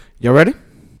Y'all ready?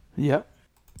 Yep.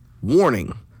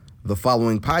 Warning. The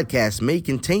following podcast may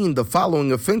contain the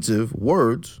following offensive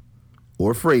words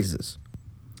or phrases.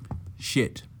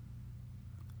 Shit.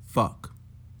 Fuck.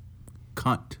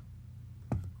 Cunt.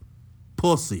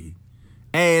 Pussy.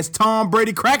 Ass Tom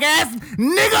Brady crack ass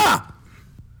nigga!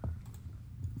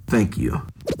 Thank you.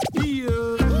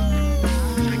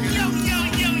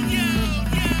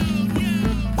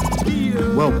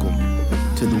 Welcome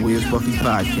to the Where's Buffy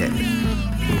podcast,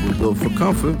 where we're built for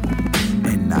comfort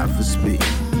and not for speed.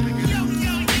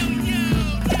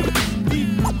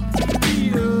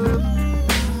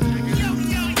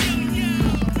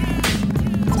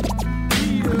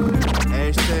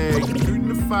 Hashtag shooting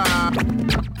the five.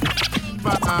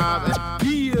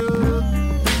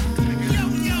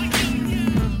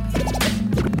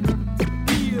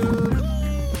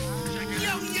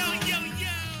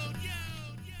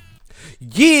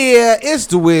 Yeah, it's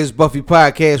the Wiz Buffy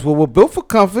podcast where we're built for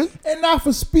comfort. And not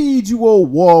for speed, you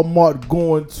old Walmart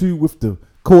going to with the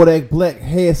Kodak Black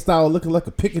hairstyle looking like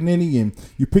a pickaninny, and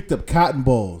you picked up cotton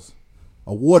balls,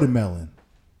 a watermelon,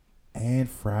 and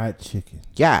fried chicken.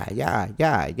 Yeah.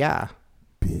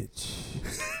 Bitch.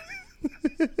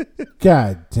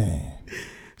 God damn.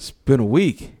 It's been a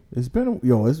week. It's been a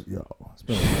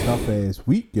tough ass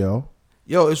week, yo.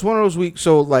 Yo, it's one of those weeks.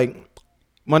 So, like,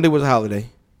 Monday was a holiday.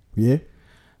 Yeah.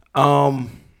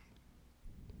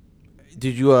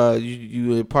 Did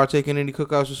you partake in any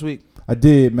cookouts this week? I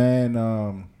did, man.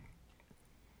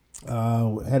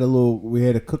 We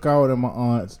had a cookout at my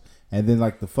aunt's, and then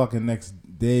like the fucking next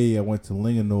day I went to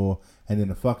Linganore, and then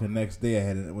the fucking next day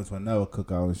I went to another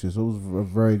cookout and shit. So it was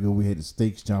very good. We had the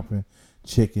steaks jumping,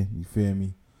 chicken, you feel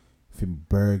me?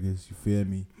 Burgers, you feel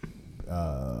me?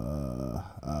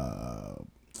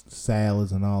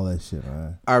 Salads and all that shit,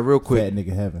 man. All right, real quick. Fat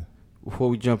nigga heaven. Before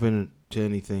we jump into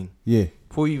anything. Yeah.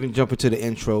 Before we even jump into the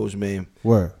intros, man.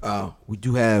 Word. We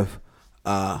do have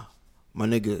my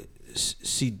nigga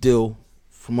C Dill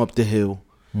from up the hill.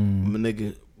 My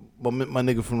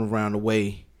nigga from around the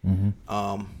way.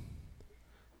 Mm-hmm.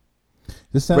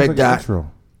 This sounds Red like Dott. an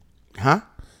intro. Huh?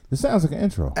 This sounds like an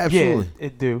intro. Absolutely. Yeah,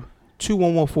 it do.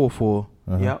 21144.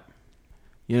 Uh-huh. Yep.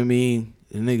 You know what I mean?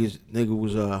 The nigga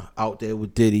was out there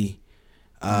with Diddy.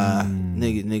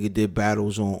 Nigga did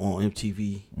battles on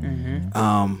MTV.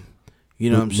 Mm-hmm. You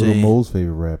know what I'm saying? Little Mo's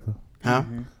favorite rapper. Huh?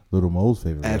 Mm-hmm. Little Mo's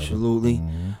favorite Absolutely.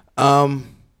 rapper.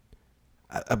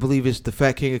 I believe it's the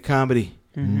Fat King of Comedy.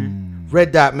 Mm-hmm.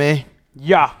 Red Dott, man.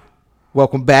 Yeah.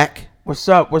 Welcome back. What's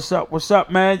up,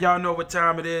 man? Y'all know what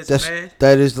time it is, man.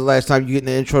 That is the last time you get in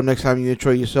the intro. Next time you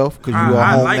intro yourself, because you are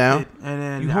home liked now. It. And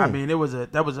then You I home. mean, that was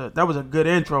a good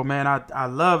intro, man. I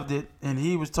loved it. And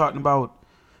he was talking about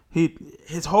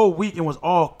his whole weekend was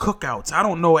all cookouts. I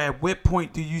don't know at what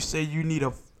point do you say you need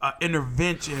a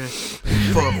intervention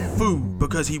for food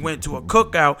because he went to a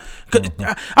cookout.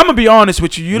 I'm gonna be honest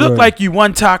with you. You look like you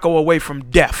one taco away from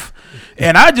death.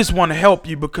 And I just want to help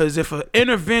you because if an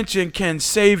intervention can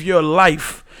save your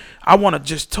life, I want to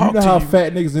just talk to you. You know how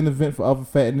fat niggas intervent for other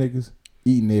fat niggas?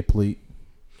 Eating their plate.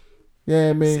 Yeah,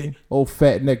 I mean, old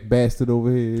fat neck bastard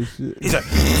over here and shit. He's like,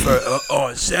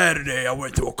 on Saturday I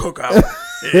went to a cookout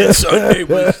and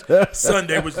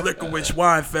Sunday was Licorice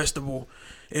Wine Festival,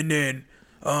 and then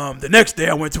the next day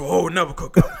I went to a whole another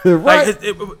cookout. Right. Like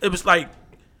it was like,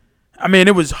 I mean,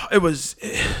 it was.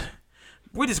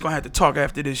 We're just gonna have to talk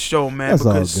after this show, man, That's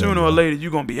all because good, sooner or man. later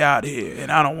you're gonna be out here,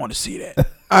 and I don't want to see that. All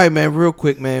right, man. Real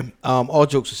quick, man. All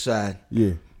jokes aside.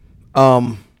 Yeah.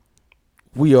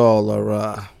 We all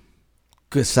are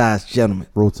good-sized gentlemen.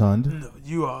 Rotund. No,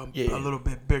 you are a little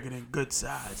bit bigger than good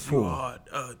size. You are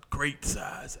a great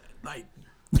size. Like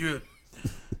you're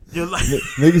like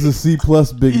Niggas a C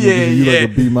plus big niggas and you like a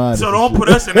B minus. So don't put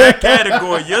us in that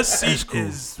category. Your seat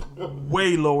is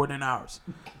way lower than ours.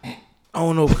 I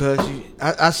don't know, cuz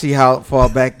I see how far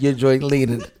back your joint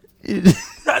leaning.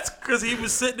 That's because he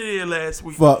was sitting here last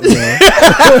week. Fuck, man.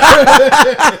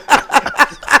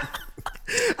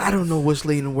 I don't know what's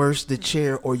leaning worse, the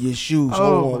chair or your shoes.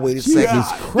 Hold on, wait a second.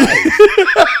 Jesus Christ.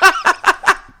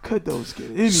 Could those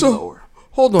get any So, lower?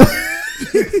 hold on.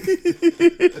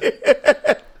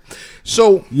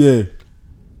 So, Yeah.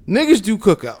 niggas do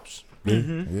cookouts. Yeah.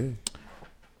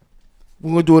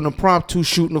 We're going to do an impromptu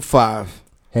shooting of 5.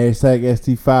 Hashtag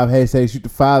ST5. Hashtag shoot the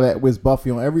 5 at Wiz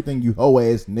Buffy on everything, you hoe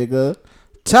ass nigga.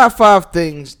 Top 5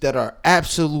 things that are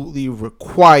absolutely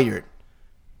required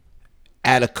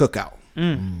at a cookout.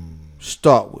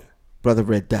 Start with Brother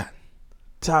Red Dott.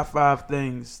 Top 5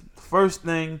 things. First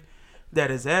thing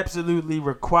that is absolutely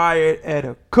required at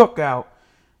a cookout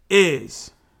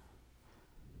is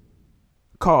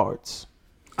cards.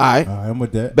 All right. All right, I'm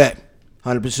with that. Bet.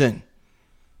 100%.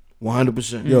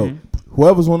 100%. Yo,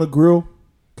 whoever's on the grill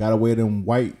gotta wear them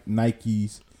white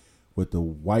Nikes with the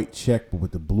white check but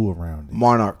with the blue around it.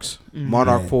 Monarchs.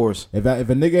 Monarch 4s. If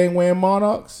a nigga ain't wearing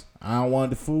Monarchs, I don't want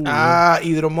the food.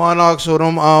 Either the Monarchs or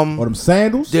them or them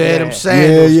sandals. Yeah, them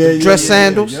sandals. Yeah, dress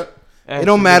sandals. Yep. It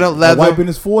don't matter. Leather. Wiping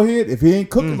his forehead. If he ain't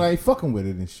cooking, I ain't fucking with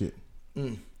it and shit.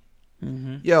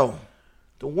 Yo,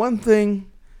 the one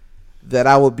thing that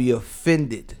I would be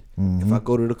offended if I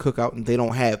go to the cookout and they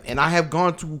don't have, and I have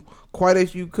gone to quite a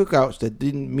few cookouts that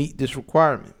didn't meet this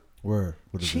requirement. Word.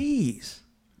 What is it? Cheese.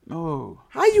 Oh,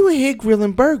 How you in here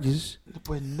grilling burgers?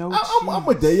 with no I'm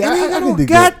with that. Yeah, And I ain't got can no dig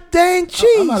that. goddamn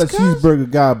cheese. I'm not a cuz. cheeseburger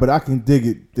guy, but I can dig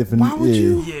it. Different. Why would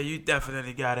you? Yeah, you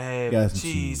definitely gotta have Got some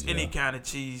cheese, cheese, any yeah. kind of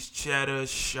cheese, cheddar,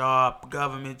 sharp,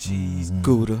 government cheese,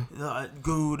 Gouda.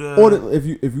 Gouda. Or if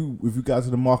you got to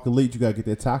the market late, you gotta get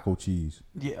that taco cheese.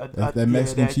 Yeah, that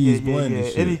Mexican cheese blend and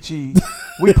shit. Any cheese,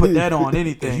 we put that on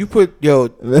anything. If you put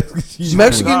Mexican cheese.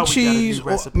 Mexican God, we got a cheese new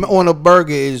recipe. on a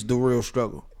burger is the real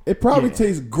struggle. It probably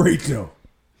tastes great though.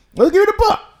 Let's give it a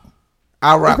buck.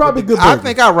 I rock. probably With the, good I burger.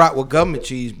 think I rock with government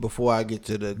cheese before I get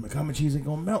to the. Government cheese ain't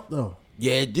gonna melt though.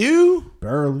 Yeah, dude.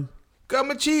 Barely.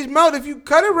 Government cheese melt if you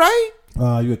cut it right. You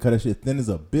gotta cut that shit thin as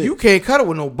a bitch. You can't cut it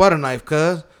with no butter knife,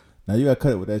 cuz. Now you gotta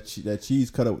cut it with that cheese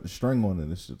cut up with the string on it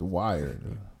and shit, the wire.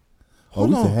 Hold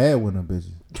we used to on. have one of them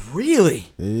bitches. Really?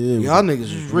 Yeah, Y'all niggas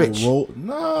is rich.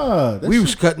 Nah, that We shit-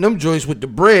 was cutting them joints with the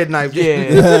bread knife.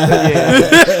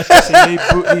 yeah. See, he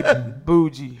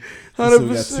bougie. So we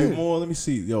got 100%. two more. Let me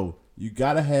see. Yo, you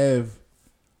gotta have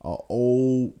an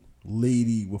old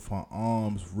lady with her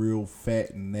arms real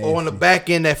fat and nasty. Or on the back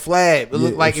end, that flab. It Yeah,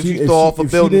 look like if if she- you throw off a if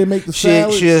she building, didn't make the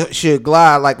salad- she'll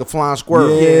glide like a flying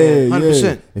squirrel. Yeah,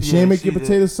 100%. If she Yeah, ain't make she your did.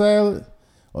 potato salad,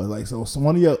 or like so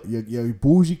one of your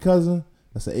bougie cousin,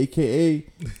 that's an AKA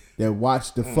that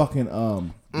watched the fucking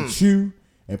the chew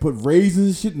and put raisins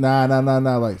and shit. Nah.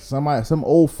 Like some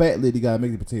old fat lady gotta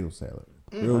make the potato salad.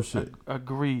 Real shit.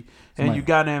 Agree. And you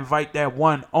gotta invite that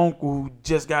one uncle who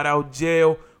just got out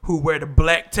jail who wear the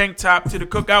black tank top to the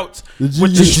cookouts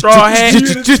with the straw hat. He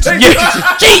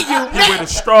wear the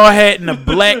straw hat and the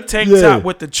black tank top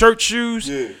with the church shoes.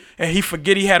 And he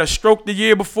forget he had a stroke the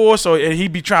year before, so and he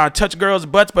be trying to touch girls'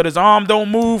 butts, but his arm don't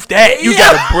move. That you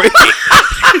gotta break.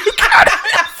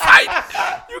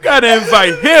 You gotta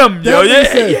invite him, yo.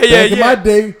 Back in my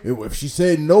day, if she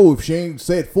said no, if she ain't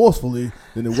said forcefully,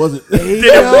 then it wasn't. Yo,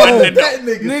 that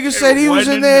nigga said he was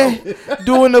in there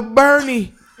doing the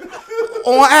Bernie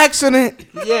on accident.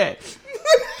 Yeah,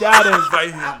 gotta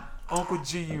invite him. Uncle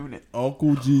G Unit.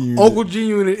 Uncle G. Uncle G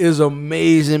Unit is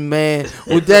amazing, man.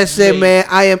 With that said, man,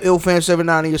 I am IlFam79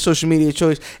 on your social media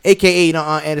choice, aka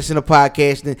Anderson of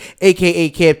podcasting, aka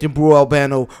Captain Brew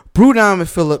Albano, Brew Diamond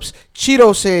Phillips,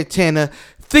 Cheeto Santana,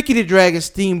 Thicky the Dragon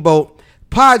Steamboat,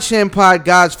 Pod Shem Pod,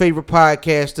 God's favorite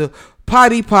podcaster,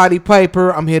 Potty Piper.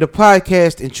 I'm here to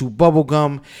podcast and chew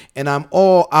bubblegum, and I'm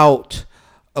all out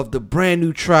of the brand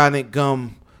new Trident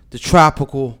gum, the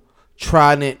tropical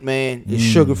Trident, man. It's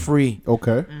sugar free.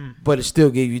 Okay. But it still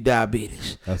give you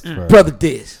diabetes. That's right. Brother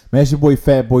Diz. Man, it's your boy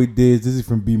Fat Boy Diz. This is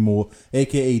from B More,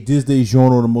 aka Diz Day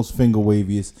Journal, the most finger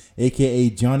waviest, aka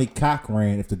Johnny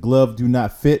Cochran. If the glove do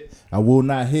not fit, I will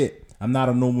not hit. I'm not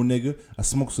a normal nigga. I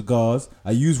smoke cigars.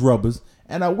 I use rubbers.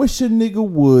 And I wish a nigga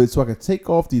would so I could take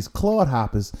off these clod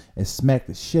hoppers and smack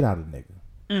the shit out of a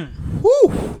nigga.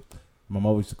 Woo. My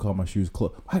mother used to call my shoes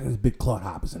clod. Why got these big clod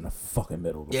hoppers in the fucking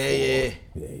middle of the floor?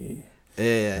 Yeah.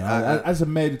 Yeah. I just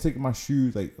imagine taking my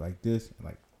shoes like this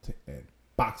and and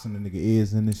boxing the nigga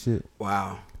ears in this shit.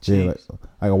 Wow. Yeah,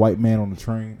 like a white man on the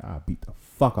train, I beat the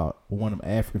fuck out of one of them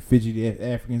African fidgety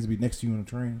Africans to be next to you on the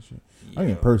train and shit. I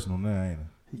ain't personal now,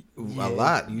 ain't A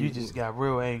lot. You just got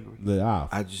real angry. I?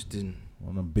 I just didn't.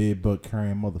 On them bed bug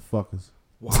carrying motherfuckers.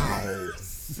 Wow.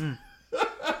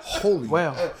 Holy.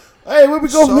 Well, Hey, where we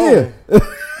go from here?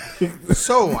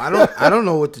 So I don't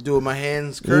know what to do with my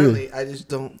hands currently. Yeah. I just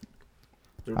don't.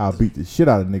 I'll beat the shit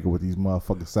out of nigga with these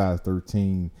motherfucking size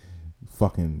 13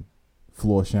 fucking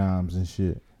floor shimes and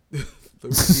shit.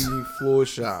 13 floor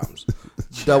shops,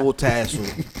 double tassel,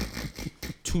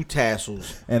 2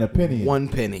 tassels, And a penny. 1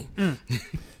 penny.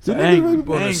 So angry,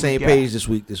 We're on the same guy. page this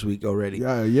week already.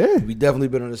 Yeah. We definitely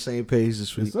been on the same page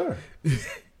this week. Yes, sir.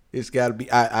 It's got to be.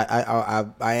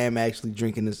 I am actually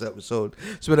drinking this episode.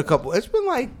 It's been a couple. It's been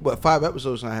like 5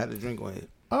 episodes since I had to drink on it.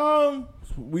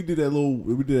 We did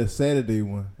a Saturday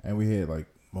one, and we had like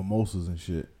mimosas and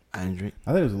shit. I didn't drink.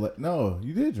 I think it was no,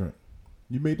 you did drink.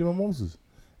 You made the mimosas,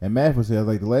 and Math was here. I was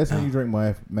like, the last time you drank,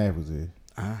 Math was here.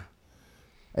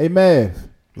 Hey, Math,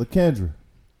 LaKendra.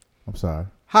 I'm sorry.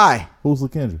 Hi. Who's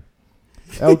LaKendra?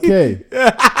 LK.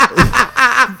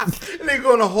 They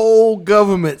going to whole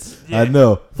governments. I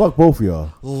know. Fuck both of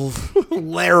y'all.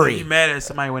 Larry. You mad at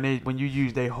somebody when you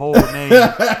use their whole name?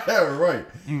 Right.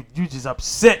 You just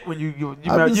upset when you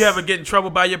ever get in trouble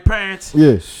by your parents?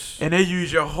 Yes. And they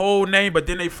use your whole name, but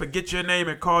then they forget your name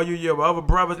and call you your other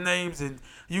brother's names, and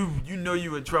you know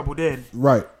you in trouble then.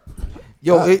 Right.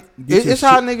 Yo, it's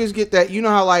how niggas get that. You know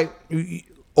how like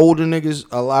older niggas,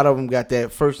 a lot of them got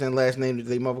that first and last name that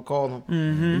they mother called them.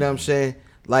 Mm-hmm. You know what I'm saying?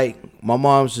 Like my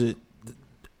mom's,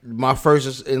 my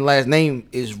first and last name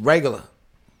is regular.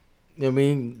 You know what I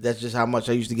mean? That's just how much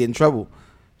I used to get in trouble.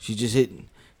 She just hit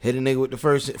a nigga with the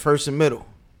first and middle.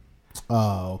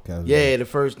 Oh, okay. Yeah, the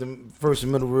first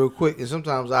and middle real quick. And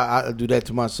sometimes I do that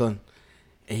to my son,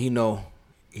 and he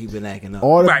been acting up.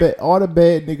 All the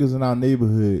bad niggas in our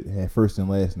neighborhood had first and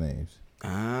last names.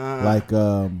 Like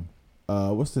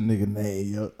what's the nigga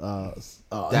name?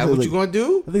 That what you gonna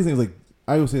do? I think his name's like,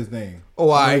 I gonna say his name. Oh,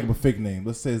 all right. Make him a fake name.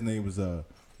 Let's say his name was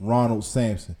Ronald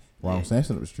Sampson. Ronald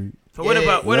Sampson up the street. So what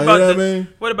about what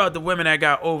about the women that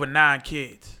got over 9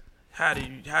 kids? How do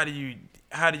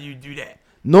you do that?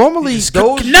 Normally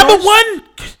those number one.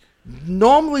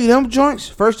 Normally them joints.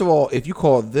 First of all, if you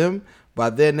call them by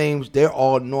their names, they're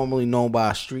all normally known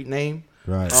by a street name.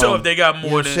 Right. So if they got more you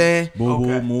know what I'm saying?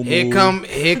 Here come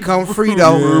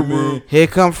Frito. Here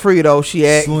come Frito. She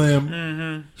act Slim.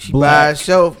 Mm-hmm. She by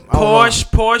herself.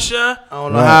 Porsche. I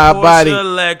don't know how her body.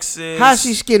 Lexus. How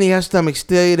she skinny? Her stomach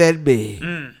still that big.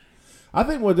 I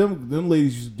think what them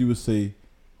ladies used to do was say,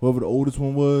 whoever the oldest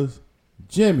one was,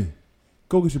 Jimmy,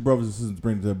 go get your brothers and sisters,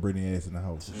 bring their Brittany ass in the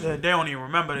house. Yeah, they don't even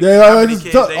remember how many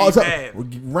kids they have.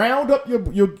 Round up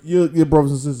your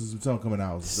brothers and sisters and tell them coming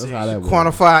out. That's how that works.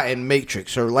 Quantify and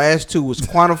Matrix. Her last two was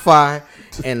Quantify,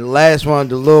 and the last one,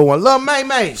 the little one, Lil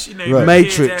May. She named her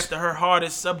kids after her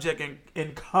hardest subject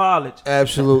in college.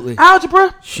 Absolutely.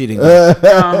 Algebra. She didn't go.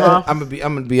 I'm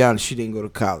gonna be honest. She didn't go to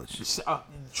college.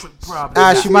 She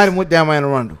might have went down to Anne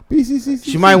Arundel. BCCC.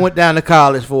 She might have went down to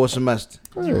college for a semester.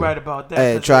 You're right about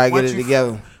that. Try to get it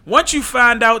together. Once you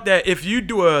find out that if you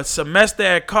do a semester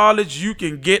at college, you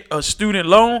can get a student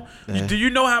loan. Do you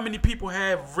know how many people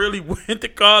have really went to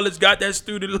college, got that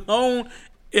student loan,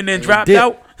 and then dropped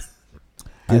out?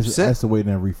 I used to wait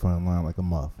in that refund line like a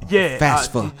month. Yeah.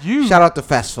 FAFSA. Shout out to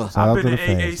FAFSA. I've been in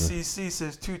AACC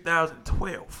since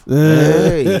 2012.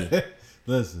 Hey.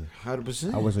 Listen.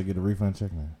 100%. I wish I could get a refund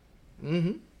check now.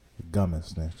 Mm-hmm. The government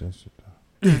snatched that shit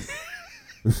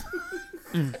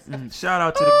down. Shout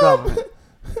out to the government.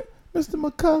 Mr.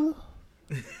 McCullough,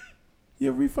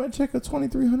 your refund check of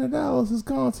 $2,300 has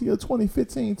gone to your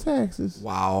 2015 taxes.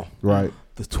 Wow. Right.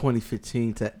 The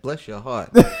 2015 tax. Bless your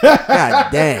heart.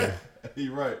 God damn.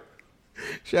 You're right.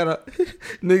 Shout out.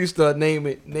 Niggas start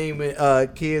naming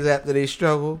kids after they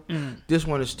struggle. This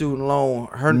one is student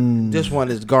loan. This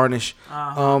one is garnish.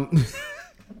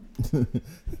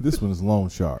 This one is loan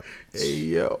shark. Hey,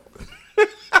 yo.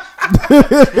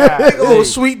 Oh,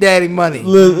 sweet daddy money.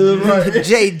 JJ.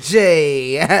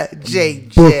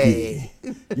 Bookie.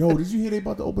 Yo, did you hear they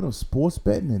about to open up sports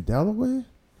betting in Delaware?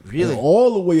 Really? And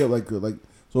all the way up, like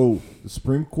so the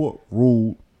Supreme Court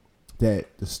ruled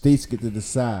that the states get to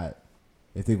decide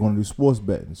if they're going to do sports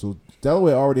betting. So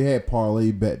Delaware already had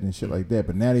parlay betting and shit like that,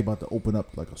 but now they about to open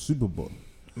up like a super book.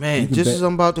 Man, just as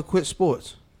I'm about to quit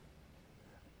sports.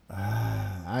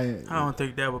 I don't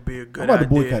think that would be a good idea. I'm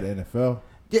about idea. to boycott the NFL.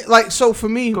 Yeah, like, so for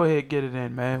me, go ahead, get it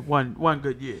in, man. One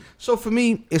good year. So for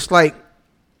me, it's like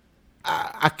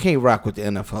I can't rock with the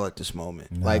NFL at this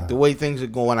moment. Nah. Like the way things are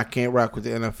going, I can't rock with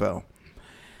the NFL.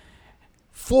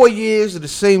 4 years of the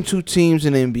same two teams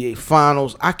in the NBA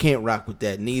Finals, I can't rock with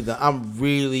that neither. I'm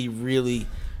really, really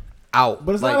out.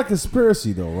 But it's not a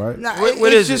conspiracy though, right? Nah,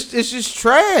 it's just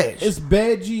trash. It's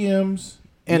bad GMs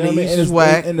and the East is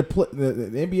whack. And the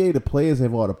NBA, the players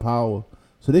have all the power,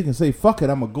 so they can say, "Fuck it,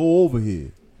 I'm gonna go over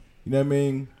here." You know what I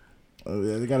mean?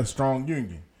 They got a strong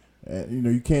union.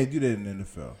 You can't do that in the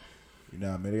NFL. You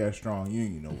know what I mean? They got a strong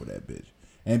union over that bitch.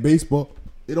 And baseball,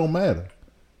 it don't matter.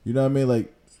 You know what I mean?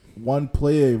 Like, one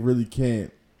player really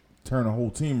can't turn a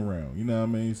whole team around. You know what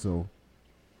I mean? So,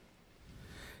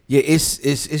 yeah, it's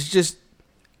just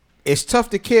it's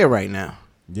tough to care right now.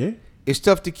 Yeah, it's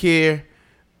tough to care.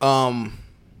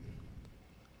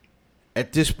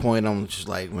 At this point, I'm just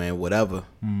like, man, whatever.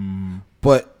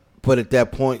 But at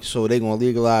that point, so they're gonna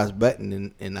legalize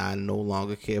betting, and I no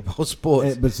longer care about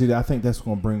sports. But see, I think that's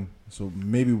gonna bring. So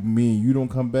maybe me and you don't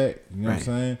come back. You know what I'm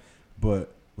saying?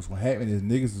 But what's gonna happen is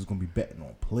niggas is gonna be betting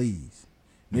on plays.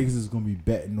 Niggas is gonna be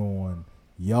betting on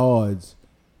yards.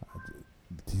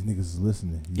 These niggas is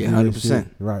listening. Yeah, 100%.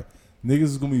 Right. Niggas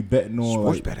is gonna be betting on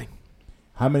sports betting.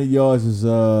 How many yards is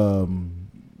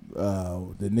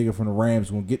the nigga from the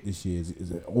Rams gonna get this year?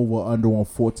 Is it over or under on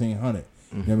 1,400?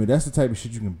 You know what I mean? That's the type of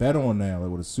shit you can bet on now, like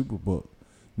with a Superbook.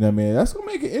 You know what I mean? That's gonna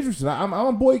make it interesting.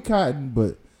 I'm boycotting,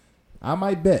 but I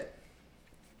might bet.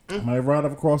 I might ride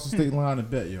up across the state line and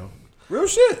bet, yo. Real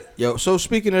shit. Yo, so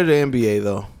speaking of the NBA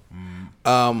though,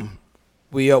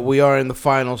 we are in the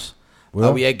finals.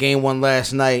 Well, we had game 1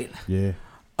 last night. Yeah.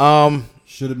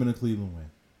 Should have been a Cleveland win.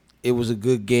 It was a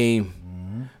good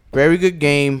game. Very good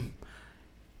game.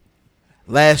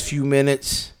 Last few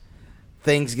minutes,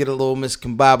 things get a little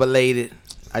miscombobulated.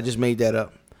 I just made that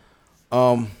up.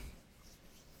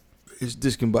 It's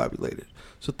discombobulated.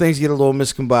 So things get a little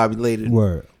miscombobulated.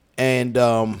 Word. And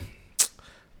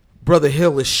Brother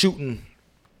Hill is shooting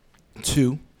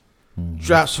 2.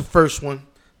 Drops the first one.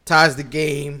 Ties the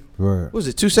game. Word. What was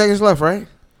it? 2 seconds left, right?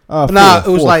 It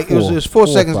was 4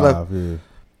 seconds left. Yeah.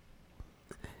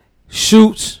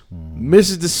 Shoots,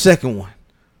 misses the second one.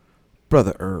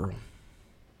 Brother Earl.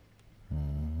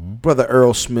 Brother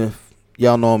Earl Smith.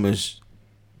 Y'all know him as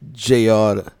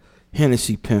JR, the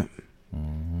Hennessy pimp.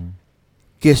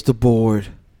 Gets the board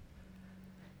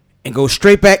and goes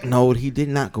straight back. No, he did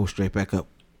not go straight back up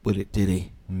with it, did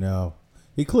he? No.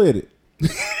 He cleared it.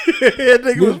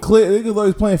 Nigga Nigga thought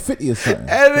he was playing 50 or something.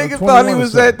 That nigga thought he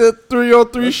was at the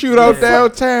 3-on-3 shootout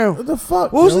downtown. What the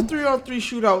fuck? What was the 3-on-3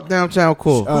 shootout downtown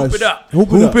called? Hoop it up.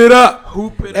 Hoop it up.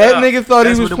 Hoop it That up. nigga thought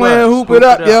That's he was what it playing was. hoop it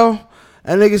up, yo.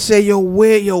 That nigga said,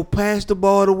 yo, pass the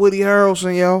ball to Woody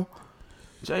Harrelson, yo.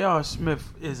 J.R.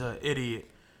 Smith is an idiot.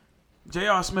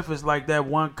 J.R. Smith is like that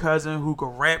one cousin who can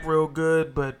rap real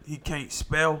good, but he can't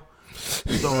spell. So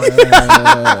you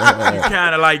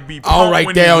kind of like be I don't write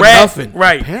when down he rap. nothing.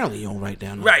 Right. Apparently you don't write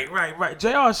down nothing. Right.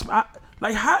 J.R. Smith,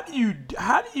 like how do you?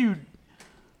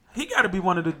 He got to be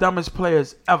one of the dumbest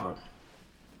players ever.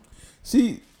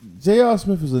 See, J.R.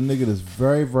 Smith is a nigga that's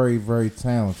very, very, very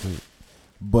talented,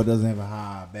 but doesn't have a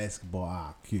high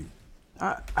basketball IQ.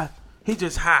 He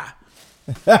just high.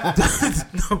 And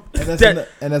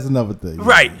that's another thing.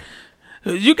 Right.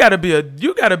 You gotta be a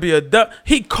dumb.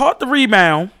 He caught the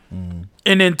rebound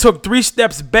and then took 3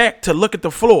 steps back to look at the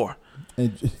floor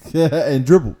And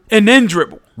dribble. and then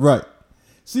dribble. Right.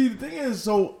 See, the thing is,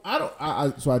 so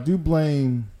I do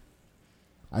blame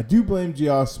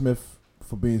J.R. Smith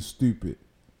for being stupid,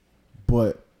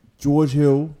 but George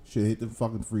Hill should hit the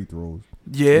fucking free throws.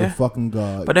 Yeah. The fucking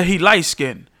God. But then he light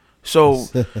skinned. So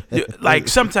like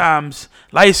sometimes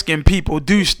light skinned people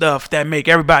do stuff that make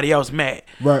everybody else mad.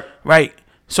 Right.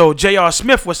 So J.R.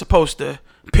 Smith was supposed to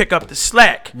pick up the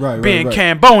slack, being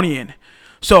Cambodian.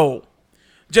 So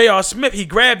J.R. Smith, he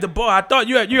grabbed the ball. I thought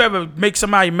you ever make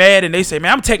somebody mad and they say,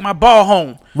 man, I'm taking my ball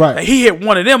home. Right. Like he hit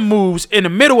one of them moves in the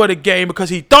middle of the game because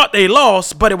he thought they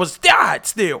lost, but it was tied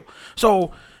still.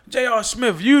 So J.R.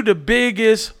 Smith, you the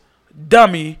biggest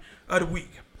dummy of the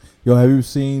week. Yo, have you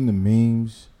seen the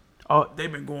memes? Oh,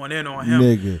 they've been going in on him.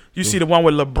 Nigga. You see the one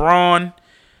with LeBron?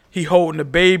 He holding the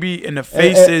baby, and the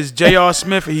face is J.R.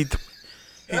 Smith, and he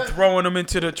throwing him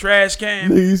into the trash can.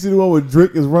 Nigga, you see the one where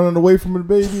Drake is running away from the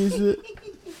baby and shit?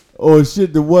 Or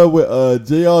shit, the one where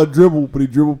JR dribble, but he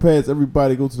dribble past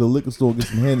everybody, go to the liquor store, get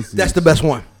some Hennessy. That's the best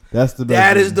one. That's the best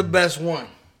That one. is the best one.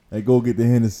 And go get the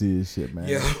Hennessy and shit, man.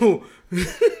 Yo.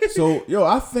 So,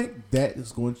 I think that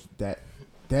is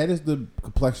the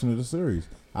complexion of the series.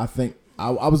 I think I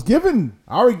was giving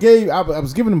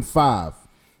him 5.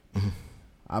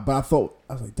 But I was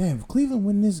like, damn, if Cleveland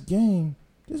win this game,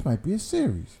 this might be a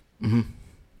series.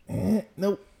 And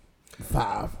nope,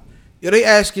 5. Yo, they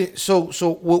asking. So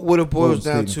what it boils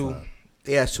down to? 5.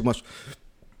 They asked too much.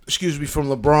 Excuse me, from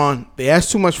LeBron. They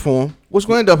asked too much for him. What's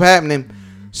going to end up happening?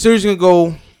 Series gonna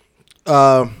go.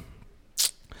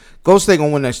 Golden State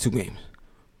gonna win the next 2 games.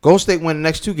 Golden State win the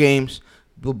next 2 games.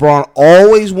 LeBron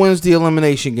always wins the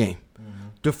elimination game.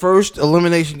 The first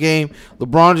elimination game,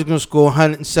 LeBron is going to score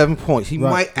 107 points. He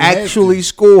might actually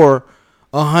score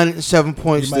 107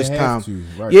 points this time.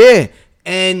 Yeah,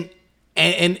 and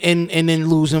then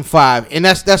losing 5, and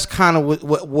that's kind of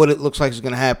what it looks like is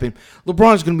going to happen.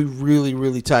 LeBron's going to be really,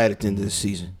 really tired at the end of the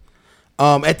season.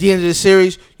 At the end of the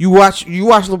series, you watch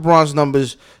LeBron's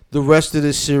numbers the rest of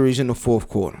this series in the fourth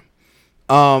quarter,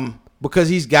 because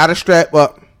he's got to strap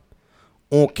up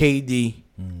on KD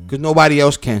because nobody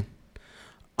else can.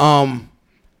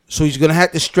 So he's gonna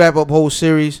have to strap up whole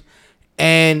series,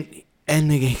 and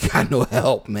nigga ain't got no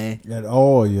help, man. At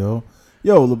all, yo.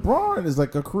 LeBron is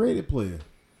like a creative player,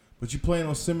 but you playing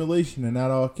on simulation and not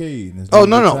arcade. And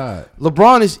No.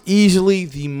 LeBron is easily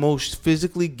the most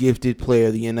physically gifted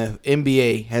player the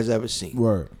NBA has ever seen.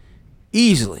 Right.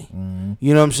 Easily.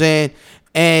 You know what I'm saying?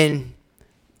 And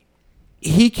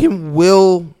he can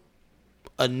will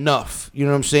enough. You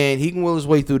know what I'm saying? He can will his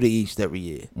way through the East every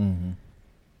year. Mm-hmm.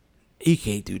 He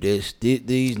can't do this.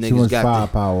 These Too niggas much got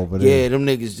firepower over there. Yeah, them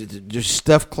niggas just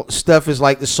stuff is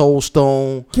like the Soul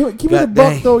Stone. Give me the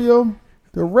buck though, yo.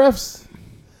 The refs.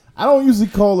 I don't usually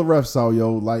call the refs out,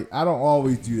 yo. Like I don't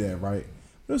always do that, right?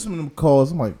 There's some of them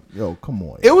calls. I'm like, yo, come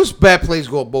on. It was bad plays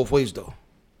going both ways though.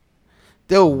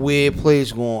 There were weird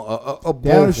plays going both down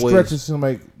the ways. stretch, it seemed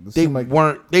like They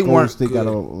weren't. They got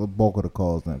Good. a bulk of the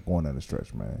calls not going down the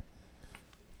stretch, man.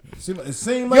 It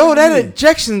seemed like Yo, that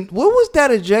ejection. What was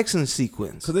that ejection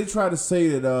sequence? because they tried to say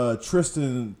that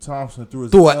Tristan Thompson threw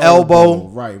an elbow.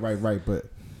 Right. But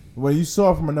when you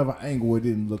saw it from another angle, it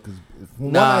didn't look as.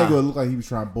 From Nah. one angle, it looked like he was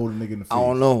trying to bowl the nigga in the face. I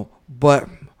don't know, but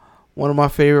one of my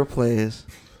favorite players.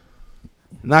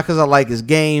 Not because I like his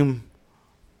game,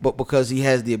 but because he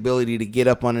has the ability to get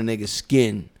up on a nigga's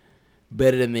skin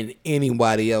better than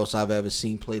anybody else I've ever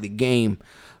seen play the game.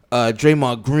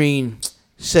 Draymond Green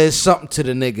says something to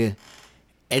the nigga,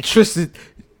 and Tristan,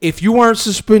 if you weren't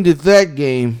suspended that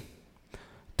game,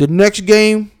 the next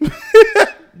game,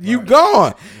 you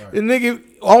gone. Right. The nigga,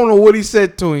 I don't know what he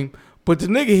said to him, but the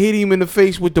nigga hit him in the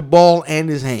face with the ball and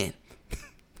his hand.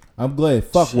 I'm glad.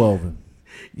 Fuck Welvin.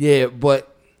 Yeah,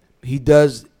 but he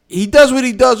does what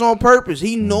he does on purpose.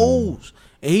 He knows.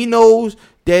 And he knows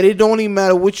that it don't even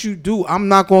matter what you do. I'm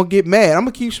not going to get mad. I'm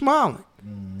going to keep smiling.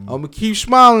 I'm going to keep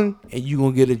smiling, and you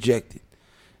going to get ejected.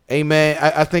 Hey, man,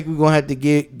 I think we're going to have to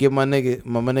give my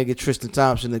nigga Tristan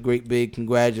Thompson a great big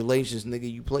congratulations,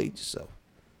 nigga. You played yourself.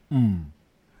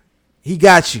 He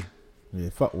got you. Yeah,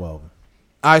 fuck Welvin.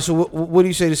 All right, so what do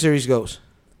you say the series goes?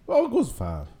 Well, it goes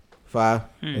 5. 5?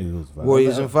 Yeah, it goes 5.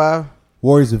 Warriors in 5?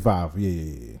 Warriors in 5.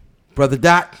 Yeah. Brother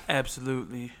Dott?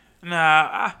 Absolutely.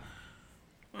 Nah,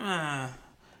 I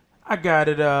got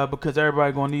it because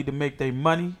everybody going to need to make their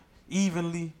money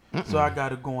evenly. So I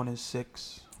got it going in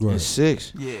 6. Right. In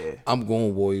 6? Yeah. I'm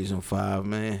going Warriors in 5,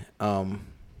 man.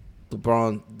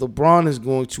 LeBron is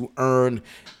going to earn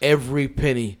every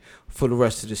penny for the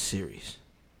rest of the series.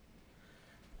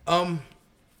 I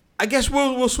guess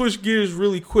we'll switch gears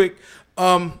really quick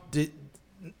to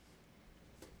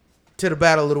the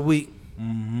battle of the week.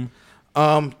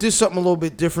 Did something a little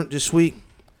bit different this week.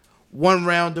 1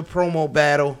 round of promo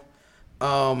battle.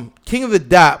 King of the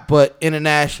Dot, but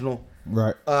international.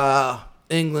 Right.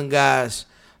 England guys.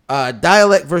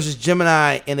 Dialect versus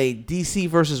Gemin1 in a DC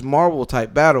versus Marvel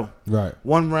type battle. Right.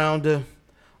 1 rounder.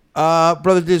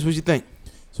 Brother Diz, what you think?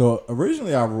 So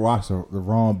originally I watched the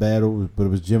wrong battle, but it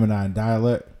was Gemin1 and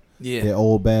Dialect. Yeah. Their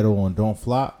old battle on Don't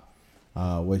Flop,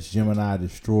 which Gemin1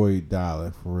 destroyed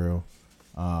Dialect for real.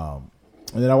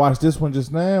 And then I watched this one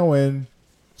just now, and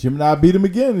Gemin1 beat him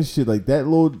again and shit. Like that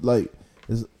little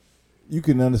you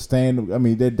can understand. I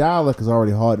mean, their Dialect is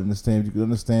already hard to understand. You can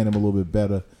understand him a little bit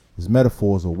better. His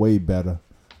metaphors are way better.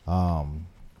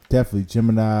 Definitely,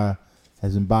 Gemin1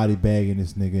 has been body bagging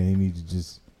this nigga, and he needs to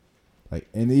just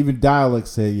and even Dialect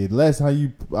said, "Yeah, the last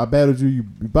time I battled you, you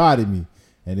bodied me."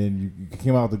 And then you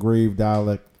came out the grave,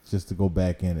 Dialect, just to go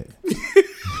back in it.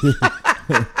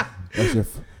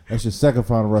 That's your second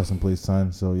final wrestling place,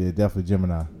 son. So yeah, definitely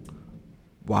Gemin1.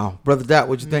 Wow, Brother Dot,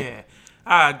 what'd you think? Yeah,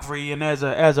 I agree. And as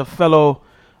a fellow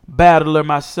battler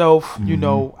myself, you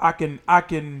know, I can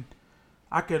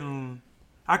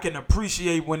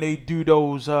appreciate when they do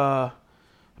those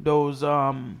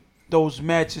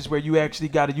matches where you actually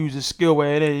got to use a skill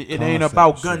where it ain't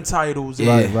about gun titles.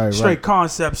 Right. Straight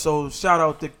concepts. So shout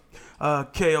out to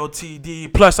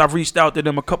KOTD. Plus, I reached out to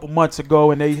them a couple months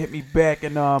ago and they hit me back.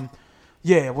 And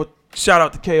shout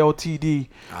out to KOTD.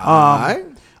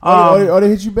 They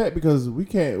hit you back because we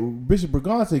can't. Bishop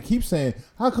Brigante keeps saying,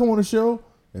 "How come on the show?"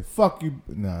 And fuck you.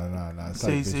 Nah.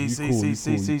 See.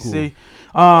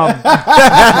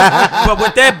 But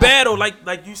with that battle,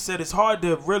 like you said, it's hard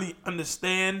to really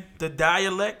understand the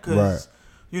dialect because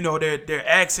you know their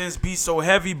accents be so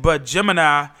heavy. But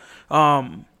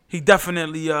Gemin1, he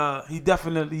definitely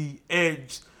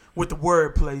edged with the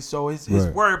wordplay. So his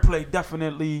wordplay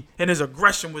definitely, and his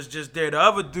aggression was just there. The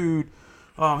other dude,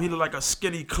 he looked like a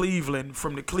skinny Cleveland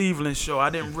from the Cleveland show. I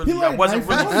wasn't really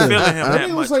feeling him that he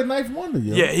much. looks like Knife Wonder,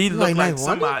 yo. Yeah, he looked like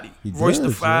somebody. Royce the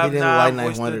 5'9",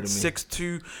 Royce Royce the the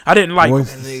 6'2". I didn't like him.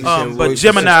 But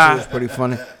Gemin1, was pretty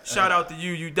funny. Shout out to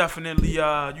you. You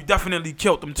definitely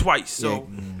killed them twice. So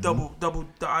double.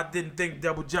 I didn't think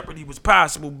double jeopardy was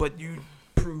possible, but you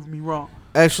proved me wrong.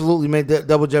 Absolutely, man.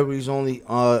 Double jeopardy is only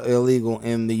illegal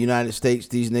in the United States.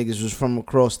 These niggas was from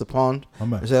across the pond,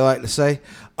 as they like to say.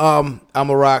 I'm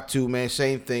a rock too, man.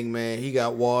 Same thing, man. He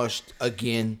got washed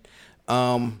again.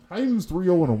 How you lose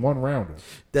 3-0 in a one rounder?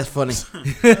 That's funny.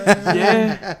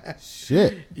 Yeah.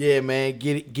 Shit. Yeah, man,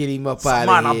 get him up out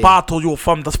Man, of I here. battle you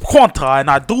from the corner, and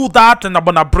I do that, and I'm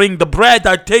gonna bring the bread.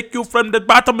 I take you from the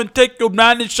bottom and take you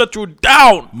down and shut you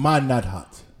down. Mine not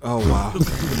hot. Oh wow,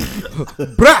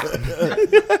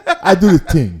 bruh. I do the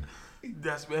thing.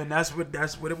 That's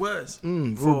what it was.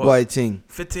 Rude For boy ting,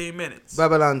 15 minutes.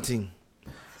 Babylon ting.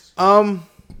 Can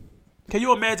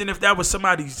you imagine if that was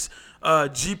somebody's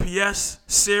GPS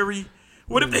Siri?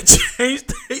 What if they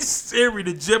changed their Siri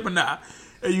to Gemini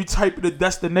and you type in the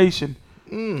destination?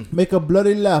 Make a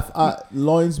bloody laugh at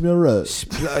Loins Mirror.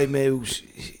 Hey man,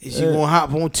 is you gonna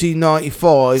hop on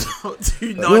T95?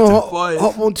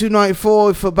 Hop on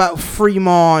 294 for about 3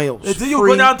 miles. Then you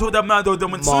go down to the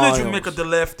as soon as you make the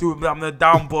left to the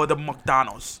downboard the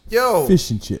McDonald's. Yo,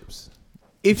 Fish and chips.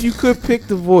 if you could pick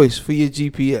the voice for your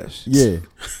GPS, Yeah.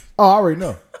 Oh, I already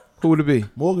know. who would it be?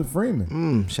 Morgan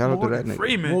Freeman. Shout out to that Morgan nigga.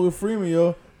 Freeman. Morgan Freeman,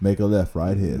 yo. Make a left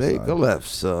right here. Make son. a left,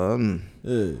 son.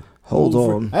 Yeah. Hold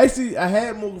Morgan on. Actually, I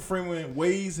had Morgan Freeman.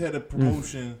 Waze had a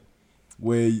promotion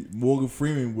where Morgan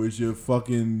Freeman was your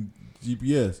fucking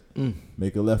GPS.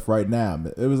 Make a left right now.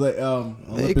 It was like Make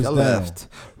Olympus a down. left So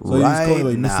he was right calling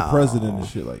like now. Mr. President and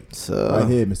shit like So- right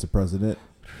here, Mr. President.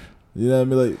 You know what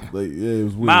I mean? Like yeah, it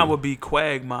was weird. Mine would be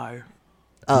Quagmire.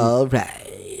 All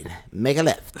right, make a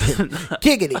left.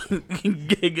 Giggity.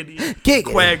 Giggity. Giggity.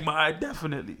 Quagmire,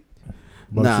 definitely.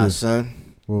 But Nah, shit.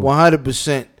 son. Whoa.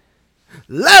 100%.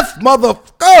 Left,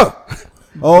 motherfucker.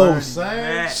 Oh,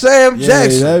 Sam. Sam Yeah,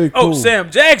 Jackson. that'd be cool. Oh, Sam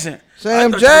Jackson. Sam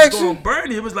I thought Jackson? You was going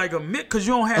Bernie. It was like a mix because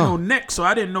you don't have no neck, so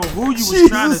I didn't know who you was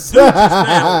trying to do just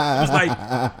now. It was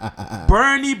like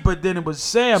Bernie, but then it was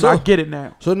Sam. So- I get it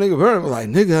now. So nigga Vernon was like,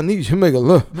 nigga, I need you to make a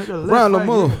left. Make a left Round the right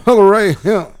motherfucker right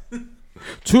here.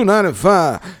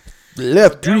 295.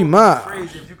 Left 3 That would be miles.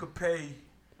 crazy if you could pay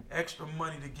extra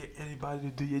money to get anybody to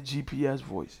do your GPS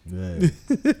voice. Yeah.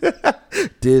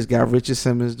 This guy Richard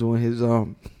Simmons doing his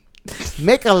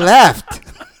make a left.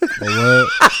 Oh, what?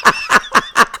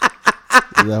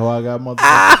 Is that who I got,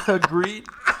 motherfucker? Agreed.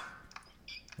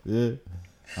 Yeah.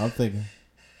 I'm thinking.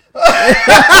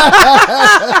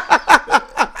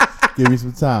 Give me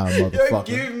some time, motherfucker.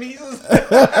 Give me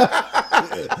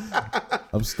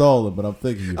I'm stalling, but I'm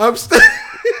thinking you. I'm still.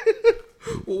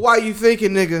 Why you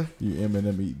thinking, nigga? You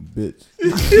M&M eating bitch.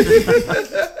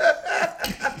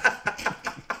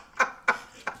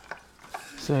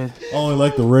 Said, I only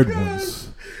like the red ones.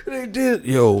 They did.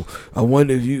 Yo, I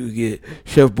wonder if you could get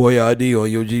Chef Boyardee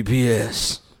on your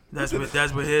GPS. that's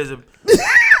what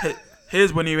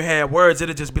his when you had words,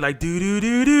 it'd just be like do do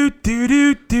do do do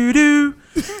do do do.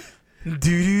 Do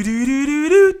do do do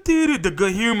do do do. The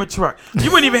Good Humor Truck. You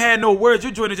wouldn't even have no words.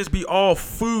 Your joint would just be all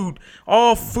food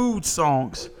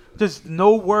songs. Just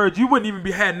no words. You wouldn't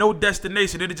even had no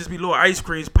destination. It'd just be little ice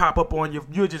creams pop up on you.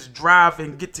 You'd just drive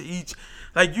and get to each.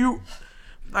 Like you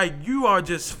are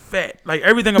just fat. Like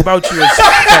everything about you is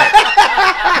fat.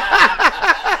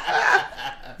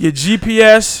 Your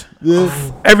GPS,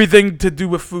 everything to do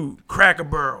with food. Cracker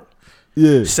Barrel,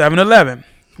 Yeah. 7-Eleven,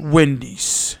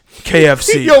 Wendy's,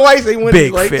 KFC. Your wife ain't Wendy's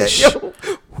Big like Fish. that.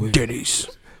 Yo. Denny's.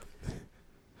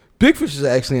 Big Fish is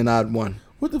actually an odd one.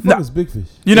 What the fuck Nah. is Big Fish?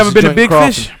 You never is been to Joint Big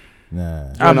Crofton. Fish?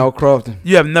 Nah. I know Crofton.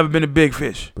 You have never been to Big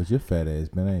Fish? But you're fat ass,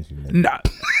 man, ain't you? Nigga? Nah.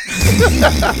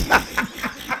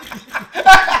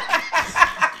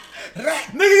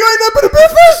 Nigga, you ain't never been to Big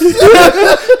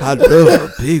Fish? I love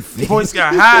a Big Fish. Voice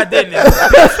got high, didn't it?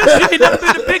 Big Fish. You ain't never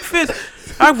been to Big Fish?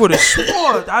 I would have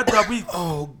swore. I thought we.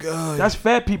 Oh God. That's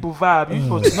fat people vibe. You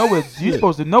supposed to know it. You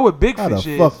supposed to know what Big How the Fish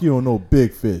is. fuck you don't know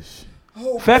Big Fish?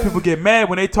 Fat people get mad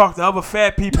when they talk to other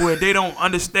fat people and they don't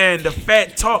understand the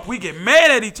fat talk. We get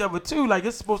mad at each other too. Like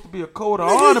it's supposed to be a code of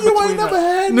honor Nigga, you between ain't never us.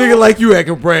 had Nigga, like you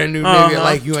acting brand new, nigga. Uh-huh.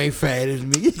 Like you ain't fat as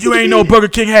me. You ain't know Burger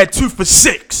King had 2 for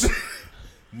 $6.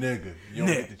 Nigga, you don't don't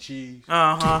get get the cheese.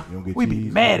 Uh huh. You don't get We be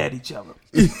cheese, mad man. at each other.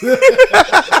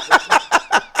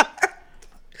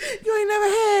 You ain't never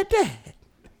had that.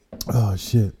 Oh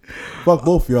shit. Fuck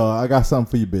both y'all. I got something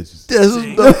for you bitches. That's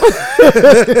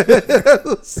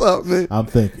what's up, man. I'm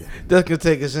thinking. That's gonna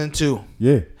take us into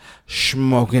Yeah.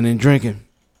 smoking and drinking.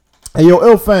 Hey yo,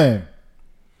 Ill fam.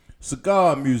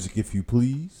 Cigar music, if you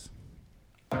please.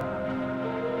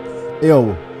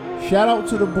 Yo, shout out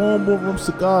to the Boom Boom Room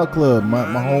Cigar Club. My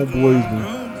homeboys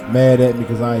been mad at me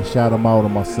because I ain't shout them out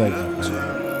on my segment,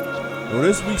 man. Well,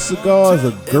 this week's cigar is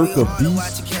a Gurkha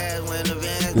Beast.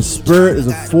 The spirit is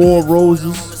a Four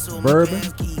Roses bourbon.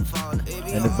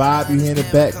 And the vibe you hear in the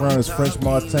background is French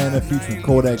Montana featuring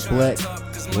Kodak Black,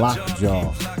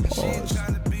 Lockjaw. Pause.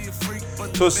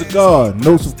 So a cigar,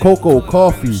 notes of cocoa,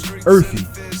 coffee, earthy,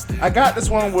 I got this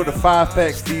one with a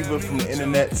 5-pack fever from the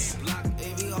internets.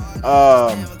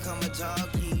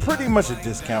 Pretty much a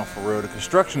discount for real. The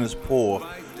construction is poor.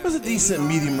 It's a decent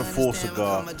medium to full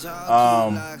cigar.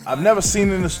 I've never seen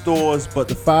it in the stores, but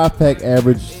the 5-pack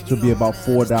average should be about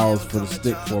 $4 for the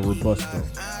stick for a Robusto.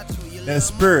 In the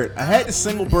spirit, I had the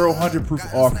single barrel 100 proof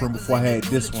offering before I had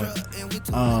this one.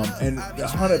 And the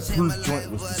 100 proof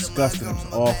joint was disgusting. It was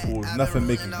awful. It was nothing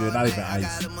making good, not even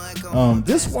ice.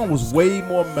 This one was way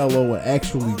more mellow and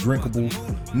actually drinkable.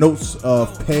 Notes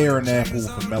of pear and apple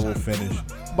with a mellow finish.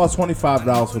 About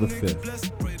 $25 for the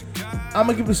fifth. I'm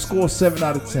gonna give it a score 7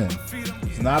 out of 10.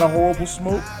 It's not a horrible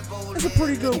smoke. It's a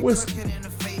pretty good whiskey.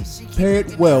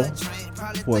 Paired well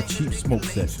for a cheap smoke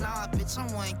session.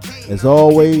 As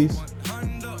always,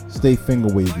 stay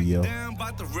finger wavy, yo.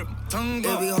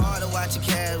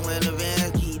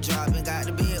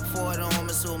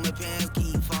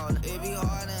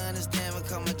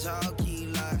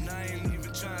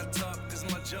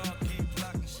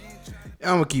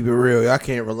 I'm gonna keep it real. I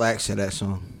can't relax to that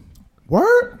song.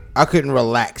 Word? I couldn't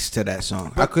relax to that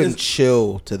song. I couldn't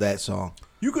chill to that song.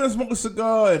 You couldn't smoke a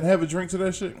cigar and have a drink to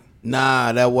that shit?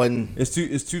 Nah, that wasn't. It's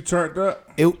too turned up.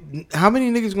 How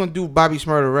many niggas gonna do Bobby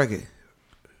Shmurda record?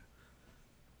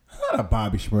 Not a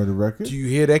Bobby Shmurda record. Do you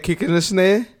hear that kick in the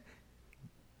snare?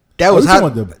 That was hot.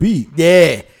 On the beat.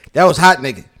 Yeah, that was hot,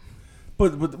 nigga.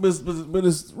 But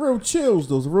it's real chills,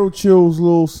 those real chills,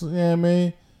 little. Yeah,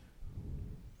 man.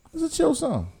 It's a chill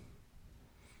song.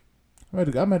 I'm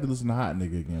gonna have to listen to Hot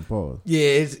Nigga again. Pause.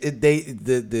 Yeah,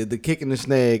 the kick in the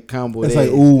snare combo. It's like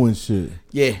ooh and shit.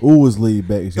 Yeah, ooh is laid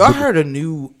back. Y'all heard a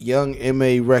new Young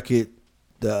M.A. record?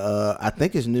 I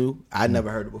think it's new. I never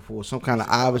heard it before. Some kind of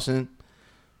Iverson.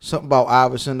 Something about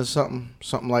Iverson or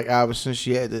something like Iverson.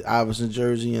 She had the Iverson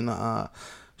jersey and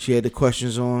she had the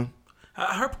questions on.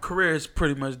 Her career is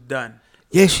pretty much done.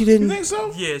 Yeah, she didn't. You think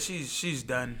so? Yeah, she's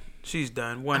done. She's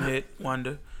done. One hit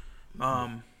wonder.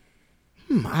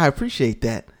 I appreciate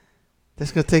that.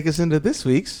 That's gonna take us into this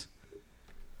week's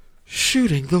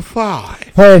Shooting the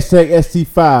 5. Hashtag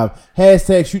ST5.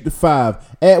 Hashtag Shoot the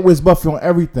 5. At Wiz Buffy on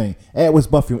everything. At Wiz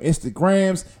Buffy on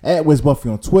Instagrams. At Wiz Buffy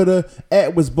on Twitter.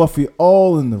 At Wiz Buffy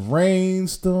all in the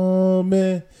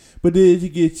rainstorming. But did you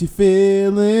get your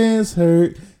feelings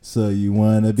hurt? So you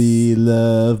wanna be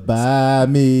loved by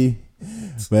me?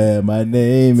 Well, my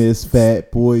name is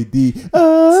Fat Boy D.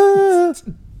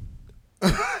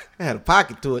 I had a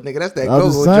pocket to it, nigga. That's that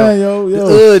go-go jump.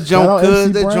 Yo. Jump,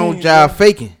 cuz that jump jive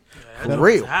faking. For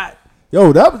real.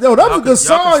 Yo, that was a good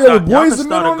song. Yo, the boys in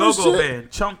start a on this go-go shit.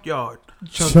 band. Chunk Yard.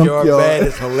 Chunk Yard Band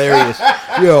is hilarious.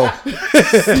 Yo.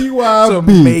 CYB. It's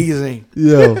amazing.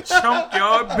 Yo. Chunk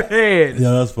Yard Band.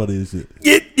 Yeah, that's funny as shit.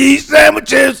 Get these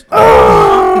sandwiches.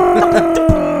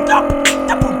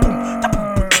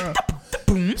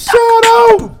 Shout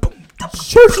out.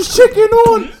 Church's Chicken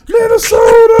on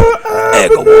Minnesota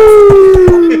Avenue.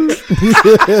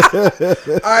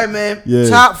 All right, man. Yeah.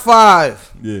 Top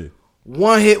 5. Yeah.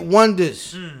 One hit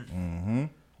wonders. Mm-hmm.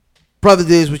 Brother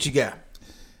Diz, what you got?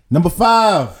 Number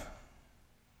 5.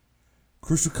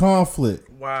 Crucial Conflict.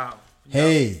 Wow.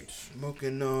 Hey.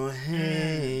 Smoking on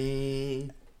hay.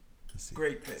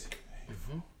 Great pick.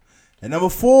 Mm-hmm. And number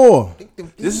 4.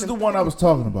 This is the one I was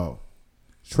talking about.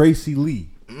 Tracy Lee.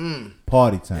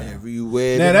 Party Time.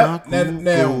 Everywhere. Now,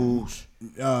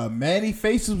 Manny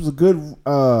Faces was a good,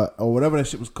 or whatever that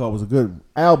shit was called, was a good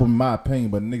album in my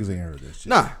opinion, but niggas ain't heard that shit.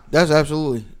 Nah, that's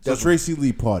absolutely. So Tracy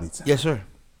Lee, Party Time. Yes, sir.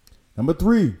 Number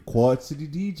 3, Quad City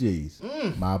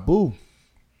DJs. My boo.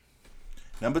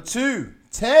 Number 2,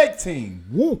 Tag Team.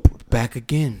 Whoop. Back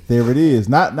again. There it is.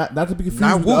 Not to be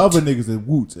confused with the other niggas that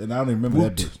Woot, and I don't even remember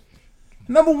that bitch.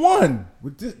 Number 1,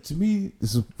 to me,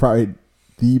 this is probably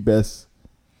the best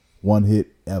one hit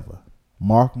ever.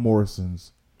 Mark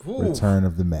Morrison's Return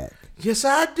of the Mac. Yes,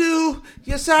 I do.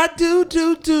 Yes, I do.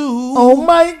 Oh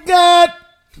my God.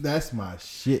 That's my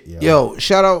shit, yo. Yo,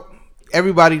 shout out.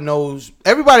 Everybody that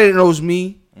knows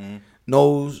me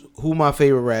knows who my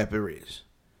favorite rapper is.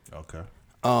 Okay.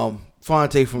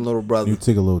 Fonte from Little Brother. You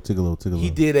Tigolo. He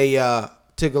did a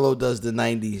Tigolo does the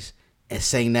 90s and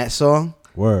sang that song.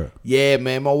 Word. Yeah,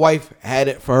 man. My wife had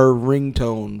it for her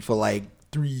ringtone for like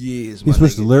 3 years. He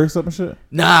switched the lyrics up and shit?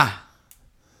 Nah.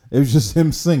 It was just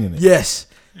him singing it. Yes.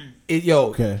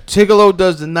 Okay. Tigolo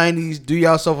does the 90s. Do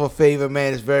yourself a favor,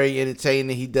 man. It's very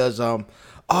entertaining. He does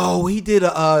he did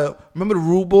remember the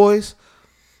Rude Boys?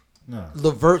 No.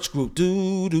 Levert's group.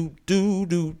 Do do do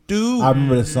do do. I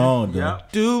remember that song, though.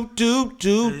 Yep. Do do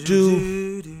do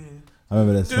do. I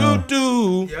remember that song.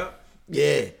 Do do. Yep.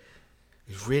 Yeah.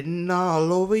 It's written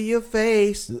all over your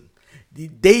face.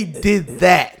 They did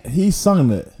that. He sung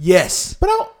that. Yes. But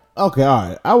Okay, all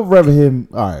right. I would rather him.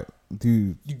 All right,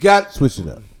 dude. You got switch it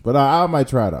up, but I might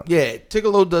try it out. Yeah,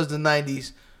 Tigolo does the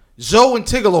 90s. Zoe and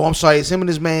Tigolo, I'm sorry, it's him and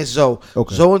his man Zoe.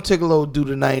 Okay. Zoe and Tigolo do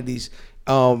the 90s.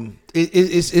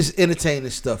 It's entertaining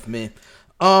stuff, man.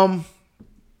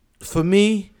 For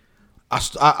me, I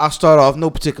start off no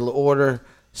particular order.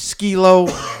 Skilo.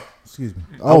 Excuse me.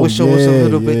 I wish I was a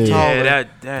little bit taller. Yeah,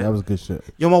 That was good shit.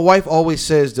 Yo, my wife always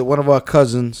says that one of our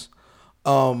cousins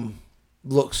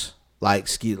looks like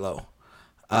Skilo.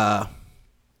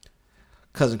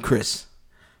 Cousin Chris.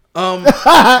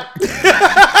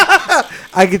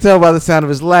 I can tell by the sound of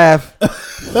his laugh.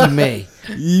 He may.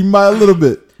 You might a little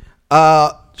bit.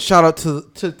 Shout out to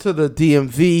the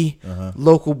DMV,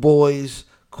 local boys,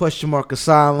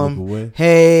 Asylum. Look away.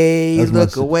 Hey, That's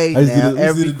look my away shit. I used now.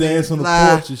 to do the dance on the fly.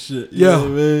 porch and shit. You know what I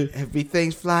mean?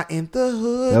 Everything's fly in the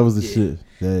hood. That was the shit.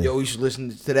 Yeah. Yo, you should listen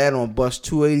to that on bus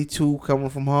 282 coming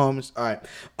from Harms. All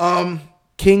right.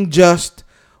 King Just,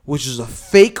 which is a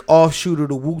fake offshoot of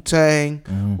the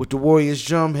Wu-Tang with the Warriors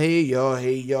drum. Hey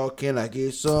y'all, can I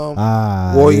get some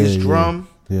Warriors drum?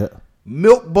 Yeah.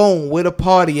 Milk Bone, where the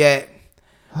party at?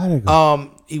 How'd it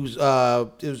go? It was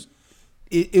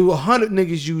 100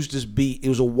 niggas used this beat. It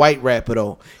was a white rapper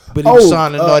though, but he was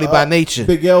sounding naughty by nature.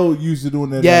 Big L used to doing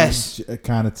that. Yes.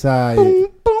 Kind of tie.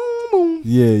 Boom, boom, boom.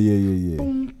 Yeah.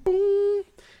 Boom, boom.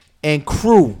 And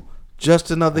Crew, just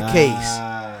another case.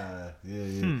 Yeah.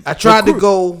 I tried to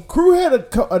go. Crew had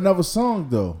another song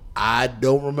though. I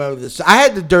don't remember this. I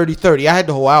had the Dirty 30. I had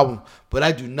the whole album, but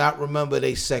I do not remember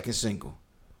their second single.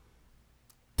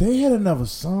 They had another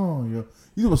song, yo.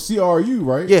 You know CRU,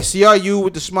 right? Yeah, CRU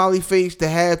with the smiley face that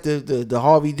had the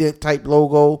Harvey Dent type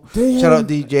logo. Shout out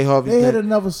DJ Harvey They Dent. had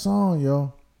another song,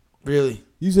 yo. Really?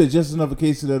 You said just another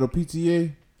case of that on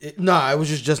PTA? Nah, it was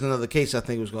just another case. I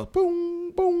think it was going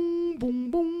boom, boom,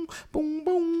 boom, boom, boom,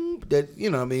 boom. That, you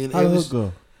know what I mean? How did it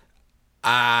go?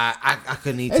 I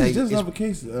couldn't even It's tell you. just another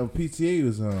case of PTA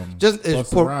was Just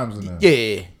Busta Rhymes in there.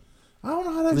 Yeah. I don't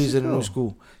know how that Leads shit in the new go.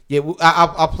 school. Yeah,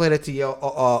 I'll play that to y'all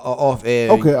off air.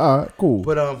 Okay, all right, cool.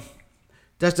 But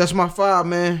that's my 5,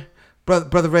 man.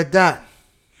 Brother Red Dot.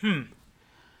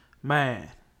 Man,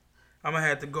 I'm gonna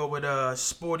have to go with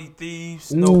Sporty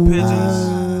Thieves, No Pigeons,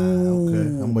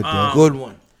 Okay, I'm with that. Good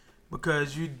one.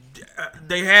 because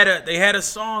they had a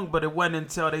song, but it wasn't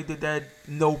until they did that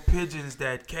No Pigeons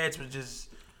that cats was just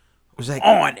Was that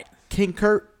on it. King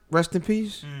Kurt? Rest in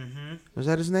peace. Mm-hmm. Was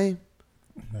that his name?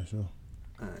 Not sure.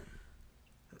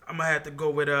 I'm gonna have to go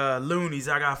with Loonies.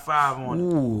 I got 5 on it.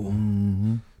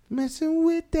 Ooh. Messing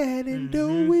with that and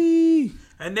Doughy.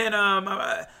 And then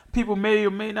people may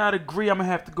or may not agree. I'm gonna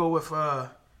have to go with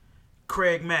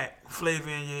Craig Mack, Flavor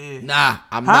in Your Ear. Nah,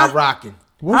 I'm not rocking.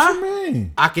 What you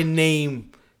mean? I can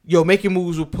name Making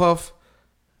Moves with Puff.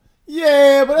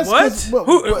 Yeah, but that's What?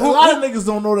 but a lot of niggas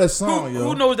don't know that song, yo.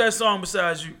 Who knows that song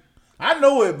besides you? I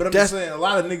know it, but I'm just saying a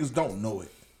lot of niggas don't know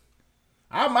it.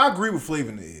 I agree with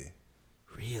Flavor in the Ear.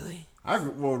 Really? The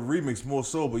remix more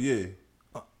so, but yeah.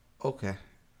 Okay.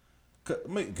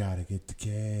 Gotta get the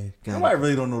cash. Gotta- Nobody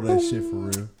really don't know that shit for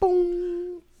real.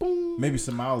 Boom, boom. Maybe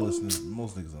some of our listeners,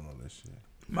 most niggas don't know that shit.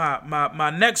 My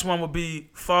next one would be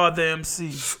Father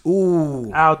MC.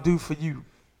 Ooh. I'll Do For You.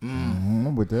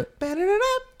 I'm with that.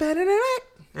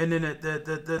 And then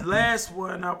the last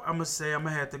one I'm gonna say I'm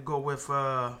gonna have to go with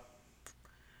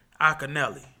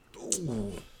Akinelli.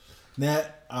 Now,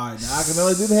 all right. Now,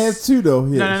 Akinelli did have 2 though.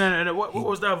 Yes. No. What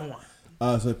was the other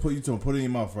one? So put it in your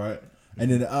mouth, right? And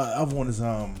then the other one is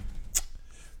Of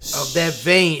that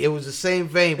vein, it was the same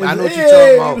vein. But I know what yeah, you're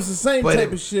talking about. it was the same but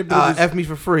type of shit, but it was- F Me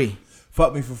For Free.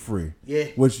 Fuck Me For Free. Yeah.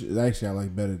 Which actually I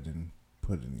like better than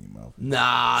Put It In Your Mouth.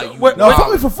 Nah. No,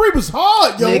 Fuck Me For Free was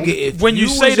hard, yo. Nigga, if When you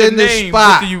say was the in this name,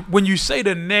 spot,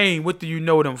 what do you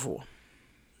know them for?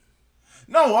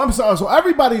 No, I'm sorry. So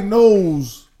everybody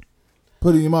knows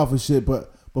Put It In Your Mouth and shit,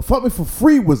 but Fuck Me For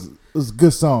Free was a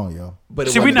good song, yo. but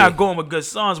it See, we're wasn't not it. going with good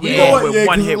songs. We're Yeah. going with Yeah,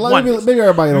 one 'cause hit maybe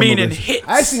everybody don't Meaning know that shit. hits.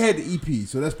 I actually had the EP,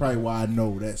 so that's probably why I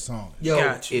know that song. Yo,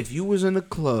 Gotcha. if you was in a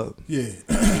club Yeah.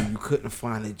 and you couldn't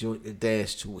find a joint to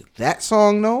dance to with that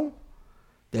song, though,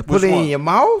 that Put Which It one? In Your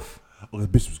Mouth, Oh,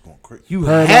 that bitch was going crazy. you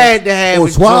had to have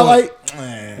a Twilight.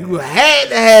 joint. You had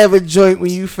to have a joint when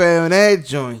you found that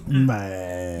joint.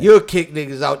 Man. You'll kick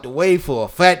niggas out the way for a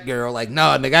fat girl. Like,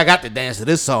 nah, nigga, I got to dance to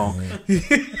this song.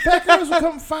 Fat girls would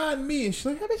come find me and she's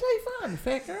like, how you find me,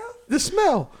 fat girl? The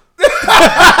smell.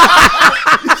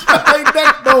 Like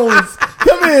neck bones.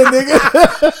 Come here, nigga.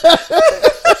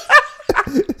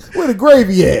 Where the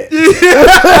gravy at?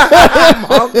 I'm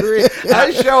hungry.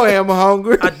 I sure am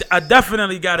hungry. I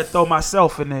definitely got to throw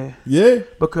myself in there. Yeah.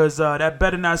 Because that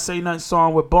Better Not Say Nothing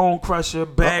song with Bone Crusher,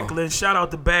 Backlund. Shout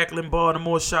out to Backlund,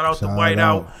 Baltimore. Shout out to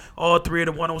Whiteout. All three of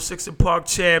the 106 and Park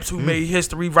champs who made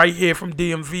history right here from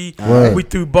DMV. Right. We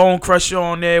threw Bone Crusher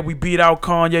on there. We beat out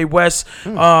Kanye West.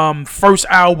 First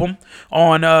album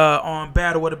on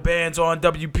Battle of the Bands on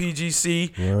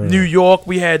WPGC. Right. New York.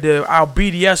 We had our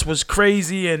BDS was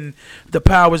crazy, and the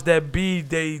powers that be,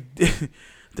 they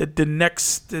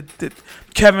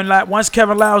once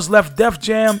Kevin Lyles left Def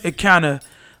Jam, it kind of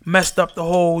messed up the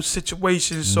whole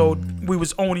situation. So we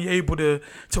was only able to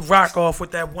rock off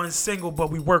with that one single, but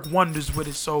we worked wonders with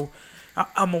it. So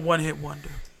I'm a one-hit wonder.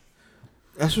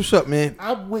 That's what's up, man.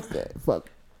 I'm with that. Fuck.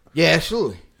 Yeah,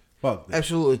 absolutely. Fuck that.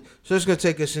 Absolutely. So it's going to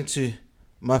take us into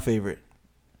my favorite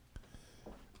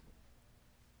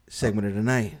segment of the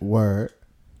night. Word.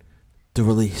 The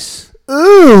release. Man,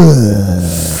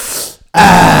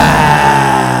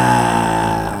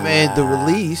 the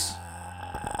release.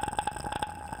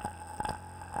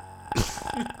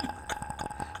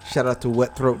 Shout out to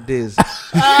Wet Throat Diz.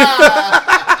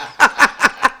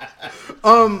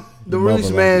 The release,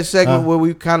 man, segment where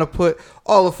we kind of put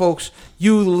all the folks,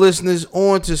 you the listeners,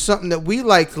 on to something that we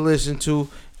like to listen to,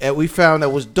 and we found that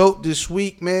was dope this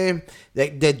week, man.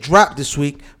 That dropped this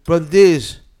week. Brother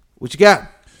Diz, what you got?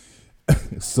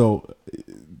 So,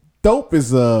 dope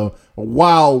is a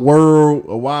wild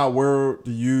word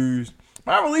to use.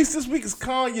 My release this week is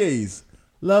Kanye's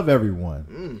 "Love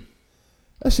Everyone."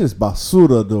 That shit's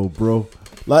basura though, bro.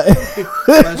 Like,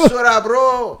 Basura,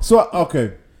 bro. so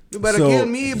okay, You better kill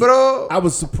me, bro. I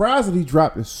was surprised that he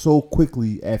dropped it so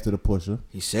quickly after the Pusha.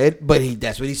 He said, but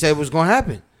that's what he said was gonna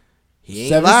happen. He ain't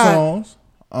 7 lied. songs,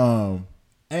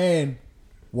 and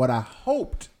what I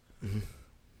hoped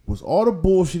was all the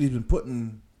bullshit he's been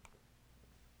putting.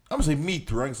 I'm gonna say me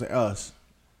through. I can say us.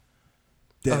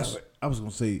 Us. I was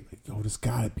gonna say, like, yo, this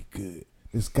gotta be good.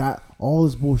 All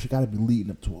this bullshit gotta be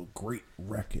leading up to a great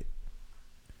record,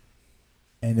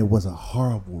 and it was a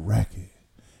horrible record.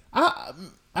 I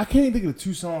can't even think of the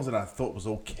 2 songs that I thought was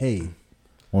okay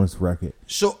on this record.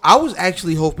 So I was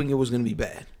actually hoping it was gonna be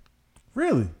bad.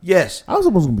 Really? Yes. I was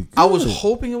supposed to be good. I was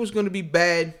hoping it was gonna be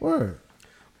bad. Word.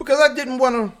 Because I didn't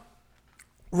want to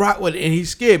rock with it, and he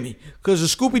scared me. Because the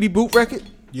Scoopity Boot record,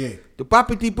 Yeah. the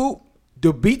Boppity Boot,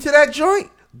 the beat to that joint,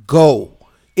 go.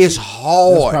 It's That's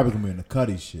hard. probably gonna be in the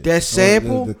Cuddy shit. That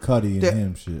sample, the Cuddy and that-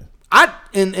 him shit.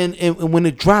 And when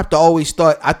it dropped,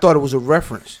 I thought it was a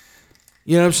reference.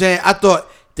 You know what I'm saying? I thought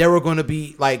there were going to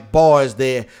be like bars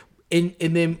there, and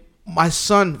then my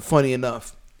son, funny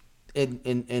enough, I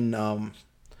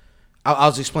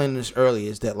was explaining this earlier,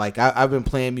 is that like I've been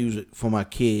playing music for my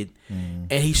kid, and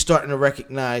he's starting to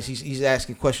recognize. He's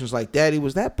asking questions like, "Daddy,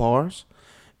 was that bars?"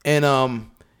 And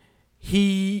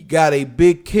he got a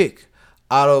big kick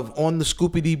out of on the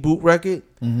Scoopity Boot record.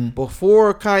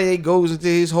 Before Kanye goes into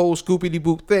his whole Scoopity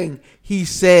Boot thing, he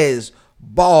says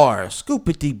bars,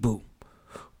 Scoopity Boot,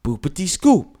 Boopity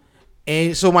Scoop.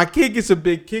 And so my kid gets a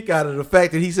big kick out of the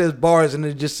fact that he says bars and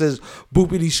it just says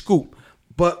Boopity Scoop.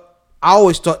 But I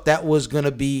always thought that was going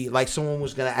to be like someone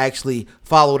was going to actually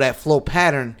follow that flow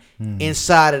pattern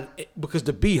inside of it, because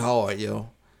the beat hard, yo.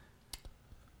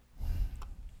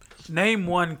 Name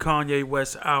one Kanye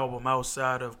West album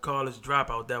outside of College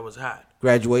Dropout that was hot.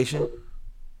 Graduation.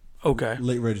 Okay.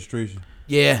 Late registration.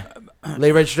 Yeah.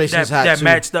 Late registration is hot That too.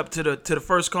 matched up to the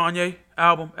first Kanye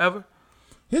album ever.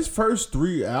 His first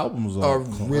 3 albums are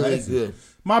really classic. good.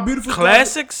 My Beautiful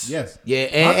Classics? Yes.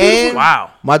 Yeah, My and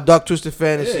Wow. my Dark Twisted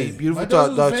Fantasy, Yeah, Beautiful My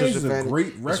Dark Dark Twisted Twisted Fantasy is a Fantasy. great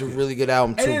It's a record. really good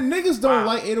album too. And then niggas don't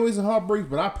like 808s and Heartbreaks,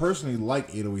 but I personally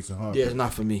like 808s and Heartbreaks. Yeah, it's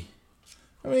not for me.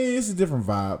 I mean, it's a different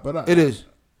vibe, but It is.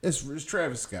 It's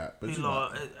Travis Scott, but you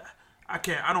know.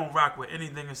 I don't rock with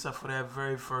anything except for that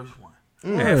very first one.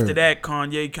 Word. After that,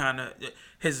 Kanye kind of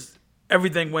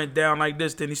everything went down like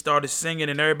this. Then he started singing,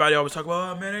 and everybody always talk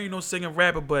about, "Oh man, there ain't no singing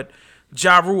rapper." But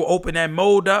Ja Rule opened that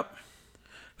mode up.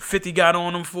 50 got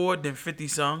on him for it. Then 50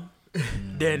 sung.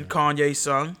 Then Kanye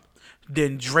sung.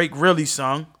 Then Drake really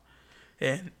sung.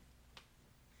 And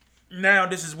now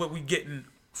this is what we getting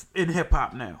in hip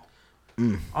hop now.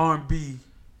 R&B,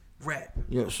 rap.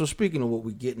 Yeah. So speaking of what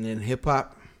we getting in hip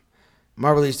hop,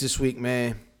 my release this week,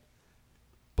 man.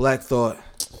 Black Thought,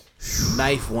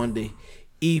 Knife Wonder,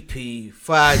 EP,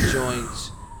 5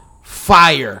 joints,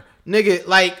 fire, nigga.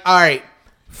 Like, all right,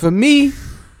 for me,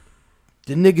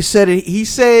 the nigga said it. He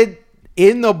said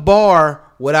in the bar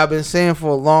what I've been saying for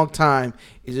a long time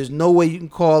is there's no way you can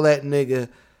call that nigga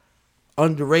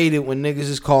underrated when niggas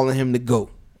is calling him the GOAT.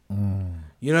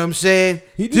 You know what I'm saying?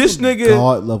 This nigga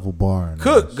God level bar.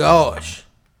 Good gosh,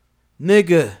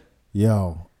 nigga.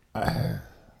 Yo. And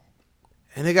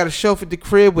they got a shelf at the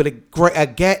crib with a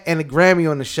GAT and a Grammy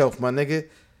on the shelf, my nigga.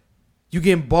 You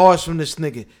getting bars from this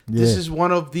nigga. Yeah. This is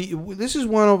one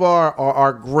of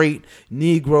our great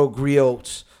Negro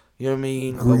griots. You know what I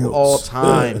mean? Griots. Of all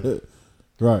time.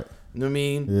 Right. You know what I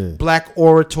mean? Yeah. Black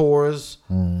orators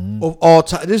of all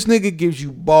time. This nigga gives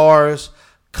you bars,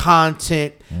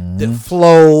 content, the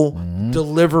flow,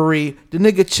 delivery. The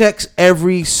nigga checks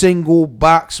every single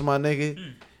box, my nigga.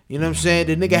 You know what I'm saying?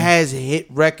 The nigga has hit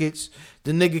records.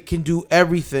 The nigga can do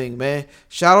everything, man.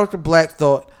 Shout out to Black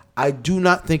Thought. I do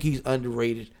not think he's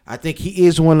underrated. I think he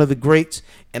is one of the greats,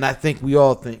 and I think we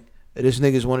all think that this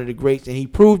nigga is one of the greats, and he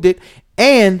proved it.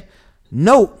 And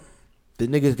note, the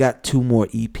nigga's got 2 more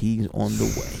EPs on the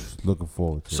way. Looking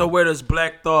forward to it. So where does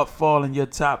Black Thought fall in your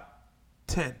top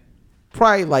 10?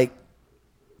 Probably like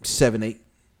 7, 8.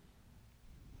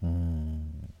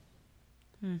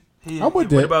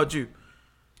 What about you?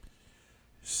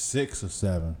 6 or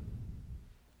 7.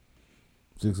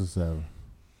 6 or 7.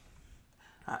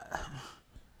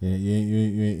 You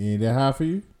ain't that high for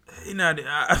you? I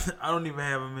don't even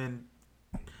have him in.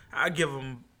 I give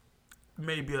him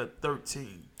maybe a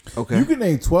 13. Okay. You can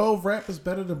name 12 rappers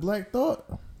better than Black Thought?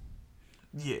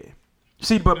 Yeah.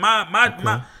 See, but mine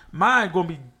gonna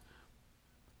be.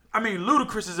 I mean,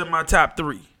 Ludacris is in my top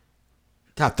 3.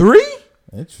 Top 3?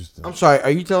 Interesting. I'm sorry.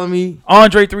 Are you telling me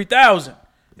Andre 3000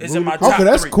 is in my top 3? Okay,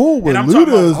 that's cool. But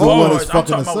Luda is the one that's fucking us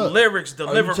up. I'm talking about lyrics,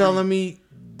 delivery. Are you telling me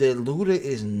that Luda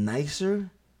is nicer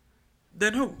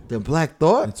than who? Than Black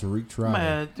Thought? It's a retry.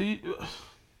 Man,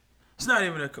 it's not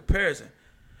even a comparison.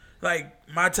 Like,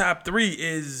 my top 3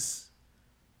 is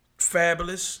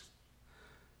Fabulous.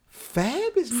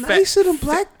 Fab is nicer than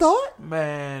Black Thought?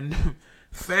 Man,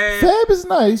 Fab is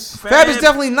nice. Fab is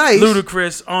definitely nice.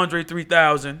 Ludacris, Andre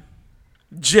 3000,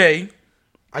 Jay.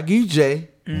 I give you Jay.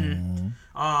 He's in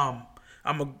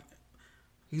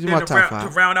my top 5.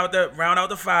 To round out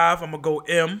the 5, I'm gonna go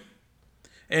M,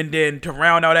 and then to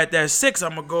round out at that 6,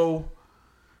 I'm gonna go.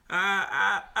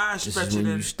 I stretch this is it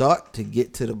when in. You start to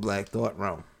get to the Black Thought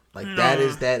realm. Like that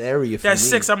is that area for me. That's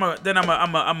 6. I'm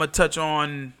gonna touch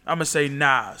on. I'm gonna say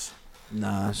Nas.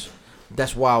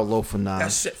 That's wild low for Nas.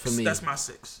 That's 6 for me. That's my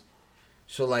 6.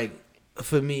 So like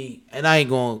for me, and I ain't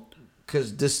going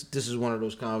because this is one of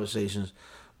those conversations,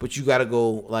 but you got to go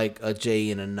like a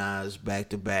Jay and a Nas back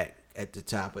to back at the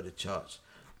top of the charts.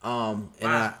 And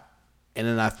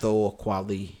then I throw a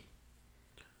Quali.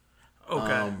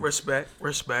 Okay,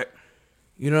 respect.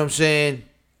 You know what I'm saying?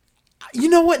 You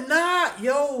know what? Nas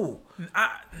though.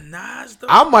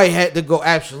 I might have to go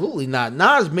absolutely not.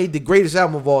 Nas made the greatest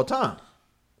album of all time.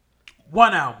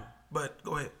 One album, but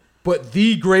go ahead. But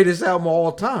the greatest album of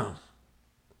all time.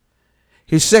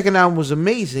 His second album was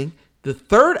amazing. The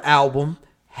third album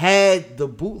had the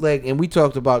bootleg, and we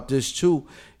talked about this too.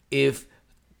 If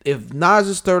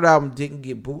Nas's third album didn't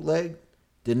get bootleg,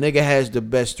 the nigga has the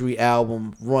best 3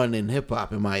 album run in hip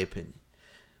hop, in my opinion.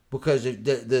 Because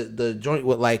the joint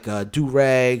with like Do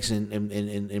Rags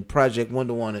and Project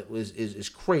Wonder is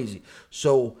crazy.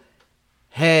 So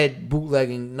had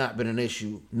bootlegging not been an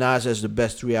issue, Nas has the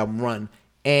best 3 album run,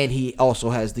 and he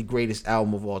also has the greatest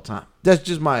album of all time. That's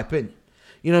just my opinion.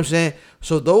 You know what I'm saying?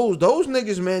 So those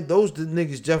niggas, man, those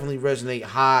niggas definitely resonate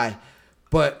high.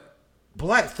 But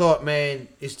Black Thought, man,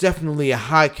 is definitely a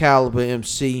high caliber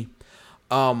MC.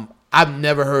 I've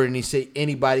never heard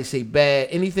anybody say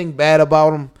anything bad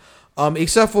about him.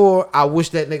 Except for I wish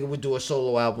that nigga would do a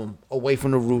solo album away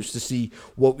from the roots to see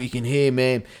what we can hear,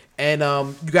 man. And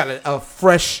you got a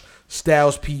fresh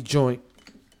Styles P joint.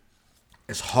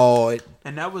 It's hard.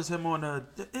 And that was him on a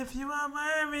If You Are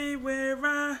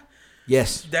Everywhere.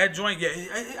 Yes. That joint, yeah.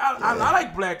 I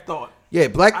like Black Thought. Yeah,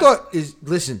 Black Thought is,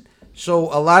 listen,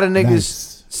 so a lot of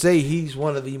niggas say he's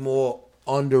one of the more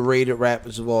underrated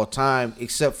rappers of all time,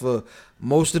 except for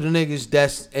most of the niggas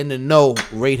that's in the know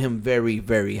rate him very,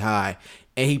 very high.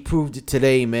 And he proved it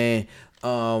today, man.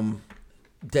 That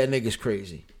nigga's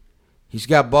crazy. He's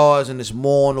got bars and it's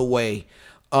more on the way.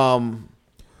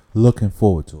 Looking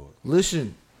forward to it.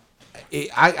 Listen,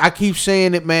 I keep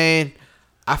saying it, man.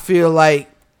 I feel like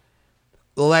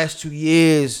the last 2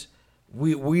 years,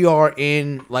 we are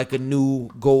in like a new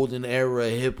golden era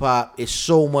of hip hop. It's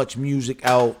so much music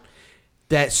out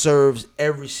that serves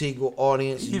every single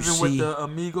audience you see. Even with the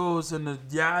Amigos and the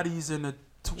Yachties and the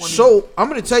 20. So I'm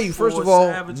gonna tell you, first of all,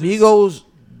 Savages. Migos,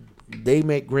 they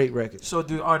make great records. So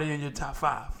are they in your top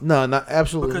 5? No, not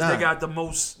absolutely because not. They got the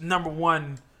most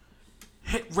 #1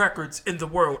 hit records in the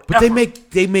world. But ever.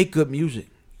 they make good music.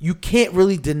 you can't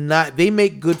really deny they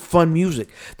make good fun music.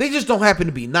 They just don't happen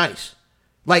to be nice.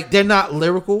 Like they're not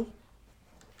lyrical,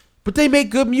 but they make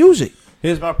good music.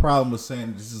 Here's my problem with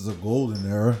saying this is a golden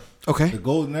era. Okay. The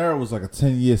golden era was like a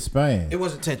 10-year span. It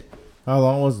wasn't 10. How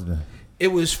long was it then? It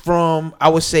was from, I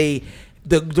would say,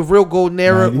 the real golden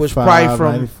era was probably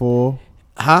from 94.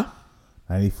 Huh?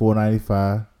 94,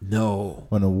 95. No.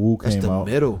 When the Wu came That's the out.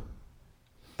 middle.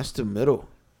 That's the middle.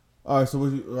 All right, so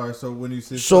when you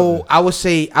say so I would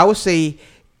say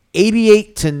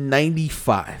 88 to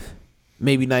 95,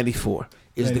 maybe 94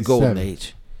 is 97. the golden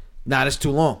age. Nah, that's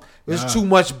too long. There's too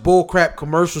much bullcrap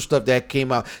commercial stuff that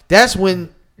came out. That's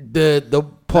when the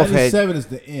Puff had 97 is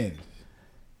the end.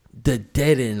 the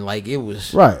dead end. Like it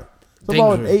was Right. It's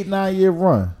about an dangerous. 8-9 year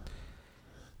run.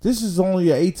 This is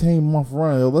only an 18-month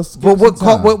run. Let's But get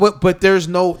some time. but there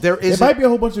It might be a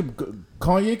whole bunch of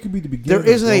Kanye could be the beginning.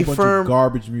 there isn't of a bunch firm of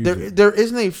garbage music. There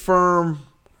isn't a firm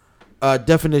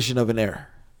definition of an era.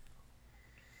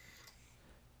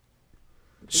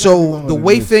 So the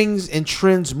way things and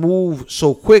trends move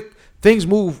so quick, things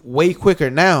move way quicker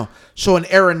now. So an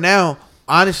era now,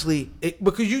 honestly,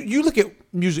 because you look at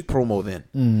music promo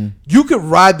then, you could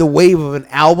ride the wave of an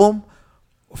album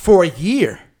for a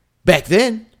year back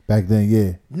then. Back then,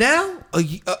 yeah. Now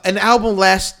an album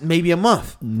lasts maybe a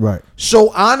month. Right.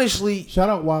 So honestly, Shout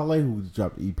out Wale who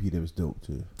dropped an EP that was dope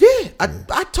too. yeah,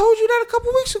 I told you that a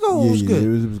couple weeks ago. It was good. It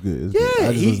was good. It was good. Yeah,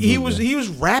 I just he listened to was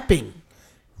rapping.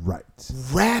 Right.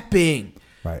 Rapping.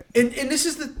 Right. And this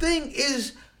is the thing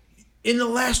is, in the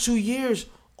last 2 years,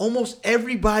 almost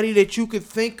everybody that you could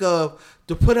think of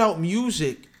to put out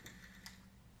music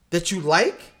that you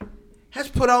like has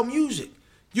put out music.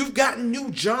 You've gotten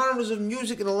new genres of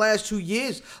music in the last 2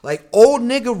 years, like old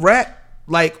nigga rap.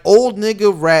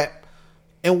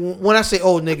 And when I say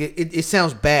old nigga, it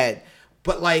sounds bad,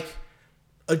 but like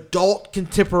adult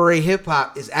contemporary hip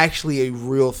hop is actually a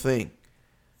real thing.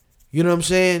 You know what I'm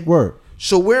saying? Word.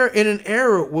 So we're in an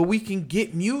era where we can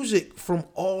get music from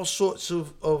all sorts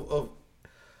of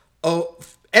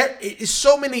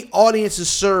so many audiences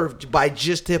served by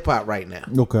just hip hop right now.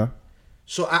 Okay.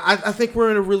 So I think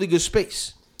we're in a really good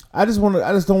space. I just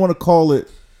don't want to call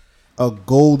it a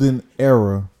golden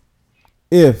era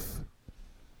if,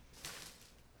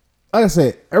 like I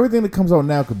said, everything that comes out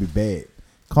now could be bad.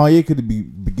 Kanye could be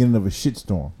beginning of a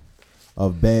shitstorm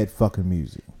of bad fucking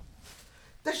music.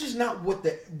 That's just not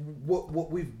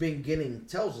what we've been getting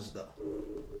tells us though.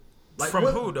 Like From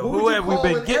what, who though? what Who would you have we call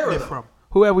been an getting era, it though? from?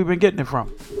 Who have we been getting it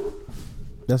from?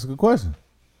 That's a good question.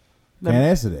 Can't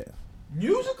answer that.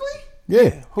 Musically?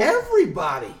 Yeah.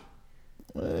 Everybody.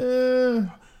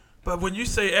 But when you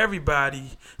say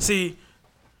everybody, see,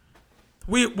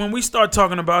 when we start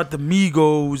talking about the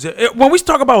Migos, when we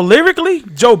talk about lyrically,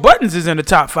 Joe Buttons is in the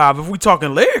top 5. If we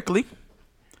talking lyrically,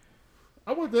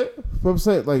 I want that. But I'm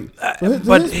saying, like,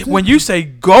 but when you say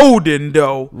golden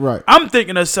though, right. I'm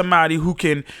thinking of somebody who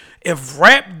can. If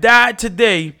rap died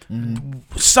today,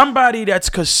 somebody that's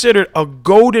considered a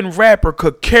golden rapper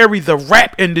could carry the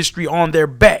rap industry on their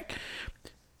back.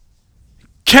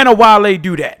 Can a Wale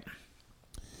do that?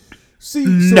 See,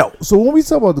 no. So when we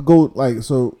talk about the gold, like,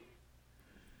 so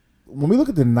when we look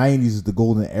at the 90s as the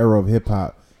golden era of hip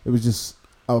hop, it was just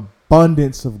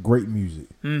abundance of great music.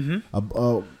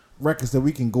 Records that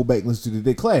we can go back and listen to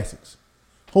today, classics.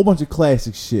 Whole bunch of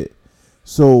classic shit.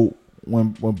 So when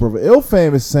Brother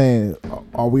Ilfam is saying,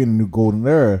 are we in a new golden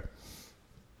era?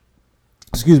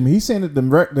 Excuse me, he's saying that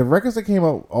the records that came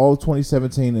out all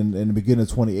 2017 and the beginning of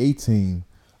 2018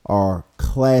 are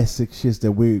classic shits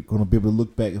that we're going to be able to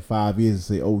look back in 5 years and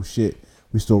say, oh shit,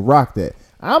 we still rock that.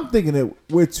 I'm thinking that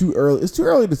we're too early. It's too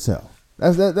early to tell.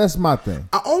 That's my thing.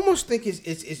 I almost think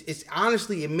it's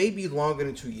honestly, it may be longer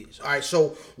than 2 years. All right,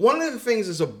 so one of the things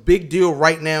that's a big deal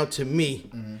right now to me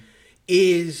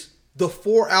is the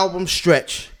 4-album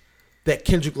stretch that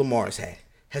Kendrick Lamar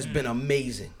has been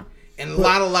amazing. And a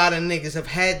lot of niggas have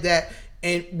had that.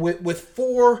 And with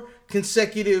 4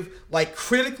 consecutive, like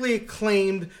critically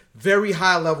acclaimed, very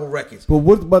high level records. But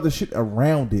what about the shit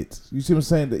around it? You see what I'm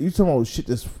saying? That you talking about shit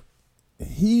that's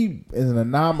he is an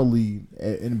anomaly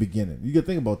in the beginning. You got to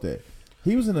think about that.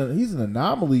 He's an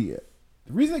anomaly.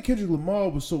 The reason that Kendrick Lamar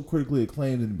was so critically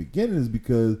acclaimed in the beginning is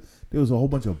because there was a whole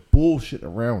bunch of bullshit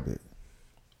around it.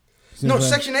 No,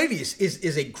 Section 80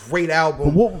 is a great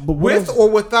album, but with or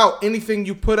without anything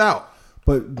you put out.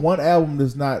 But one album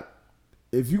does not.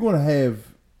 If you're going to have,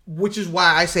 which is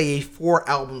why I say a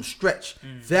 4-album stretch.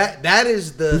 That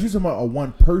is the. But you're talking about a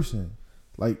one person,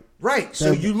 like right.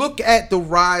 So you look at the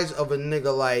rise of a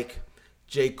nigga like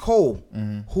J. Cole,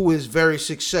 who is very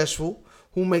successful,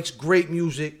 who makes great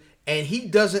music, And he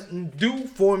doesn't do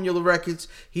formula records.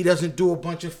 He doesn't do a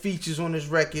bunch of features on his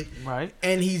record. Right.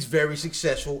 And he's very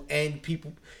successful. And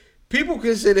people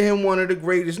consider him one of the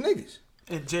greatest niggas.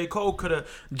 And J. Cole could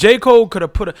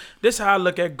have put a. This is how I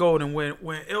look at Golden. When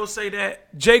it'll say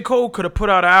that J. Cole could have put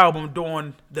out an album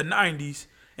during the 90s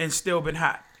and still been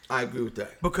hot. I agree with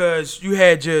that. Because you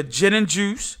had your Gin and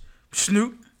Juice,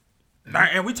 Snoop,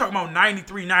 and we talking about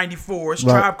 93, 94. It's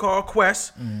Tribe Called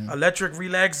Quest, Electric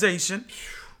Relaxation,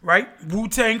 right?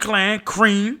 Wu-Tang Clan,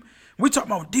 Cream. We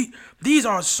talking about these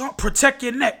are Protect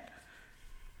Your Neck.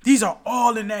 These are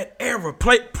all in that era.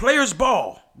 Players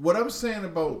Ball. What I'm saying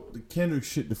about the Kendrick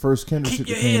shit, the first Kendrick Keep shit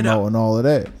that your head came out up. and all of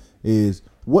that, is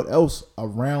what else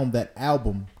around that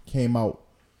album came out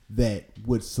that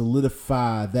would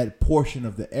solidify that portion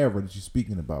of the era that you're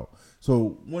speaking about.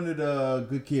 So when did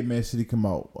Good Kid, Mad City come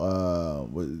out?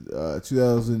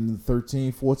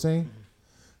 2013, 14?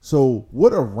 So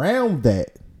what around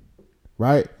that,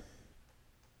 right,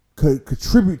 could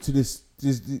contribute to this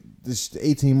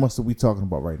 18 months that we talking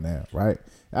about right now, right?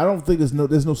 I don't think there's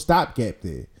no stopgap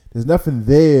there. There's nothing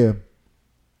there.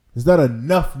 There's not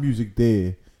enough music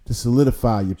there to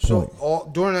solidify your point. So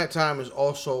during that time is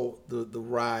also the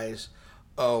rise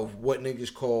of what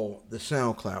niggas call the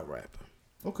SoundCloud rapper.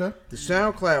 Okay. The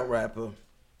SoundCloud rapper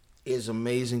is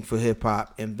amazing for hip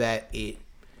hop in that it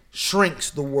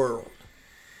shrinks the world.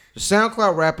 The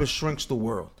SoundCloud rapper shrinks the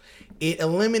world. It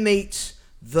eliminates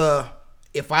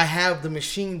if I have the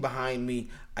machine behind me,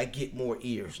 I get more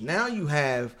ears. Now you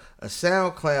have a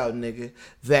SoundCloud nigga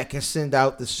that can send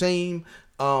out the same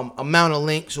amount of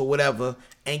links or whatever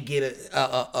and get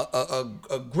a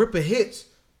grip of hits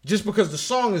just because the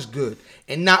song is good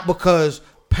and not because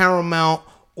Paramount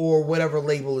or whatever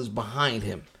label is behind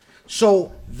him.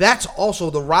 So that's also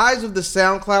the rise of the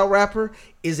SoundCloud rapper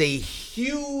is a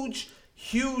huge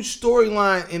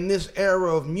storyline in this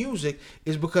era of music,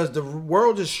 is because the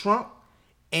world is shrunk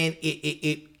and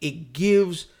it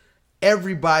gives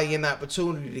everybody an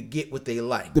opportunity to get what they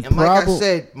like. Like I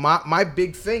said, my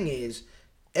big thing is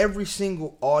every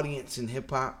single audience in hip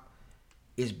hop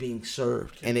is being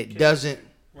served, and it doesn't.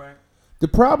 Right. The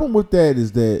problem with that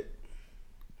is that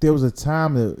there was a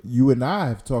time that you and I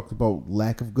have talked about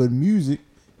lack of good music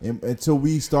until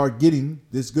we start getting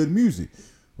this good music.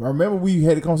 I remember we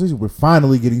had a conversation. We're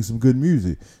finally getting some good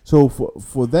music. So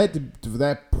for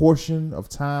that portion of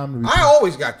time, I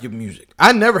always got good music.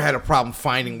 I never had a problem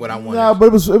finding what I wanted. Nah, but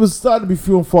it was starting to be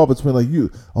few and far between. Like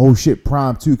oh shit,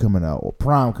 Prime 2 coming out, or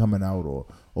Prime coming out, or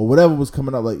whatever was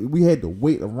coming out. Like we had to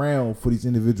wait around for these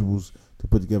individuals to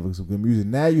put together some good music.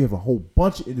 Now you have a whole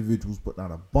bunch of individuals putting out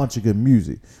a bunch of good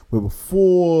music. Where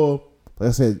before, like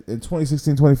I said, in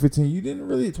 2016, 2015,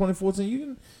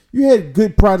 2014, you had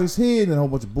good projects here and then a whole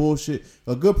bunch of bullshit.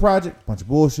 A good project, bunch of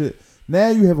bullshit. Now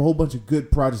you have a whole bunch of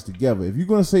good projects together. If you're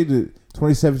going to say that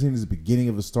 2017 is the beginning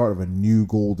of the start of a new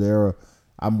gold era,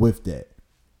 I'm with that.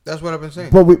 That's what I've been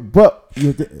saying.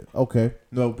 Okay.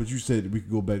 No, but you said we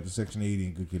could go back to Section 80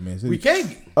 and Good Kid, Mad City. We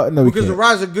can't. No, because the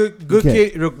rise of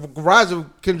the rise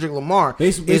of Kendrick Lamar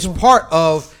is part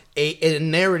of a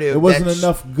narrative. There wasn't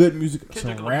enough good music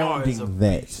surrounding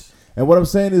that. And what I'm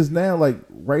saying is now, like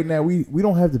right now, we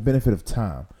don't have the benefit of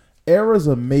time. Eras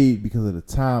are made because of the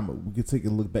time. We can take a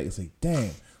look back and say,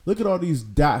 damn, look at all these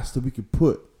dots that we could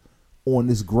put on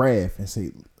this graph and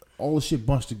say all the shit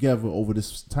bunched together over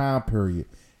this time period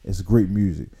is great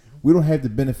music. We don't have the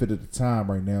benefit of the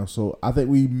time right now. So I think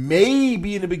we may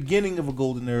be in the beginning of a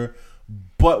golden era,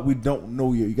 but we don't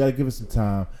know yet. You got to give it some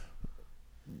time.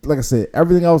 Like I said,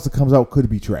 everything else that comes out could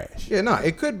be trash. Yeah, no,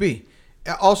 it could be.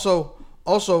 Also,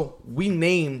 we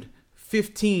named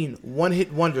 15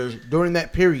 one-hit wonders during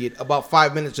that period about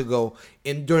 5 minutes ago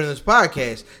during this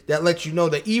podcast that lets you know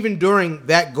that even during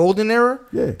that golden era,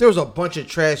 there was a bunch of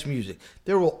trash music.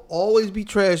 There will always be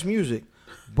trash music,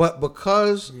 but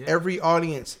because every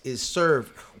audience is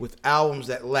served with albums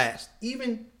that last,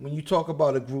 even when you talk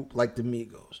about a group like the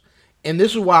Migos, and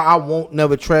this is why I won't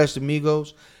never trash the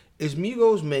Migos, is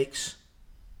Migos makes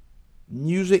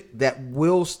music that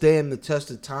will stand the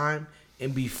test of time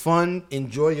and be fun,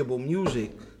 enjoyable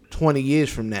music 20 years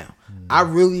from now. I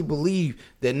really believe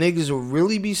that niggas will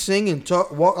really be singing,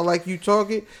 walking like you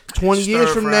talking 20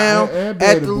 years from now at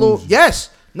the little. Yes.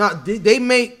 Now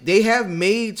they have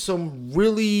made some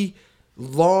really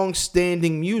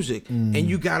long-standing music, and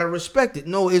you gotta respect it.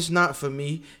 No, it's not for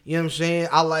me. You know what I'm saying?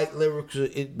 I like lyrics,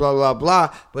 blah blah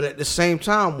blah. But at the same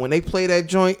time, when they play that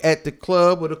joint at the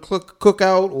club or the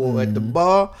cookout or at the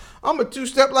bar, I'm a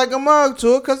two-step like a mug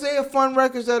to it because they are fun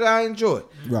records that I enjoy.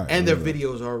 Right, and their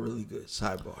videos are really good.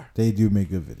 Sidebar. They do make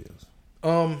good videos.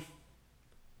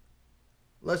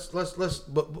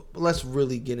 let's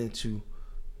really get into.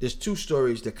 There's two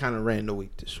stories that kind of ran the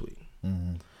week this week.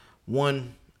 Mm-hmm.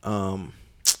 One,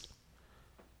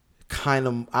 kind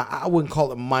of, I wouldn't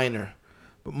call it minor,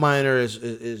 but minor is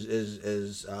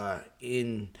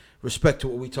in respect to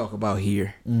what we talk about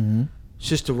here. Mm-hmm.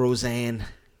 Sister Rosanne.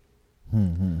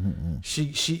 Mm-hmm.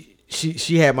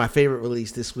 She had my favorite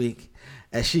release this week,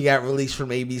 as she got released from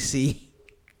ABC.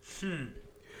 You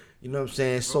know what I'm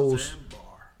saying? Soul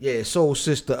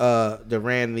Sister that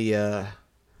ran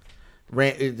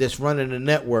that's running the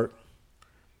network.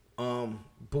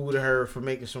 Booed her for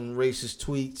making some racist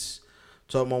tweets,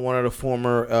 talking about one of the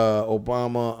former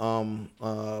Obama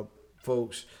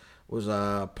folks was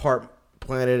part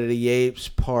Planet of the Apes,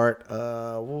 part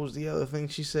what was the other thing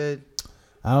she said?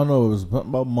 I don't know. It was something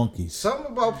about monkeys.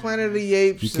 Something about Planet of the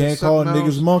Apes. You can't call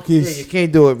niggas monkeys. Yeah, you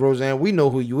can't do it, Roseanne. We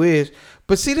know who you is.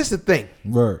 But see, this is the thing.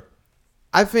 Word.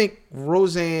 I think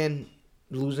Roseanne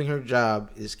losing her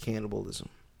job is cannibalism.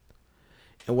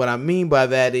 And what I mean by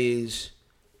that is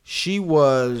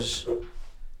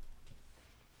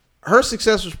her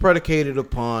success was predicated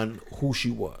upon who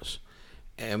she was.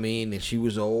 I mean, she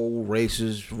was an old,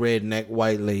 racist, redneck,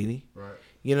 white lady. Right.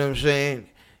 You know what I'm saying?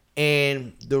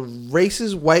 And the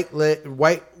racist, white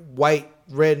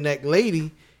redneck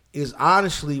lady is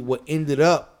honestly what ended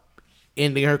up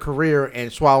ending her career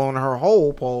and swallowing her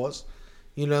whole pause.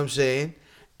 You know what I'm saying?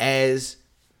 As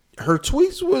her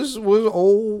tweets was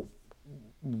old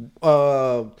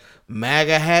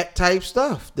MAGA hat type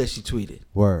stuff that she tweeted.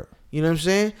 Word. You know what I'm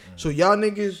saying? So y'all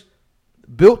niggas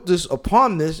built this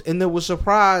upon this, and then was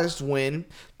surprised when,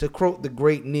 to quote the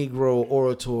great Negro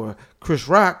orator Chris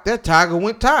Rock, that tiger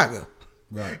went tiger.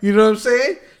 Right. You know what I'm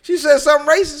saying? She said something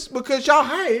racist because y'all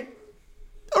hired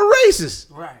a racist.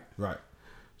 Right. Right.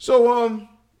 So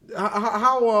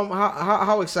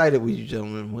how excited were you,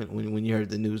 gentlemen, when you heard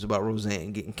the news about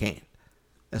Roseanne getting canned?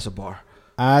 That's a bar.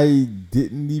 I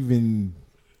didn't even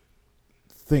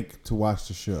think to watch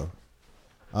the show.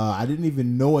 I didn't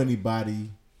even know anybody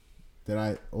that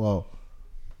I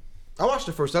watched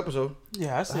the first episode.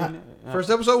 Yeah, I seen it.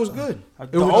 First episode was good.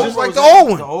 It The was old just like the Roseanne- old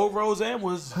one. The old Roseanne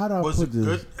was How do I a put this?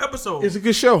 good episode. It's a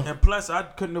good show. And plus, I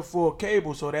couldn't afford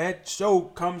cable, so that show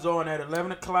comes on at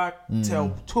 11 o'clock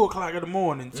till 2 o'clock in the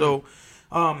morning. So,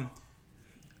 I'm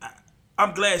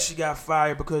glad she got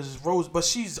fired because but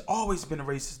she's always been a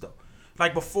racist though.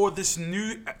 Like before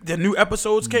the new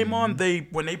episodes came on,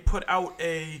 when they put out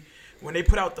the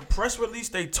press release,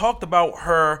 they talked about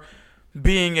her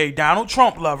being a Donald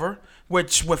Trump lover.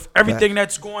 Which, with everything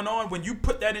that's going on, when you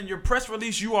put that in your press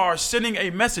release, you are sending a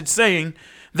message saying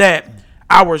that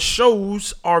our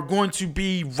shows are going to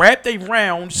be wrapped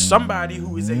around somebody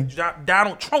who is a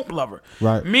Donald Trump lover.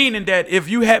 Right. Meaning that if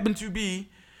you happen to be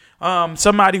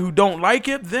somebody who don't like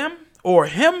them or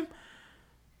him,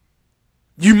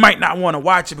 you might not want to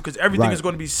watch it because everything is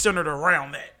going to be centered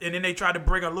around that. And then they try to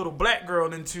bring a little black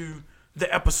girl into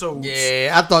the episodes.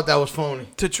 Yeah, I thought that was phony.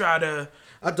 To try to...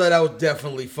 I thought that was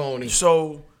definitely phony.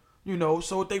 So,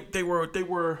 so they were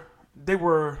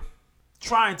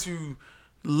trying to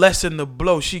lessen the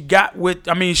blow. She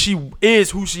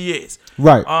is who she is.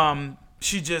 Right.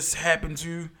 She just happened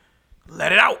to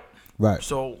let it out. Right.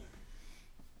 So,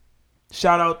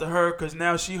 shout out to her because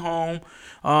now she home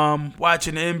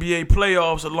watching the NBA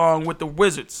playoffs along with the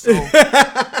Wizards. So,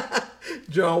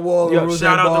 John Wall.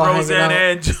 Shout out to Roseanne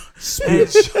and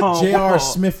John J.R.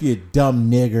 Smith, you dumb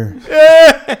nigger.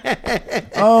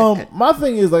 My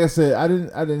thing is, like I said, I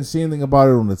didn't see anything about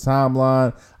it on the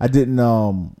timeline. I didn't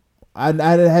I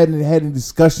hadn't had any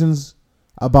discussions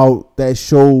about that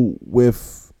show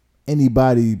with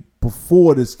anybody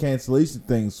before this cancellation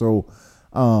thing. So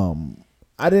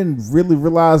I didn't really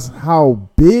realize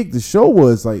how big the show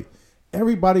was. Like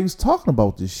everybody was talking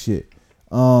about this shit.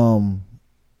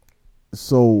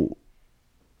 So,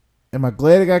 am I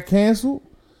glad it got canceled?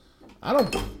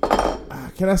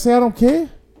 Can I say I don't care?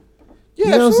 Yeah, you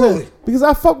know absolutely. What I'm saying? Because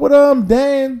I fuck with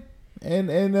Dan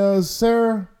and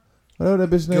Sarah, whatever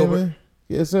that bitch name Gilbert. is.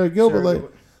 Yeah, Sarah Gilbert.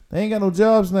 Gilbert. They ain't got no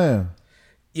jobs now.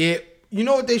 Yeah, you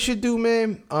know what they should do,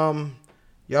 man? Y'all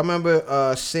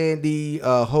remember Sandy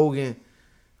Hogan?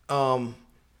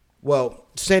 Well,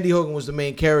 Sandy Hogan was the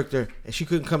main character, and she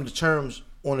couldn't come to terms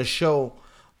on a show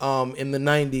in the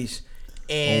 90s.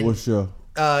 And what show?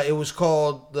 It was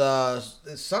called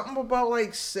something about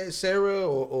like Sarah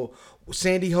or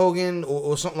Sandy Hogan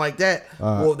or something like that.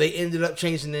 Well, they ended up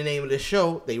changing the name of the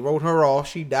show. They wrote her off.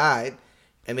 She died,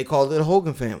 and they called it the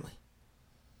Hogan Family.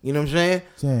 You know what I'm saying?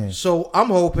 Damn. So I'm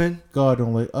hoping. God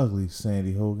don't like ugly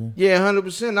Sandy Hogan. Yeah,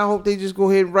 100%. I hope they just go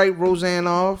ahead and write Roseanne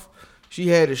off. she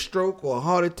had a stroke or a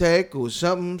heart attack or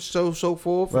something, so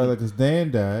forth. Right, like his Dan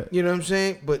died. You know what I'm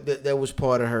saying? But that was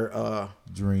part of her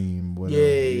Dream, whatever.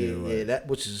 Yeah, that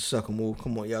which is a sucker move.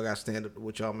 Come on, y'all gotta stand up to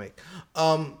what y'all make.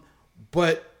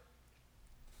 But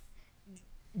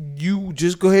you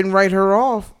just go ahead and write her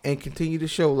off and continue the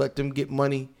show. Let them get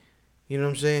money. You know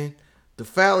what I'm saying? The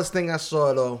foulest thing I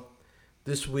saw though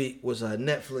this week was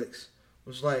Netflix. It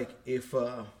was like if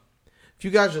you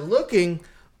guys are looking,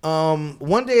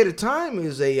 One Day at a Time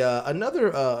is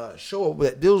another show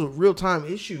that deals with real time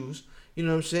issues. You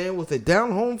know what I'm saying, with a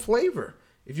down home flavor.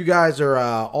 If you guys are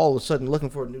all of a sudden looking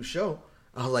for a new show,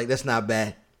 I was like, that's not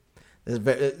bad. That's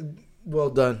very well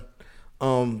done.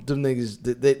 Them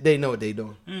niggas, they know what they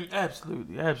doing.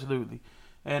 Absolutely.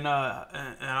 And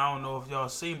I don't know if y'all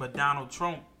seen, but Donald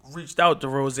Trump reached out to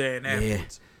Rosanne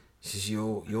afterwards. Says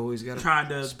you always got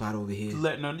a spot over here.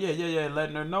 Letting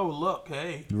her know, look,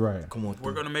 hey, right, come on,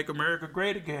 we're gonna make America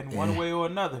great again, one way or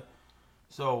another.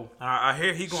 So I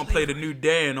hear he gonna play the new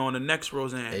Dan on the next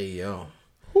Rosanne. Hey yo,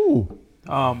 who?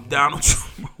 Donald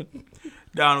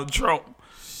Trump.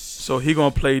 So he's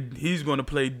gonna play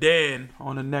Dan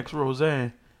on the next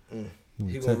Rosanne.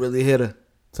 He gonna really hit her.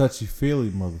 Touchy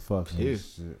feely motherfucker. Yeah.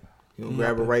 Shit. He gonna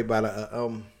grab her right by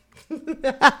the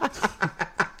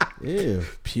Yeah.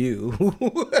 pew.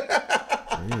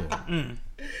 Yeah.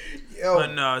 Yo.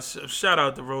 But shout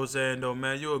out to Rosanne though,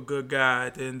 man. You're a good guy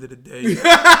at the end of the day.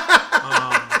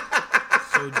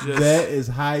 That is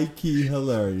high key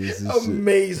hilarious.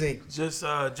 Amazing. Just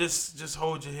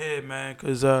hold your head, man,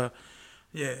 cause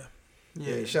yeah.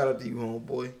 Shout out to you,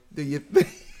 homeboy. Do your thing.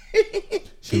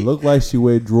 She looked like she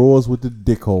wear drawers with the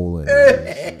dick hole in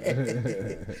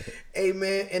it. Hey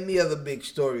man, and the other big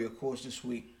story, of course, this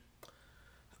week.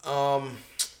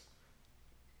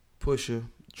 Pusha,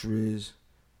 Driz.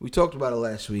 We talked about it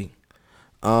last week.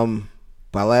 By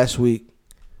last week,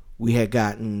 we had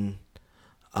gotten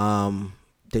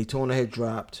Daytona had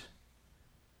dropped.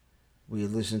 We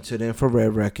had listened to the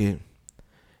Infrared record,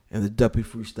 and the Duppy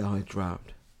freestyle had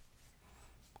dropped.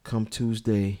 Come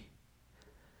Tuesday,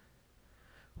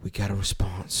 we got a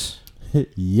response.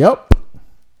 Yep.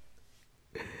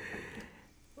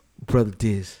 Brother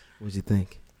Diz, what'd you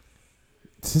think?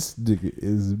 This nigga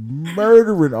is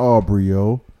murdering Aubrey,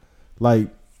 yo.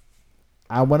 Like,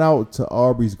 I went out to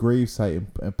Aubrey's gravesite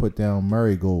and put down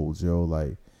marigolds, yo.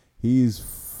 Like, he's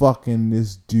fucking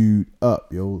this dude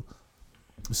up, yo.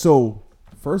 So,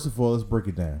 first of all, let's break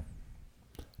it down.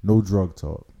 No drug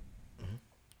talk.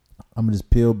 I'm gonna just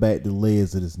peel back the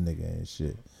layers of this nigga and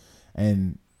shit.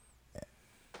 And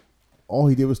all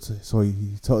he did was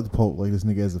he talked to Pope like this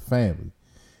nigga has a family.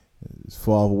 His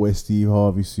father wears Steve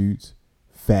Harvey suits.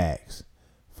 Facts.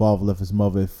 Father left his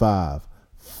mother at 5.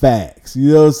 Facts.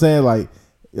 You know what I'm saying? Like,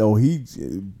 yo, he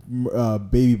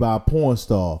baby by a porn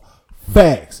star.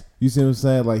 Facts. You see what I'm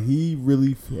saying? Like, he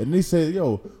really. And they said,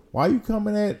 yo, why you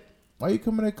coming at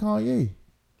Kanye?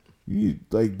 You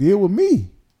like deal with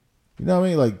me. You know what I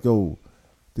mean? Like, yo,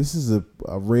 this is a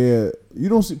rare. You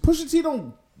don't see Pusha T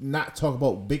don't not talk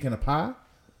about baking a pie.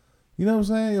 You know what I'm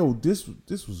saying? Yo, this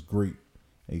was great.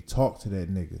 And he talked to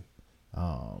that nigga.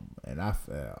 And I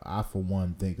for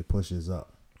one think the Pusha is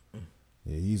up.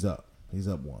 Yeah, he's up. He's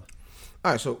up one.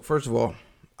 All right, so first of all,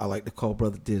 I like to call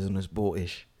Brother Diz on this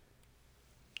bullish.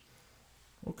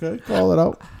 Okay, call it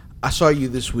out. I saw you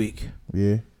this week.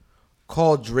 Yeah.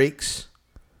 Call Drake's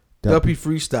Duppy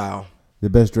freestyle the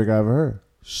best Drake I ever heard.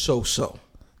 So.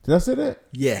 Did I say that?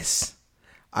 Yes.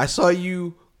 I saw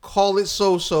you call it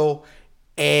so,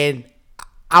 and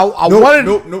I wanted.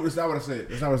 No, that's not what I said.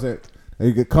 That's not what I said.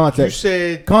 You get context. You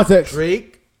said context.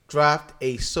 Drake dropped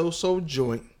a so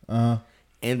joint, and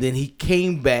then he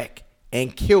came back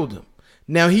and killed him.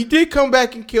 Now he did come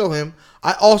back and kill him.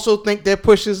 I also think that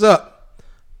pushes up.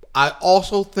 I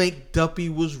also think Duppy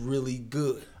was really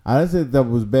good. I didn't say that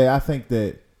was bad. I think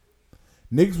that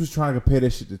niggas was trying to compare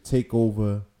that shit to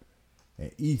Takeover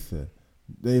and Ether.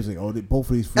 They was like, both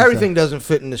of these freestyles. Everything doesn't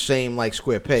fit in the same like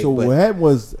square peg. So what happened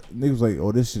was niggas was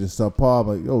like, this shit is subpar. I'm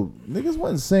like, yo, niggas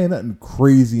wasn't saying nothing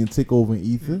crazy in Takeover and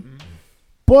Ether. Mm-hmm.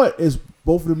 But it's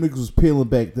both of them niggas was peeling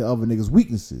back the other niggas'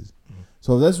 weaknesses.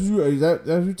 So that's what that's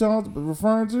what you're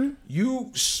referring to?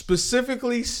 You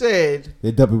specifically said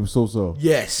that Duppy was so.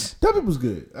 Yes. Duppy was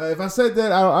good. If I said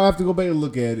that, I have to go back and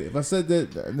look at it. If I said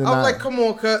that, then I was like, come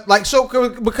on, cut. Like, so,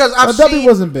 because I've Duppy seen...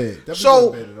 wasn't bad. Duppy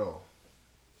wasn't bad at all.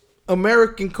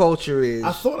 American culture is...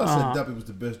 I thought I said Duppy was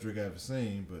the best Drake I ever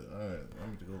seen, but all right, I'm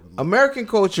going to go with American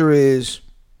culture is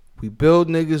we build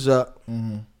niggas up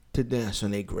to dance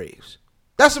on their graves.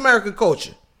 That's American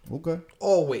culture. Okay.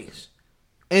 Always.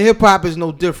 And hip-hop is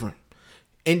no different.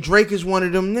 And Drake is one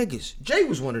of them niggas. Jay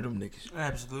was one of them niggas.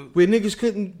 Absolutely. Where niggas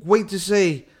couldn't wait to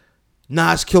say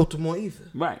Nas killed him or either.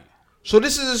 Right. So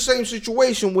this is the same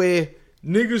situation where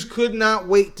niggas could not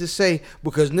wait to say,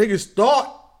 because niggas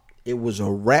thought it was a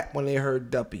rap when they heard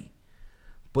Duppy.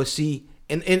 But see,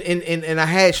 and I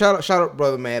had, shout out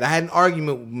brother Matt, I had an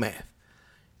argument with Math.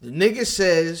 The nigga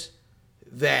says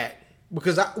that,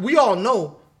 because we all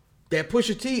know that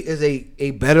Pusha T is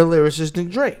a better lyricist than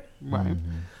Drake. Right.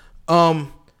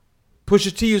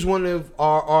 Pusha T is one of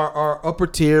our upper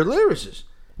tier lyricists.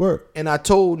 Word. And I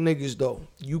told niggas though,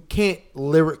 you can't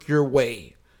lyric your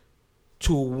way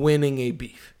to winning a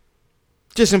beef.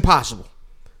 Just impossible.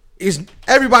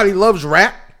 Everybody loves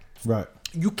rap. Right.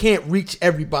 You can't reach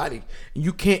everybody.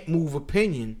 You can't move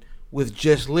opinion with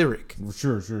just lyric.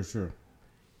 Sure.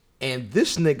 And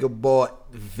this nigga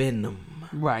bought Venom.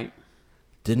 Right.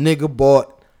 The nigga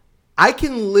bought, I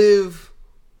can live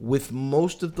with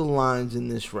most of the lines in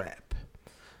this rap.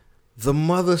 The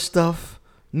mother stuff,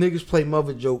 niggas play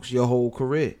mother jokes your whole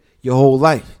career, your whole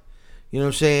life. You know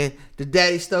what I'm saying? The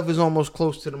daddy stuff is almost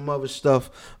close to the mother stuff.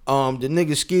 The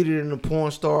nigga skeeted in the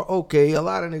porn star. Okay, a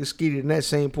lot of niggas skeeted in that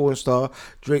same porn star.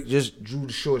 Drake just drew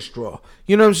the short straw.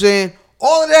 You know what I'm saying?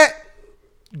 All of that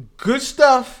good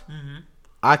stuff,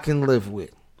 I can live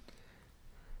with.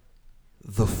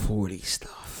 The 40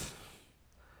 stuff.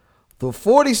 The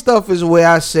 40 stuff is where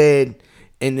I said,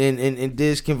 and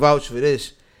Diz can vouch for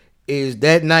this, is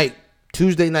that night,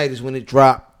 Tuesday night is when it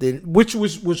dropped, which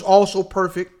was also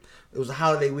perfect. It was a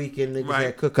holiday weekend. Niggas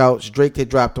had cookouts. Drake had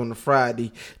dropped on the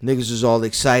Friday. Niggas was all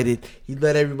excited. He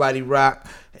let everybody rock.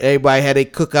 Everybody had their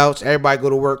cookouts. Everybody go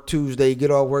to work Tuesday.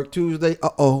 Get off work Tuesday.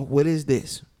 Uh-oh, what is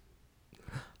this?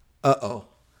 Uh-oh.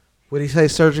 What did he say,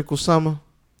 surgical summer?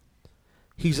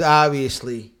 He's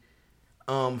obviously,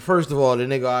 first of all, the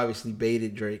nigga obviously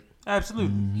baited Drake.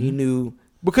 Absolutely. He knew,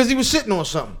 because he was sitting on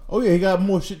something. Oh, yeah, he got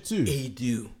more shit, too. He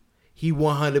do. He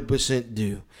 100%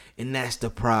 do. And that's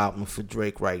the problem for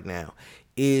Drake right now.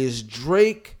 Is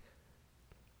Drake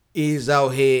is out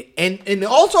here. And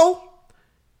also,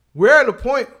 we're at a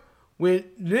point when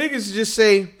niggas just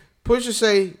say, Pusha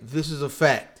say, this is a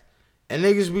fact. And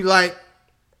niggas be like,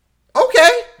 okay,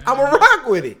 I'm going to rock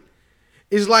with it.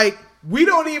 It's like, we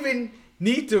don't even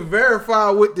need to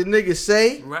verify what the niggas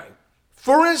say. Right.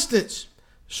 For instance,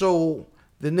 so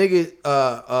the nigga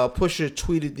Pusha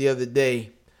tweeted the other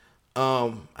day,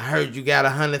 I heard you got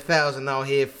 100,000 out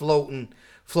here floating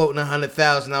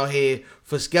 100,000 out here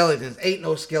for skeletons. Ain't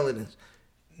no skeletons.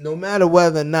 No matter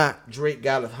whether or not Drake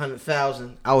got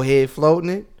 100,000 out here floating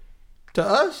it, to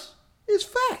us, it's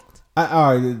fact.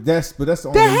 All right, that's the only That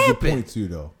thing you happened. can point to,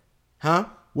 though. Huh?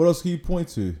 What else can you point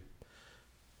to?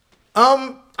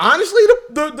 Honestly,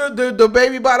 the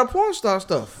baby by the porn star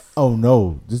stuff. Oh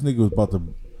no, this nigga was about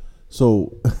to.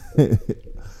 So,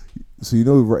 so you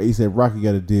know, he said Rocky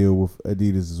got a deal with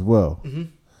Adidas as well. Mm-hmm.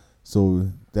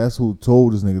 So that's who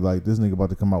told this nigga, like, this nigga about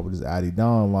to come out with his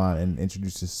Adidas line and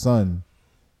introduce his son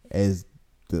as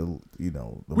the We've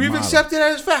model. accepted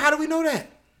that as fact. How do we know that?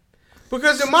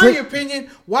 Because in my opinion,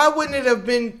 why wouldn't it have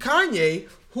been Kanye,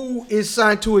 who is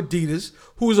signed to Adidas,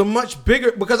 who is a much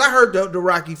bigger, because I heard the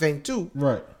Rocky thing too.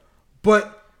 Right.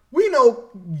 But we know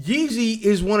Yeezy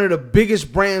is one of the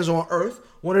biggest brands on earth,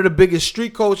 one of the biggest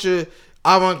street culture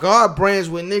avant-garde brands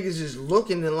where niggas is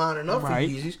looking and lining up for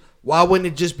Yeezys. Why wouldn't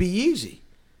it just be Yeezy?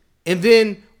 And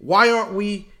then why aren't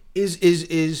we, is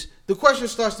the question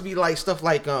starts to be like stuff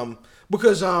like,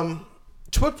 because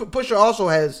Pusha also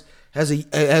has an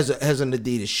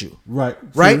Adidas shoe. Right.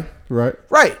 Right? Right.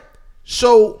 Right.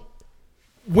 So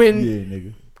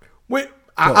when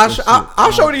I'll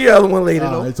show you the other one later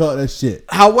though. They talk that shit.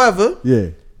 However,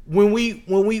 when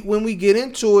we get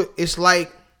into it, it's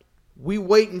like we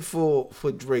waiting for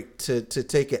Drake to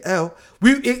take an L.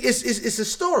 It's a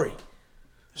story.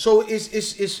 So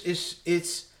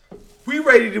it's we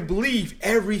ready to believe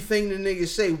everything the niggas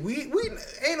say. We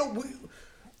ain't no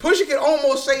Pusha can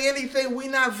almost say anything. We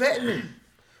not vetting him.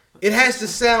 It has to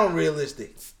sound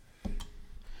realistic.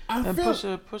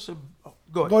 Pusha.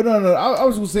 Go ahead. Oh, no. I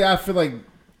was gonna say I feel like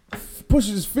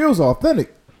Pusha just feels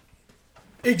authentic.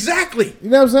 Exactly. You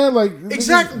know what I'm saying? Like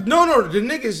exactly. No. The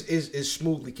nigga is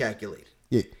smoothly calculated.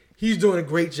 Yeah. He's doing a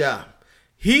great job.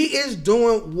 He is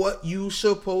doing what you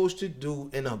supposed to do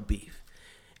in a beef,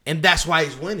 and that's why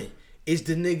he's winning. Is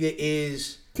the nigga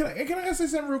is? Can I say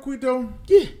something real quick though?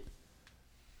 Yeah.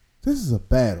 This is a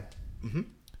battle. Mm-hmm.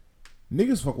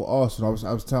 Niggas fuck with Arsenal.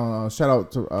 I was telling shout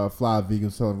out to Fly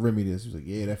Vegan telling Remy this. He was like,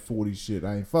 yeah, that 40 shit.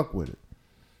 I ain't fuck with it.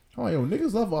 Oh, yo,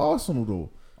 niggas love Arsenal though.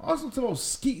 Arsenal talk about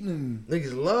skeeting and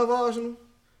niggas love Arsenal.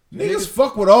 Niggas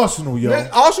fuck with Arsenal, yo.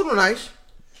 Arsenal nice.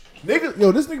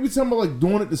 Nigga, this nigga be talking about like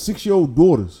doing it to 6-year-old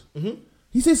daughters. Mm-hmm.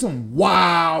 He said some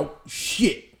wild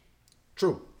shit.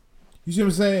 True. You see what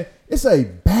I'm saying? It's a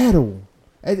battle.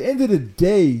 At the end of the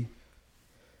day,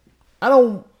 I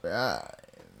don't,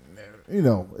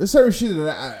 there's certain shit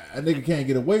that a nigga can't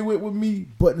get away with me,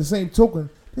 but in the same token,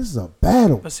 this is a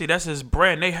battle. But see, that's his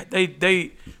brand.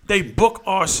 They book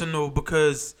Arsenal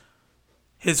because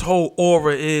his whole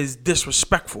aura is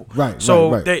disrespectful. Right.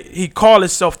 So right. he called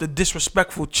himself the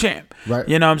disrespectful champ. Right.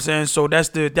 You know what I'm saying? So that's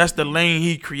the lane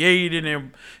he created,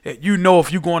 and if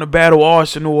you're going to battle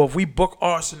Arsenal, or if we book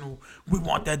Arsenal, we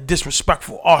want that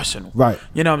disrespectful Arsenal. Right.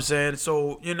 You know what I'm saying?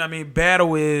 So you know what I mean?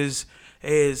 Battle is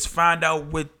find out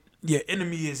what your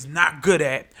enemy is not good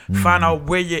at. Find out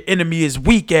where your enemy is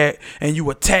weak at, and you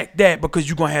attack that because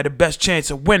you're gonna have the best chance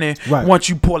of winning once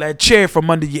you pull that chair from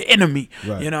under your enemy.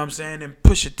 Right. You know what I'm saying? And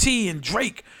Pusha T and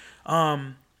Drake,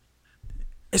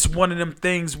 it's one of them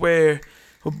things where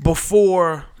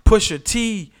before Pusha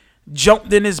T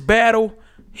jumped in his battle,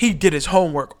 he did his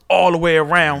homework all the way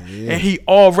around, and he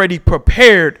already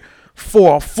prepared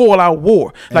for a fallout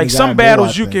war. And like some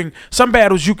battles you can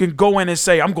go in and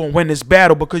say, I'm gonna win this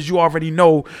battle, because you already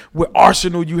know what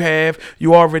arsenal you have,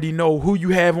 you already know who you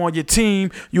have on your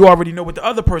team, you already know what the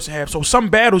other person has. So some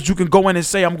battles you can go in and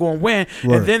say, I'm gonna win,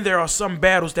 and then there are some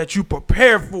battles that you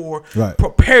prepare for,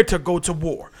 prepared to go to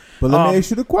war. But let me ask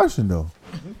you the question though.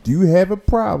 Do you have a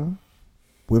problem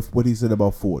with what he said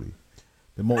about 40?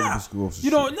 The multiple sclerosis.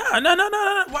 No.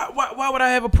 Why would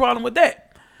I have a problem with that?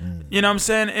 You know what I'm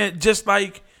saying? And just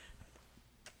like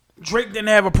Drake didn't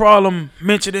have a problem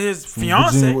mentioning his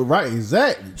fiance. Right,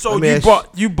 exactly. So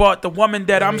you bought the woman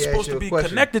that I'm supposed to be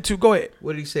connected to. Go ahead.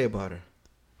 What did he say about her?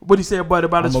 What did he say about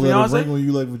his fiance? I'm gonna ring on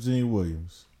you like Virginia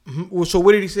Williams. Mm-hmm. Well, so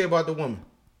what did he say about the woman?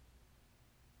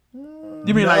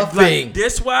 You mean like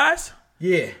this wise?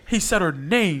 Yeah. He said her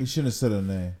name. He shouldn't have said her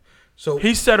name. So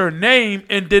he said her name,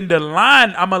 and then the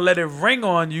line, I'm gonna let it ring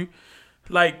on you,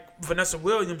 like Vanessa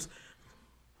Williams.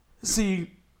 See,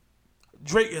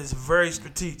 Drake is very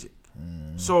strategic.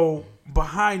 So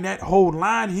behind that whole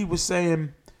line, he was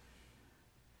saying,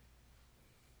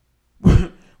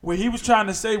 what he was trying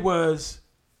to say was,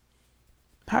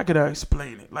 how could I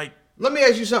explain it? Like, let me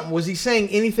ask you something. Was he saying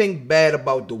anything bad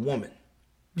about the woman?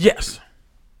 Yes.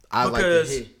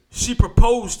 Because she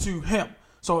proposed to him.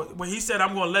 So when he said,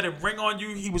 I'm going to let it ring on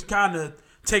you, he was kind of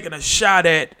taking a shot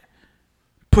at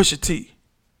Pusha T.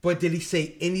 But did he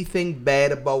say anything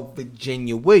bad about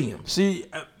Virginia Williams? See,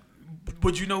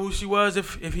 would you know who she was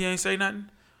if he ain't say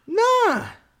nothing? Nah.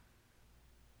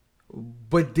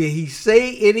 But did he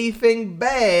say anything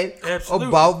bad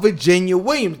about Virginia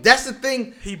Williams? That's the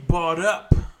thing. He bought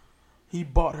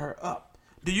her up.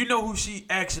 Do you know who she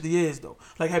actually is, though?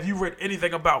 Like, have you read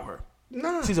anything about her?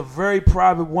 Nah. She's a very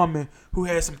private woman who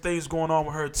has some things going on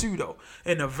with her, too, though.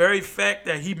 And the very fact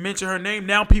that he mentioned her name,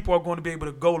 now people are going to be able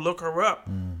to go look her up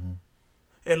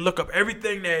and look up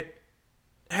everything that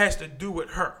has to do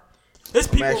with her. There's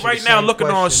people right now looking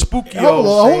on spooky. Hold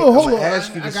on.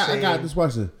 I got this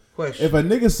question. If a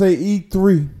nigga say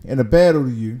E3 in a battle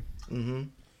to you,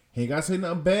 he ain't got to say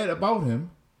nothing bad about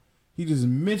him. He just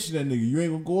mentioned that nigga. You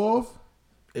ain't going to go off?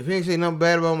 If he ain't say nothing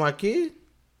bad about my kid?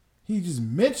 He just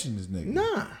mentioned this nigga.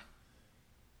 Nah.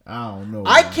 I don't know.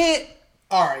 I can't.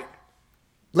 All right.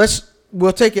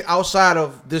 We'll take it outside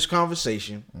of this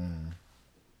conversation.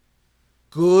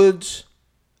 Goods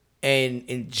and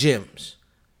gyms.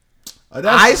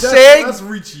 That's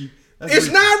Reachy. It's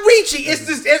not Reachy.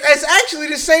 It's actually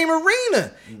the same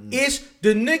arena. It's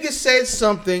the nigga said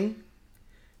something.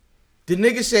 The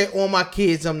nigga said, on my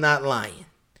kids, I'm not lying.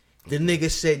 The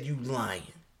nigga said, you lying.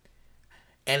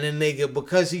 And the nigga,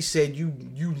 because he said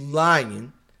you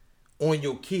lying on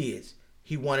your kids,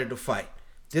 he wanted to fight.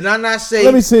 Did I not say?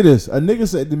 Let me say this. A nigga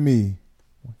said to me,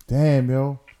 damn,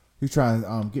 yo, he trying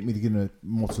to get me to get in a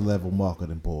multi-level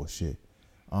marketing bullshit.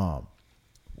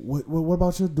 What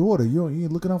about your daughter? You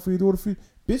ain't looking out for your daughter?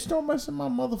 Bitch, don't mess with my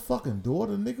motherfucking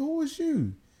daughter, nigga. Who is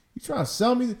you? You trying to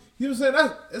sell me? You know what I'm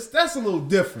saying? That's a little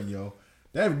different, yo.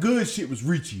 That good shit was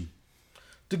Reachy.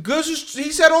 The goods,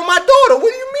 he said on my daughter. What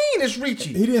do you mean it's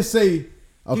Reachy? He didn't say.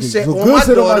 Okay, he said so on my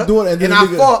daughter, and then I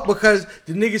fought because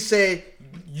the nigga said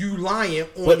you lying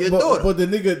on your daughter. But the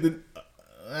nigga,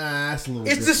 that's a little.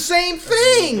 It's the same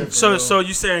thing. So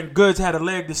you saying Goods had a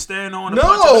leg to stand on?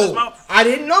 No, I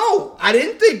didn't know. I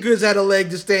didn't think Goods had a leg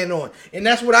to stand on, and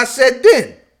that's what I said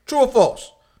then. True or false?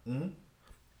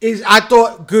 I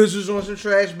thought Goods was on some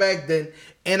trash back then,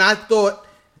 and I thought.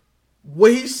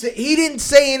 What he said, he didn't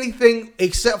say anything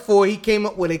except for he came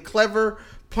up with a clever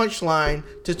punchline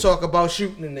to talk about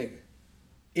shooting a nigga.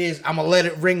 is I'm gonna let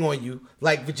it ring on you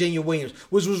like Virginia Williams,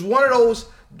 which was one of those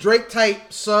Drake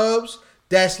type subs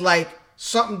that's like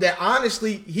something that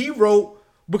honestly he wrote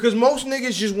because most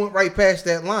niggas just went right past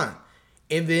that line.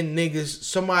 And then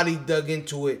somebody dug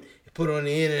into it, put it on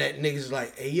the internet, niggas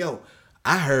like, hey yo,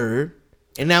 I heard.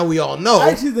 And now we all know.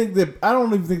 I actually think that I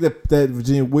don't even think that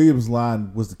Virginia Williams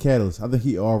line was the catalyst. I think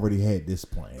he already had this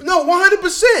plan. No,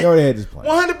 100%. He already had this plan.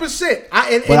 100%.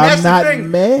 And But that's I'm not the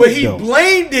thing. mad, but he though.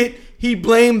 blamed it. He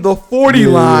blamed the 40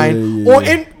 line yeah. on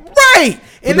right.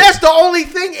 And that's the only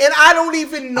thing. And I don't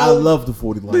even know. I love the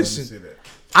 40 line. Listen,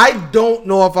 I don't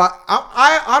know if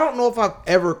I don't know if I've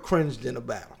ever cringed in a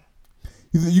battle.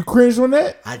 You cringed on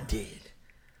that? I did.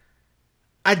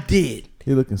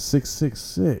 He looking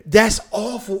 6'6". That's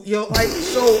awful, yo. Like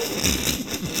so.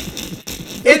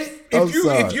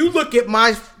 If you look at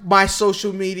my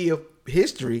social media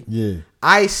history, yeah,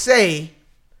 I say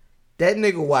that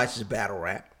nigga watches battle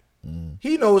rap.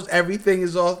 He knows everything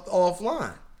is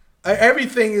offline.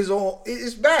 Everything is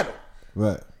it's battle.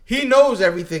 right. He knows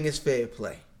everything is fair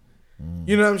play.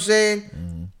 You know what I'm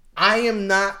saying? I am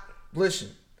not. Listen.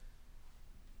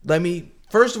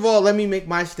 First of all, let me make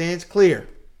my stance clear.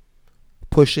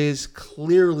 Pusha is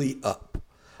clearly up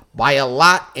by a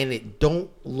lot, and it don't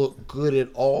look good at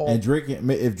all. And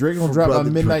if Drake gonna drop by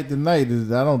midnight tonight,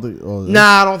 I don't think.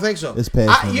 I don't think so. It's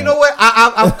past midnight. You know what?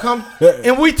 I've come,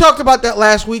 and we talked about that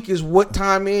last week. Is what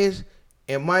time is?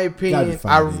 In my opinion,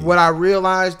 what I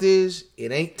realized is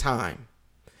it ain't time.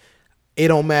 It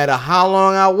don't matter how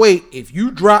long I wait. If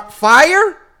you drop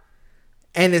fire,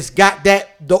 and it's got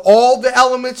all the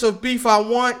elements of beef I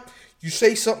want, you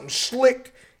say something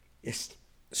slick.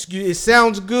 It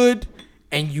sounds good,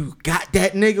 and you got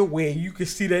that nigga where you can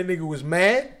see that nigga was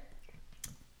mad.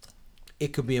 It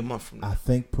could be a month from now. I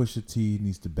think Pusha T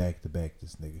needs to back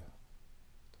this nigga.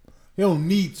 He don't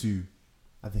need to.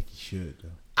 I think he should though.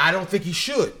 I don't think he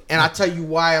should, and I'll tell you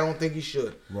why I don't think he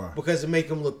should. Right. Because it make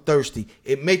him look thirsty.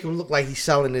 It make him look like he's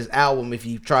selling his album if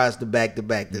he tries to back the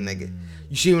nigga.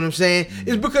 You see what I'm saying?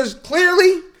 It's because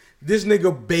clearly this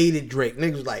nigga baited Drake.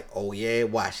 Niggas was like, oh yeah,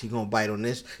 watch, he gonna bite on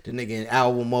this. The nigga in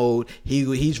album mode,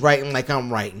 he's writing like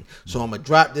I'm writing. So I'm gonna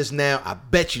drop this now. I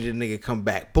bet you the nigga come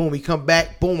back. Boom, he come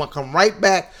back. Boom, I come right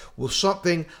back with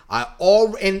something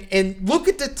and look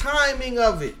at the timing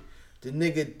of it. The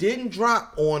nigga didn't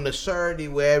drop on the Saturday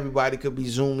where everybody could be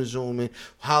zooming.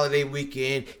 Holiday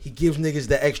weekend, he gives niggas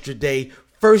the extra day.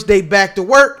 First day back to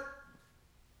work,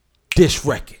 this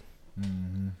record.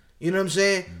 You know what I'm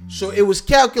saying? So it was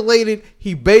calculated.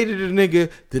 He baited the nigga.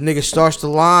 The nigga starts the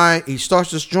line. He starts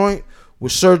this joint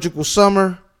with Surgical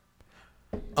Summer,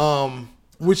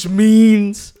 which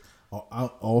means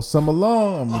all summer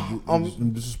long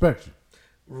I'm disrespect you.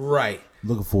 Right.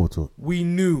 Looking forward to it. We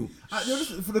knew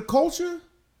for the culture.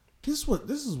 This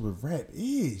is what rap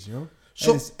is, yo.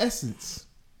 So at its essence,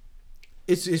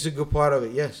 it's a good part of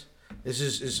it. Yes, this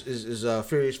is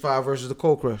Furious 5 versus the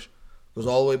Cold Crush. Goes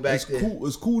all the way back there. Cool.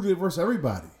 It's cool to verse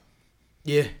everybody.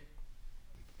 Yeah.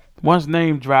 Once you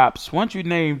name drop,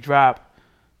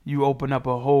 you open up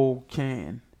a whole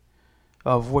can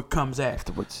of what comes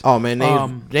afterwards. Oh man,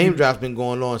 name drop's been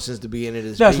going on since the beginning of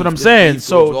this. That's what I'm saying.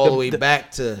 So all the way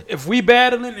back to if we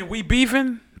battling and we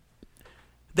beefing,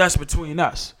 that's between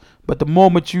us. But the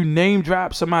moment you name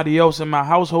drop somebody else in my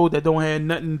household that don't have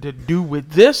nothing to do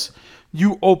with this,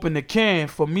 you open the can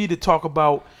for me to talk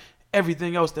about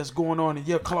everything else that's going on in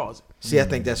your closet. See, I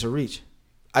think that's a reach.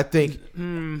 I think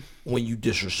when you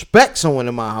disrespect someone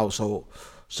in my household,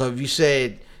 so if you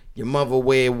said your mother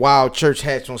wear wild church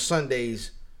hats on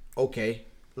Sundays, okay,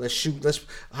 let's shoot.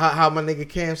 How my nigga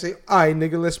Cam say, all right,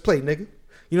 nigga, let's play, nigga.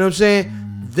 You know what I'm saying?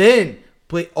 Then,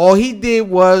 but all he did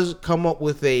was come up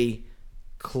with a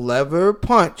clever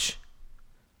punch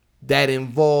that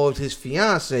involved his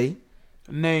fiance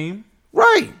name,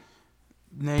 right?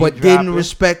 Name but dropping.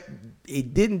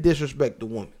 Didn't disrespect the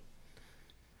woman.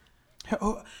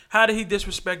 How did he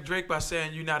disrespect Drake by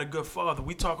saying you're not a good father?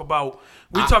 We talk about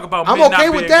men I'm okay not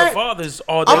with being that. good fathers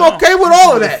all day I'm long. okay with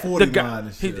all of that.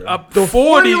 The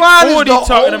 40 line is the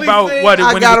talking only about thing what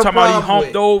I when he got was a talking about he problem humped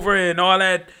with. over and all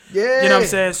that. Yeah. You know what I'm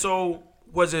saying? So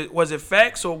was it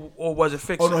facts or was it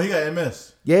fiction? Oh no, he got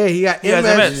MS. Yeah, he got He has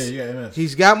MS. MS. Yeah, he got MS.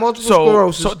 He's got multiple So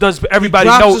sclerosis. does everybody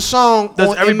he drops know? a song Does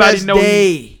on everybody MS know?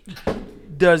 Day.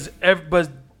 Does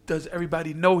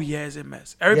everybody know he has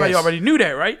MS? Everybody Yes. already knew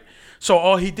that, right? So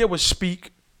all he did was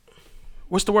speak.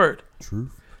 What's the word?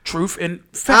 Truth. truth and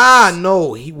facts.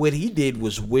 No. What he did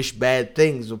was wish bad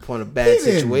things upon a bad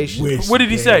situation. What did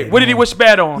he say? What did he wish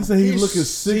bad on? He said he looking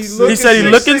sick. He said he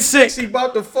looking sick. He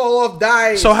about to fall off,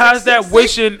 dying. So how's that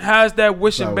wishing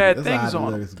bad things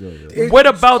on him? What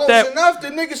about that? Close enough. The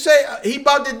nigga say he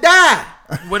about to die.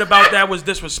 What about that was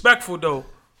disrespectful though?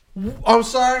 I'm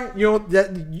sorry.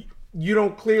 You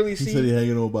don't clearly see. He said he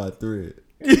hanging on by a thread.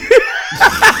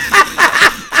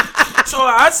 So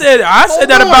I said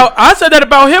that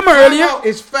about him earlier.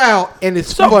 It's foul and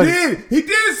it's funny. He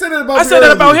did say that about. I said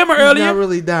that about him earlier. He's not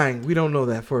really dying. We don't know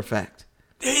that for a fact.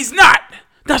 He's not.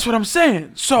 That's what I'm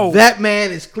saying. So that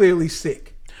man is clearly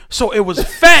sick. So it was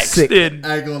facts then.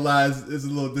 I ain't gonna lie, it's a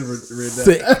little different.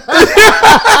 Sick.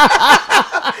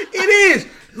 It is.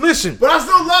 Listen, but I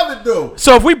still love it though.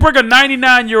 So if we bring a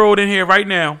 99-year-old in here right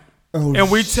now.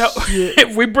 And we tell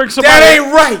if we bring somebody that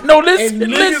ain't right. No, listen.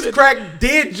 And niggas crack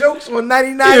dead jokes on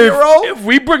 99-year-old. If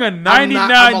we bring a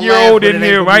 99-year-old in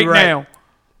here right now,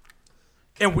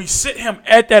 and we sit him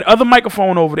at that other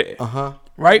microphone over there,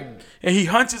 right, and he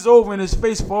hunches over and his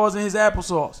face falls in his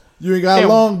applesauce. You ain't got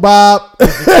long, Bob.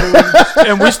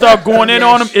 And we start going in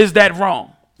on him. Is that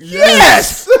wrong?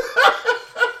 Yes.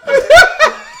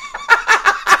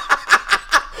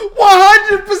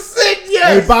 100%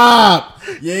 yes. Hey, Bob.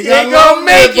 You ain't gonna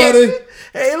make it, buddy.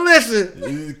 Hey,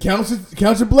 listen.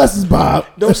 Count your blessings, Bob.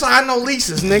 Don't sign no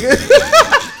leases, nigga.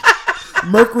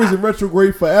 Mercury's in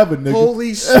retrograde forever, nigga.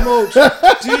 Holy smokes.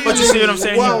 But you see what I'm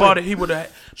saying? He bought it. He would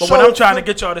have. But what I'm trying to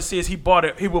get y'all to see is he bought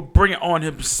it. He will bring it on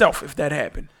himself if that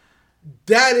happened.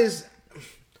 That is.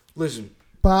 Listen.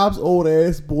 Bob's old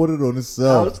ass bought it on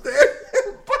himself.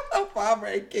 Bob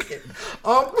ain't kicking.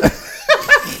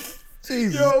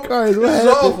 Jesus Christ, this is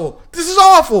awful. This is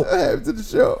awful. What happened to the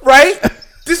show? Right?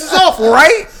 This is awful,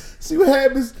 right? See what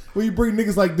happens when you bring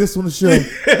niggas like this on the show.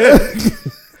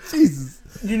 Jesus.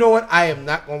 You know what? I am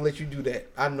not gonna let you do that.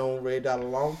 I've known Red Dot a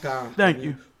long time. Thank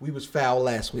you. We was foul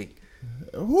last week.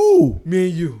 Who? Me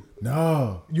and you.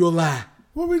 No. You a lie.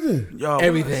 What we did? Yo,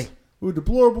 everything. We were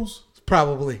deplorables?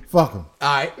 Probably. Fuck them.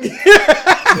 All right.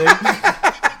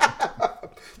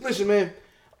 Listen, man.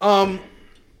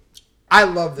 I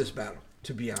love this battle,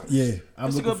 to be honest. Yeah,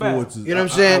 I'm looking forward to it. You know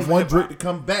what I'm saying? I want Drake to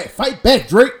come back. Fight back,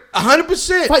 Drake.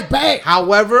 100%. Fight back.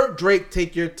 However, Drake,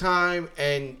 take your time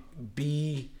and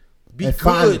be good.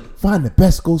 Find the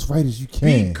best ghostwriters you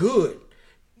can. Be good.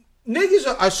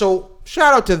 Niggas are so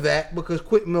shout out to that because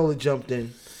Quentin Miller jumped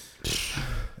in.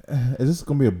 Is this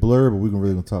gonna be a blurb or we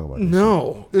really gonna talk about this?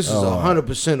 No, this is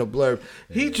 100% a blurb.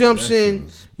 He jumps in,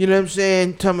 you know what I'm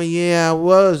saying? Tell me, yeah, I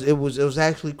was. It was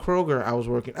actually Kroger I was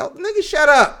working. Oh, nigga, shut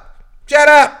up. Shut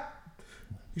up.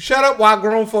 You shut up while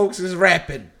grown folks is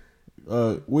rapping.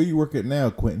 Where you work at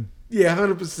now, Quentin? Yeah,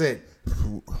 100%.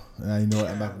 You know what?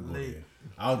 I'm not gonna go there.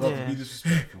 I was about to be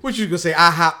disrespectful. What you gonna say?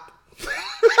 IHOP.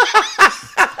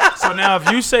 So now, if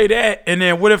you say that, and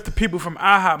then what if the people from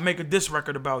IHOP make a diss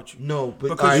record about you? No, but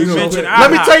because you mentioned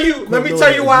IHOP. Let me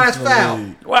tell you why it's foul.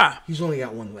 Why? He's only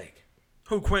got one leg.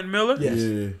 Who? Quentin Miller? Yes.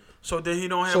 Yeah. So then he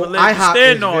don't have a leg to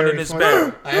stand on in this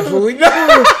battle. Absolutely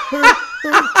not.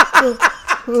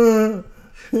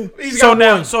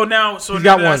 So now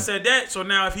I said that. So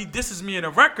now if he disses me in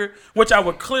a record, which I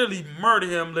would clearly murder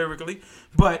him lyrically,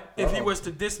 but if he was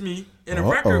to diss me in a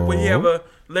record, would he have a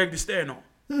leg to stand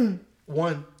on?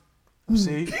 One.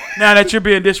 See, now that you're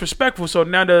being disrespectful, so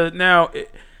that was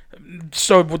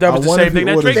the same thing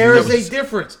that Drake. There is a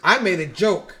difference. I made a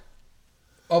joke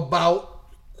about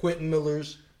Quentin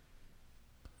Miller's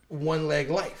one-leg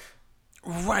life.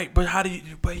 Right, but how do you?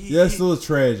 But that's still a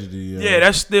tragedy. Yeah,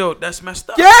 that's messed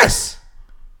up. Yes,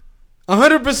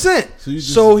 100%.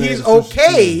 So he's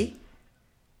okay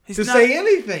to say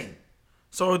anything.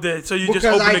 So you just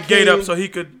open the gate up so he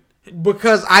could.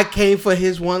 Because I came for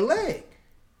his one leg.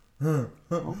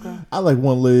 Okay. I like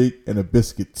one leg and a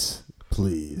biscuit,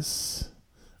 please.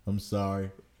 I'm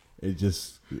sorry. It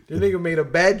just the nigga made a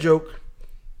bad joke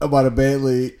about a bad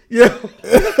leg. Yeah.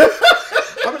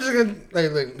 I'm just gonna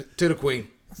like to the queen.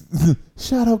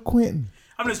 Shout out Quentin.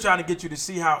 I'm just trying to get you to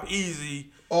see how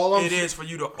easy it is for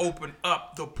you to open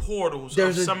up the portals.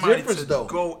 There's of a somebody difference to though.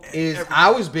 Go I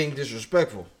was being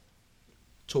disrespectful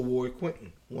toward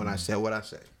Quentin when I said what I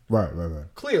said. Right.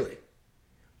 Clearly.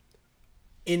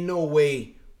 In no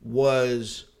way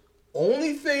was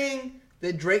only thing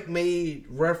that Drake made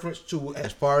reference to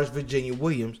as far as Virginia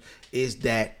Williams is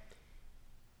that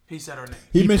he said her name.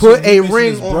 He put a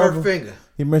ring on her finger.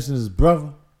 He mentioned his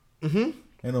brother. Mm-hmm.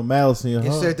 Ain't no malice in your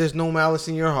heart. He said there's no malice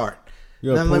in your heart.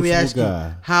 You're now let me ask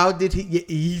you, how did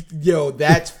yo,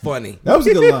 that's funny. That was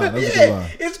a good line.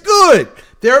 It's good.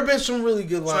 There have been some really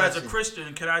good lines. So as a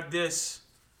Christian, can I diss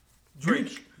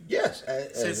Drake? Yes.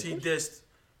 Since he dissed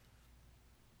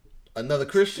another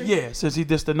Christian? Yeah, since he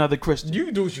dissed another Christian. You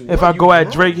can do what you want. If I go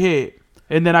at Drake head,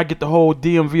 and then I get the whole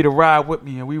DMV to ride with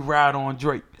me, and we ride on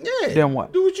Drake. Yeah. Then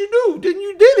what? Do what you do. Then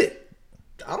you did it.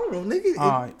 I don't know, nigga.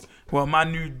 All right. Well, my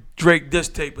new Drake diss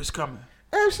tape is coming.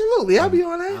 Absolutely. I'll be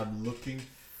on that. I'm looking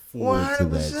forward to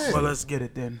that. Well, let's get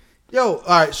it then. Yo, all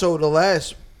right. So the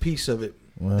last piece of it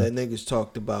that niggas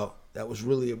talked about that was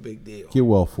really a big deal. Get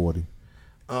well, 40.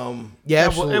 Yeah,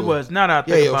 absolutely. It was. Now that I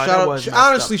think about it,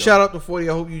 honestly, shout out to 40.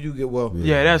 I hope you do get well.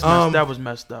 Yeah, that was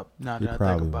messed up. Now that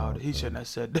I think about it, he shouldn't have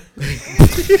said that. He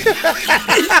shouldn't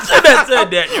have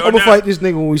said that. Yo, I'm gonna fight this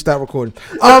nigga when we stop recording.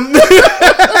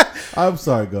 I'm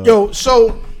sorry, go. Yo,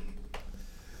 so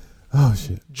oh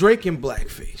shit, Drake in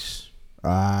blackface.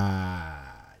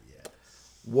 Yes.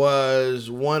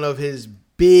 Was one of his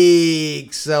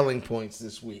big selling points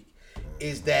this week.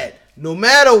 Is that no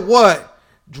matter what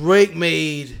Drake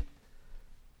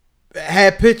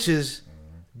had pictures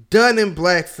done in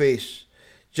blackface.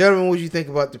 Gentlemen, what do you think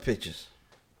about the pictures?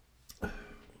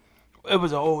 It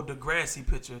was an old Degrassi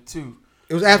picture too.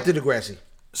 It was after Degrassi.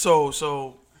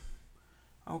 So,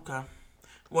 okay.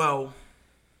 Well,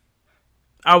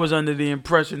 I was under the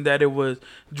impression that it was.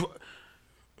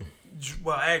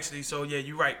 Well, actually, so yeah,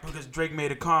 you're right, because Drake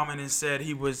made a comment and said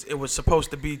it was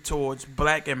supposed to be towards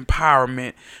black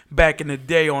empowerment back in the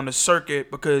day on the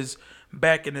circuit, because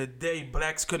back in the day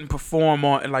blacks couldn't perform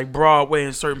on like Broadway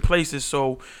in certain places,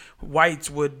 so whites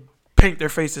would paint their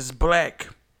faces black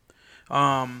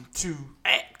to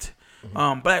act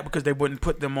black because they wouldn't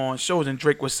put them on shows, and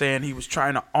Drake was saying he was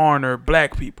trying to honor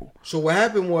black people. So what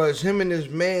happened was him and his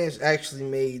mans actually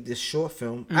made this short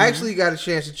film. I actually got a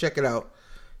chance to check it out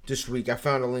this week. I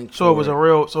found a link. So it's a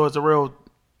real.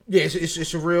 Yeah,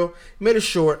 it's a real. Made a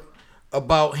short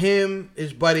about him,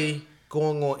 his buddy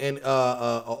going on in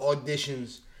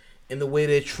auditions and the way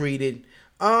they're treated.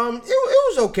 It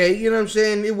was okay. You know what I'm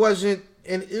saying? It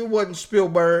wasn't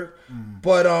Spielberg,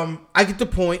 but I get the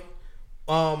point.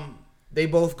 They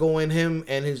both go in, him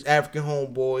and his African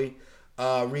homeboy,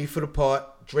 read for the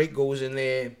part. Drake goes in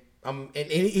there. And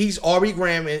he's Ari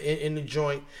Graham in the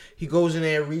joint. He goes in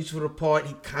there, reads for the part.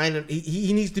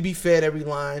 He needs to be fed every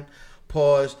line.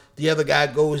 Pause. The other guy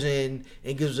goes in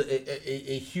and gives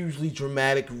a hugely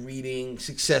dramatic reading,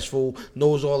 successful,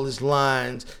 knows all his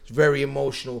lines. It's very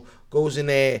emotional. Goes in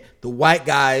there. All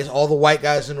the white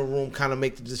guys in the room kind of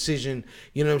make the decision.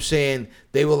 You know what I'm saying?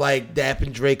 They were like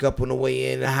dapping Drake up on the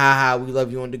way in. Ha, we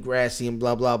love you on Degrassi and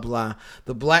blah, blah, blah.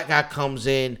 The black guy comes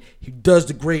in. He does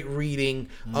the great reading,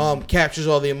 captures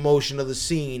all the emotion of the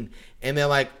scene. And they're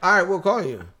like, all right, we'll call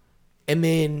you. And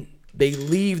then they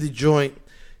leave the joint.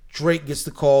 Drake gets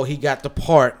the call. He got the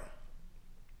part.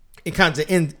 It kind of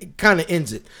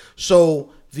ends it.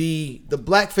 So the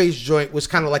blackface joint was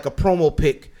kind of like a promo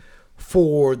pic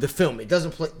for the film. It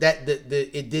doesn't play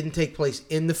it didn't take place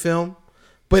in the film,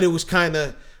 but it was kind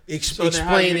of explaining. So then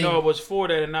how do you know it was for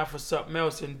that and not for something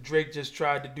else? And Drake just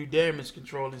tried to do damage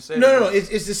control and say no.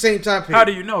 It's the same time period. How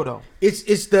do you know though? He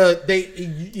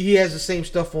has the same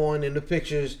stuff on in the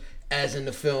pictures as in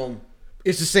the film.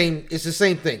 It's the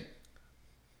same thing.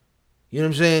 You know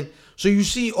what I'm saying? So you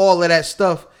see all of that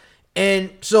stuff.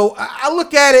 And so I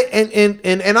look at it,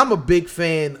 and I'm a big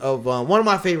fan of one of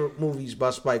my favorite movies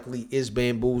by Spike Lee is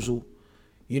Bamboozle.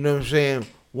 You know what I'm saying?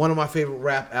 One of my favorite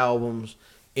rap albums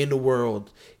in the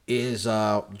world is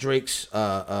Drake's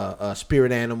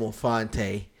Spirit Animal,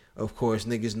 Fonte. Of course,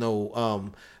 niggas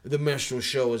know The Minstrel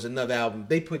Show is another album.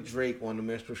 They put Drake on the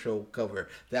Minstrel Show cover.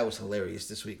 That was hilarious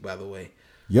this week, by the way.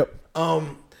 Yep.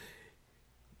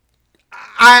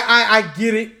 I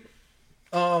get it.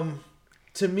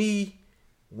 To me,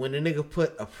 when the nigga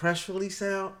put a press release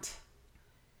out,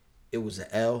 it was an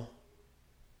L.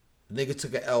 The nigga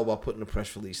took an L by putting a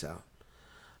press release out.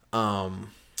 You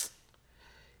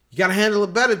gotta handle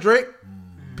it better, Drake.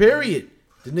 Period.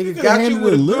 The nigga got you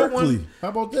with a good one. How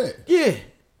about that? Yeah.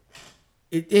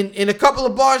 In a couple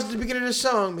of bars at the beginning of the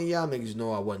song, man, y'all niggas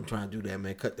know I wasn't trying to do that,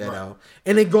 man. Cut that out.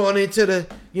 And then going into the,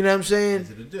 you know what I'm saying?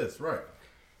 Into the diss, right.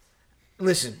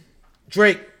 Listen,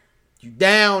 Drake, you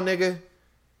down, nigga.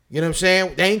 You know what I'm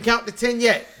saying? They ain't count to 10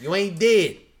 yet. You ain't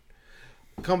dead.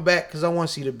 Come back, because I want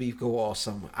to see the beef go all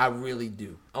summer. I really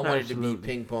do. I want it to be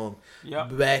ping pong.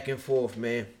 Yep. Back and forth,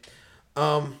 man.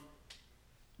 Y'all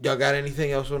got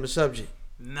anything else on the subject?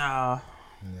 Nah.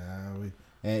 We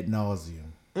ad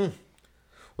nauseum. Well,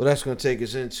 that's going to take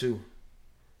us into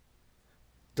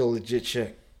the Legit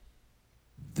Check.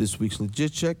 This week's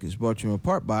Legit Check is brought to you in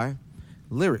part by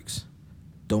Lyrics.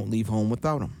 Don't leave home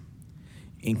without them.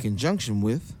 In conjunction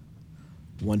with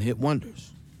One Hit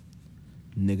Wonders.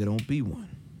 Nigga don't be one.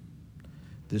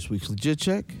 This week's legit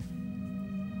check.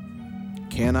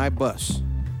 Can I Bust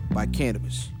by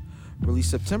Canibus. Released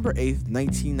September 8th,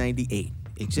 1998.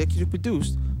 Executive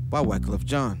produced by Wyclef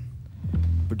Jean.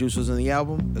 Producers on the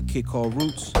album, A Kid Called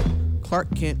Roots,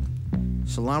 Clark Kent,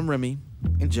 Salam Remy,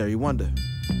 and Jerry Wonder.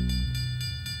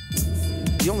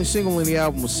 The only single in the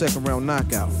album was Second Round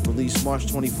Knockout, released March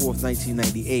 24th,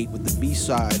 1998, with the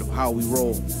B-side of How We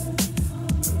Roll.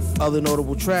 Other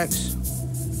notable tracks,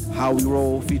 How We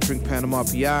Roll featuring Panama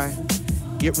P.I.,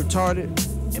 Get Retarded,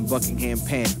 and Buckingham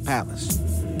Palace.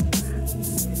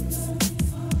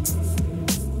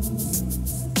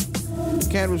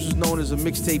 Canibus was known as a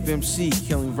mixtape MC,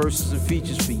 killing verses and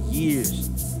features for years.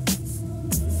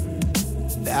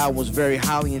 The album was very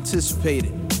highly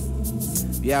anticipated.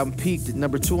 The album peaked at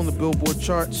number 2 on the Billboard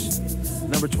charts,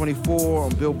 number 24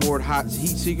 on Billboard Hot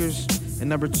Heat Seekers, and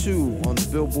number 2 on the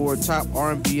Billboard Top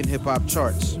R&B and Hip Hop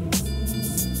charts.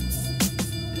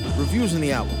 Reviews on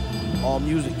the album.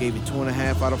 AllMusic gave it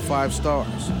 2.5 out of 5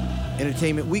 stars.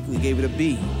 Entertainment Weekly gave it a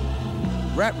B.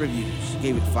 Rap Reviews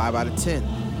gave it 5 out of 10.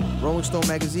 Rolling Stone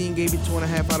magazine gave it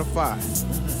 2.5 out of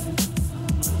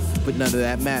 5. But none of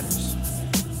that matters.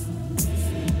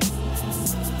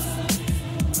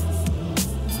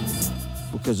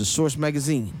 Because the Source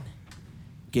magazine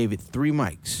gave it 3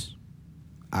 mics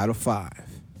out of 5.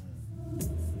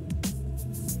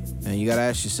 And you gotta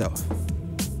ask yourself,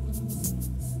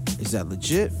 is that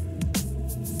legit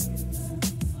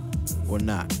or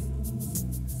not?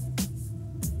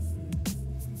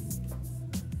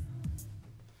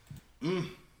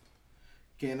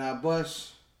 Can I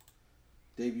Bust?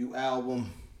 Debut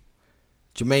album.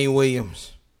 Jermaine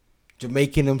Williams,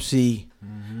 Jamaican MC,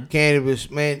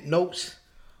 Canibus. Man, notes.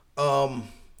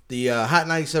 The Hot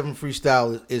 97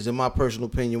 freestyle is, in my personal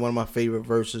opinion, one of my favorite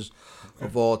verses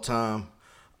of all time.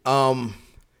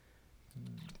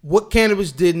 What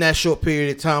Canibus did in that short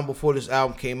period of time before this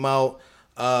album came out,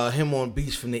 him on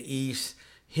Beats from the East,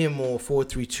 him on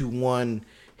 4321,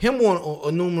 him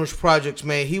on numerous projects,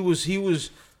 man, he was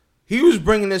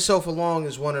bringing himself along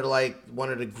as one of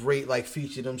the great like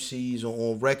featured MCs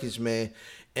on records, man.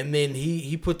 And then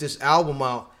he put this album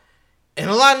out, and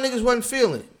a lot of niggas wasn't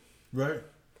feeling it. Right.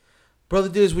 Brother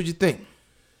Diz, what'd you think?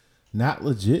 Not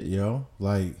legit, yo.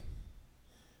 Like,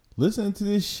 listening to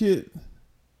this shit,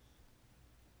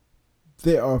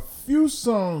 there are a few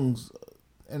songs,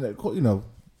 and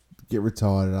Get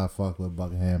Retarded, I fuck with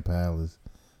Buckingham Palace,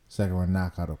 Second Round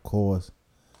Knockout, of course.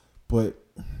 But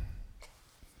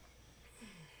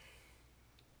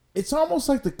it's almost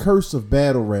like the curse of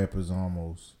battle rappers,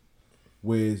 almost.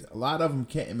 Where a lot of them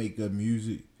can't make good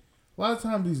music. A lot of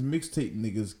times these mixtape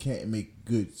niggas can't make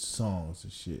good songs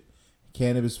and shit.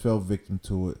 Canibus fell victim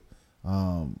to it.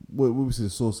 What we say the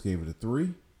Source gave it a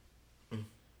 3?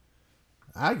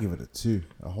 I give it a 2.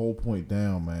 A whole point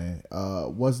down, man.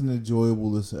 Wasn't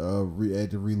enjoyable. Listen,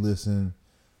 had to re-listen.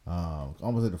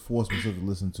 Almost had to force myself to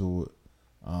listen to it.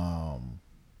 A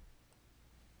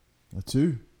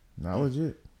 2. Not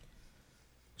legit.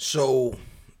 So,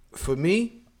 for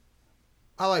me,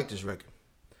 I like this record.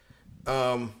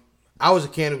 I was a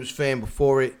Canibus fan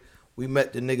before it. We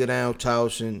met the nigga down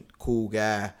Towson, cool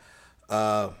guy.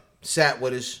 Sat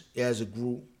with us as a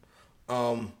group.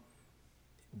 But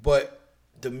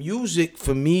the music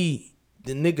for me,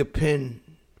 the nigga pen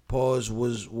pause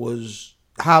was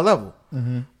high level.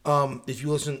 Mm-hmm. If you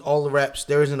listen to all the raps,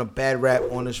 there isn't a bad rap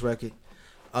on this record.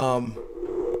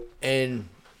 And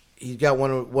he's got one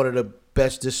of the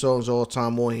best diss songs of all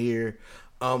time on here.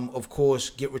 Of course,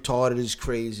 Get Retarded is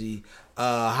crazy.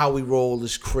 How We Roll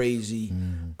is crazy.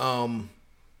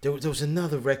 There was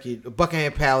another record.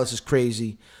 Buckingham Palace is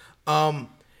crazy.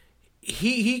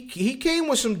 He came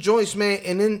with some joints, man,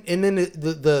 and then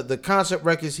the concept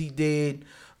records he did.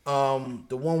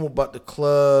 The one about the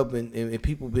club and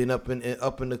people being up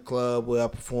in the club where I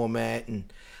perform at,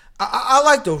 and I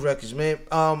like those records, man.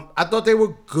 I thought they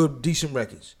were good, decent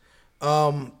records.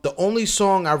 The only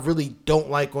song I really don't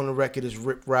like on the record is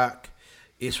Rip Rock.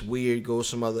 It's weird, goes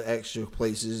some other extra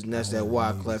places, and that's that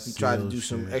Wyclef. He tried to do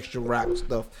some extra rock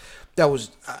stuff. That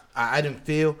was, I didn't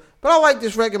feel. But I like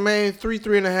this record, man.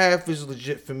 3.5 is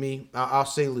legit for me. I'll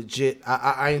say legit.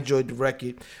 I enjoyed the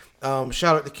record.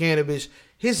 Shout out to Canibus.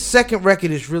 His second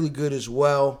record is really good as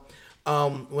well.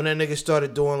 When that nigga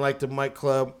started doing like the Mike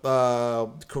Club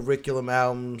curriculum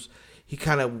albums, he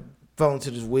kind of fell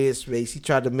into this weird space. He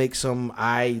tried to make some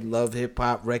I Love Hip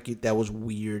Hop record that was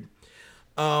weird.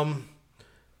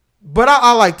 But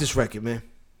I like this record, man.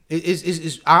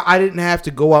 I didn't have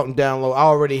to go out and download. I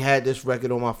already had this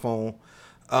record on my phone.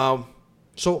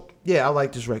 So yeah, I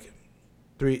like this record.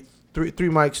 Three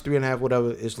mics, 3.5,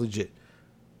 whatever. It's legit.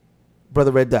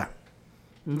 Brother Red Dot.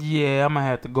 Yeah, I'm gonna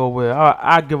have to go with.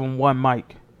 I give him one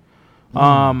mic.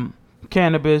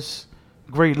 Canibus,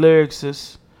 great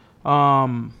lyricist.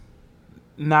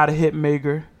 Not a hit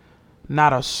maker,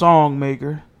 not a song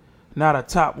maker, not a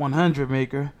top 100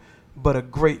 maker, but a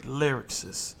great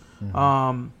lyricist.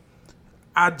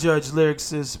 I judge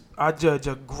lyricists. I judge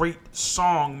a great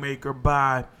song maker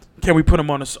by, can we put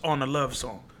him on a love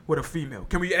song with a female?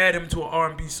 Can we add him to an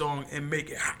R&B song and make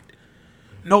it hot?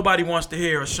 Nobody wants to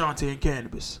hear Ashanti and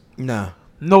Canibus. Nah.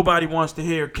 Nobody wants to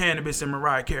hear Canibus and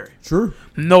Mariah Carey. True.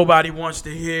 Nobody wants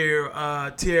to hear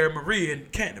Tierra Marie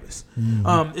and Canibus.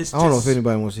 It's I don't know if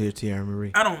anybody wants to hear Tierra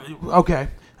Marie. I don't. Okay,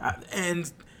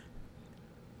 and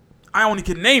I only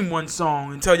can name one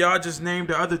song until y'all just named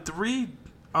the other three.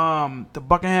 The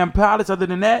Buckingham Palace. Other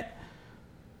than that,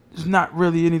 there's not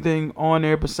really anything on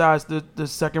there besides the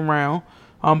second round.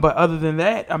 But other than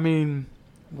that, I mean,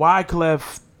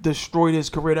 Wyclef destroyed his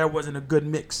career. That wasn't a good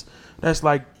mix. That's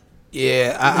like.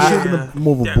 Yeah,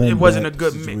 it wasn't a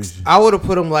good mix. I would have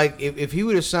put him like if he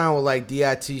would have signed with like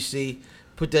DITC,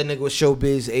 put that nigga with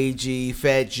Showbiz, AG,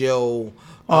 Fat Joe,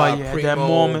 Primo, that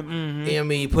moment. I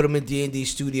mean, put him in D&D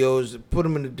Studios, put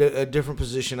him in a different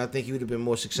position. I think he would have been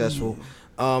more successful.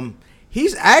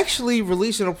 He's actually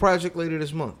releasing a project later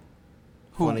this month.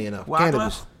 Who? Funny enough,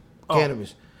 Canibus.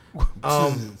 Canibus.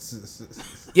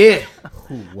 Yeah.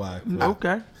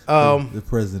 Okay. The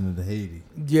president of Haiti.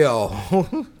 Yo,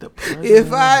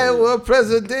 if I were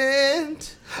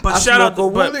president, but I shout out to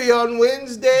Willie on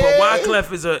Wednesday. But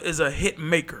Wyclef is a hit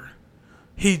maker.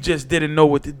 He just didn't know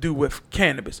what to do with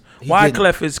Canibus.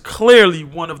 Wyclef is clearly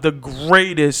one of the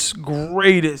greatest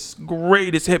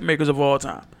hit makers of all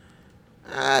time.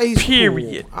 He's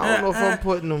period. Cool. I don't know if I'm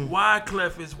putting him.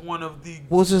 Wyclef is one of the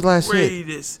What's his last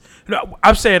greatest. Hit? No,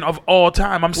 I'm saying of all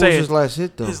time. I'm saying his last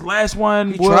hit though. His last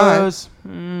one was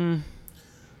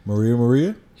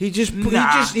Maria. He just did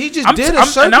a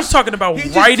circus. And I'm talking about he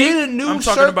writing. He did a new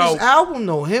circus album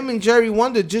though. Him and Jerry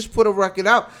Wonder just put a record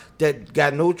out that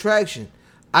got no traction.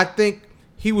 I think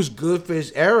he was good for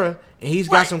his era. And he's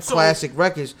got some classic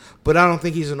records, but I don't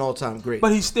think he's an all-time great.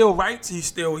 But he still writes, he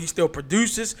still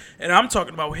produces, and I'm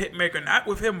talking about hitmaker, not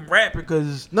with him rapping,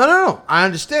 because no, I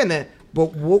understand that.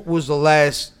 But what was the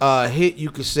last hit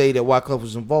you could say that Wyclef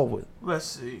was involved with? Let's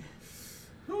see.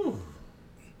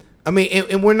 I mean,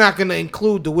 and we're not gonna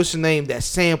include the what's the name that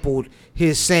sampled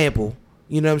his sample.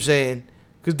 You know what I'm saying?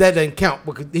 Because that doesn't count.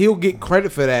 Because he'll get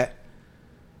credit for that.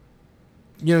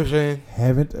 You know what I'm saying?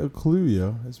 Haven't a clue,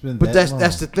 yo. It's been but that's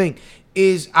the thing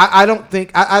is I don't think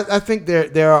I think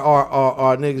there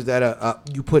are niggas that are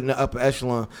you put in the upper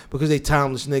echelon because they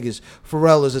timeless niggas.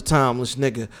 Pharrell is a timeless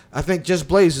nigga. I think Just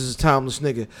Blaze is a timeless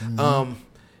nigga.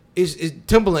 Is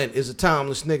Timbaland is a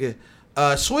timeless nigga.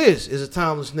 Swizz is a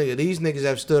timeless nigga. These niggas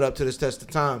have stood up to this test of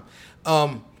time.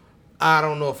 I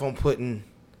don't know if I'm putting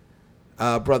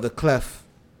Father Clef.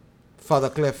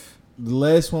 The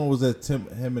last one was that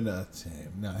him and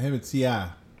T.I.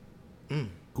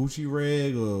 Gucci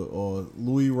rag or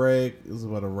Louis rag. It was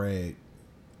about a rag.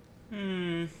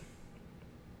 Gucci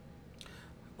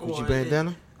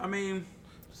bandana? I mean,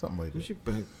 something like Gucci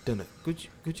bandana.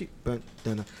 Gucci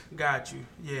bandana. Got you.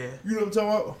 Yeah. You know what I'm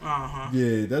talking about?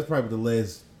 Yeah, that's probably the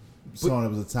last song that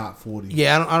was a top 40.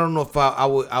 Yeah, I don't know if I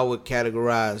would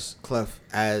categorize Clef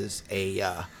as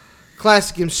a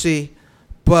classic MC,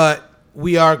 but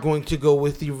we are going to go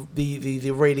with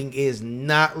the rating is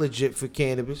not legit for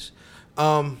Canibus.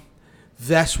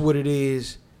 That's what it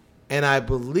is, and I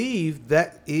believe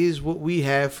that is what we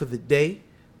have for the day.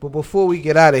 But before we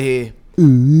get out of here,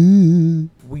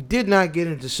 we did not get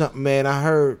into something, man. I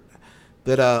heard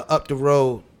that up the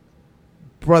road,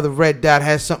 brother Red Dot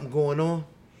has something going on.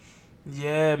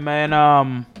 Yeah,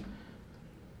 man.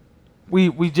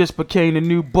 We just became the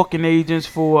new booking agents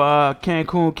for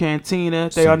Cancun Cantina.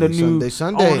 They under new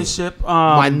ownership.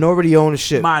 Minority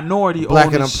ownership.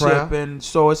 Black ownership. And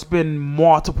so it's been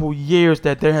multiple years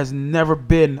that there has never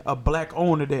been a black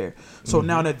owner there. So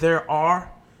now that there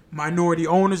are minority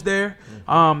owners there,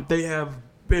 they have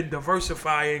been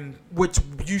diversifying, which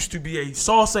used to be a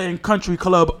salsa and country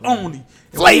club only.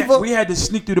 Flavor. We had to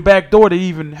sneak through the back door to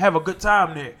even have a good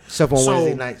time there. Except on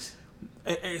Wednesday nights.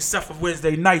 Except for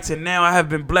Wednesday nights, and now I have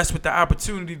been blessed with the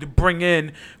opportunity to bring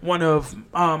in one of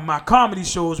my comedy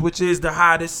shows, which is the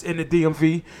hottest in the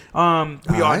DMV.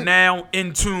 We are now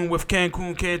in tune with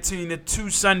Cancun Cantina 2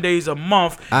 Sundays a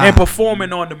month and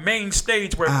performing on the main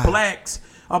stage where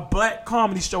a black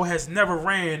comedy show has never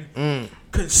ran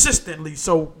consistently.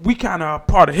 So we kind of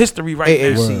part of history right now.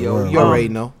 AAC, yo. You already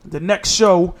know. The next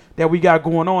show that we got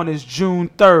going on is June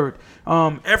 3rd.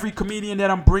 Every comedian that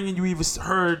I'm bringing, you either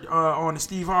heard on the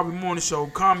Steve Harvey Morning Show,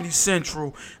 Comedy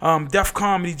Central, Def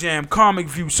Comedy Jam, Comic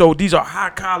View. So these are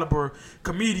high caliber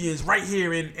comedians right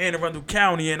here in Anne Arundel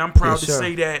County, and I'm proud to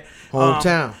say that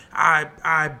hometown.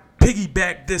 I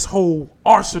piggyback this whole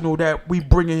arsenal that we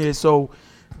bring in here. So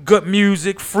good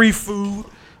music, free food.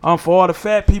 For all the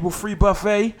fat people, free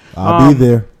buffet. I'll be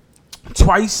there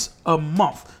twice a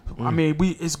month. I mean,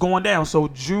 it's going down. So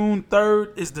June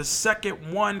 3rd is the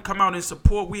second one. Come out and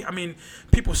support.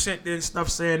 People sent in stuff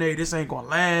saying, "Hey, this ain't gonna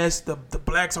last. The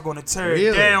blacks are gonna tear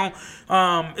it down."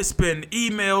 It's been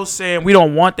emails saying we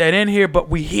don't want that in here, but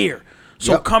we here.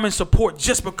 So come and support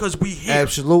just because we here.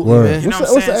 Absolutely, man. You know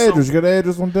what's the address? You got the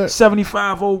address on that?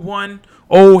 7501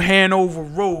 Old Hanover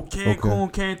Road,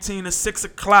 Cancun Cantina, 6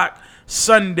 o'clock.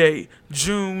 Sunday,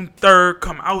 June 3rd.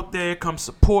 Come out there, come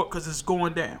support, because it's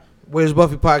going down. Where's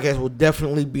Buffy Podcast will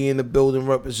definitely be in the building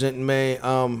representing, man.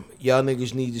 Y'all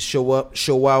niggas need to show up,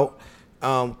 show out.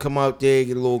 Come out there,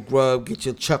 get a little grub, get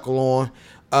your chuckle on.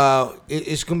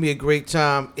 It's going to be a great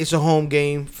time. It's a home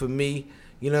game for me.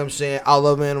 You know what I'm saying? I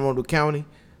love Anne Arundel County.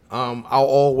 I'll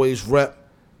always rep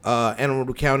Anne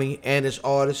Arundel County and its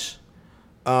artists.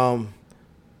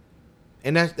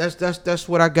 And that's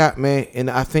what I got, man. And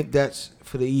I think that's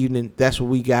for the evening. That's what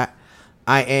we got.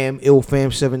 I am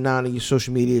IllFam79 on your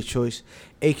social media choice,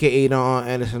 a.k.a. Don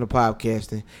Anderson of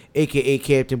Podcasting, a.k.a.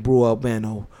 Captain Brew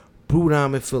Albano, Brew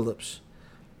Diamond Phillips,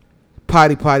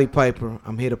 Potty Piper.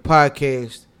 I'm here to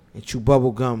podcast and chew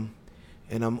bubble gum.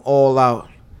 And I'm all out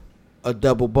a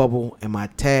double bubble and my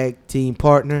tag team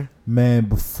partner. Man,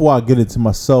 before I get into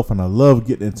myself, and I love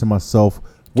getting into myself,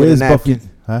 where's Buffy?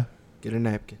 Huh? Get a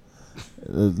napkin.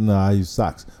 No, I use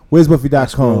socks. Where's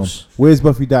Buffy.com? Where's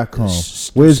Buffy.com?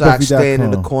 Where's Buffy.com? Stand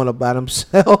in the Buffy.com? corner by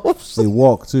themselves. They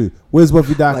walk too. Where's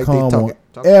Buffy.com Like on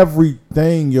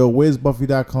everything, yo? Where's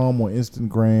Buffy.com on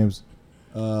Instagrams,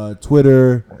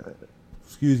 Twitter,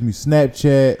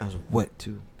 Snapchat. I was wet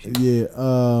too.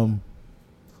 Yeah,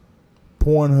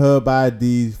 Pornhub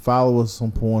IDs. Follow us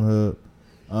on Pornhub.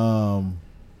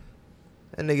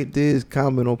 That nigga did his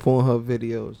comment on Pornhub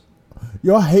videos.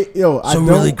 I hate It's a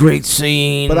really great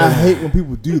scene. But I hate when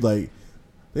people do they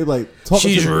talking.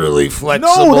 She's really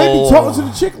flexible. No, they be talking to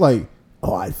the chick like,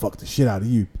 "Oh, I fucked the shit out of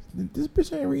you." This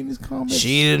bitch ain't reading this comment.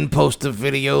 She didn't post a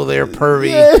video there, pervy.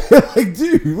 Yeah, like,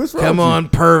 dude, what's wrong? Come on,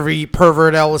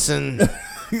 pervert Ellison.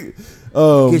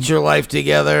 Get your life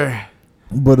together.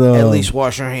 But at least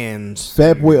wash your hands.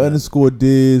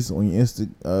 Fatboy_Diz on your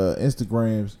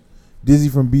Instagrams. Dizzy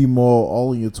from B Mall,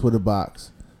 all in your Twitter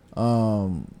box.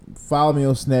 Follow me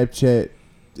on Snapchat,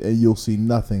 and you'll see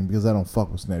nothing because I don't fuck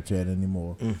with Snapchat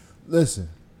anymore. Listen,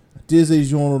 Dizzy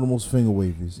is one of the most finger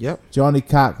wavers. Yep. Johnny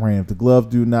Cochran, if the glove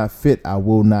do not fit, I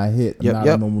will not hit. I'm Yep, not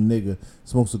a normal nigga.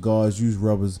 Smoke cigars, use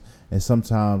rubbers, and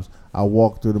sometimes I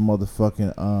walk through the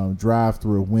motherfucking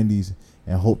drive-through at Wendy's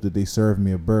and hope that they serve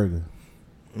me a burger.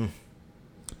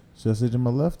 Should I say to my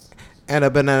left? And a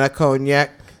banana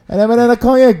cognac. And a banana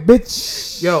cognac,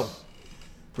 bitch. Yo.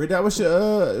 Read that. What's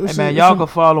your Hey man, y'all can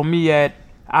follow me at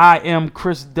I am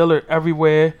Chris Dillard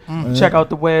everywhere. Check out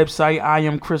the website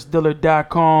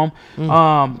IamChrisDillard.com.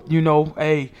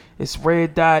 Hey, it's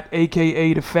Red Dot,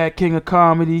 aka the Fat King of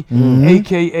Comedy,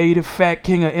 aka the Fat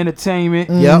King of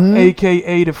Entertainment,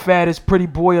 aka the fattest pretty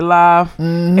boy alive,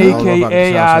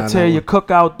 aka I'll tear your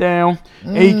cookout down,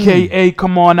 aka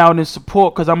come on out and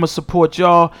support because I'm gonna support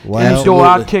y'all. And the door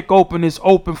I kick open is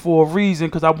open for a reason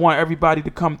because I want everybody to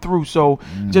come through. So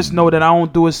just know that I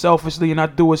don't do it selfishly and I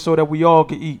do it so that we all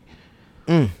can eat.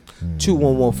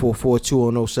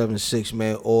 211-442-1076,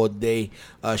 man, all day.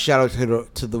 Shout out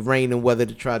to the rain and weather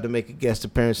that tried to make a guest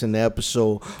appearance in the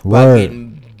episode by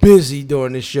getting busy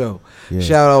during the show.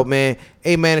 Shout out, man.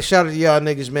 Hey, man, and shout out to y'all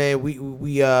niggas, man.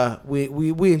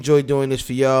 We enjoy doing this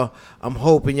for y'all. I'm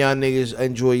hoping y'all niggas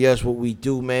enjoy us, what we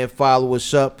do, man. Follow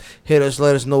us up, hit us,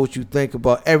 let us know what you think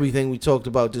about everything we talked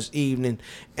about this evening.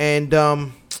 And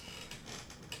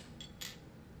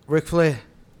Ric Flair,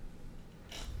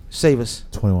 save us.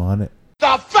 2100.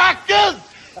 The fact is,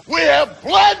 we have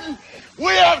bled,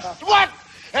 we have sweat,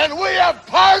 and we have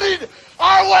partied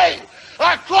our way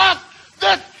across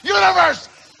this universe.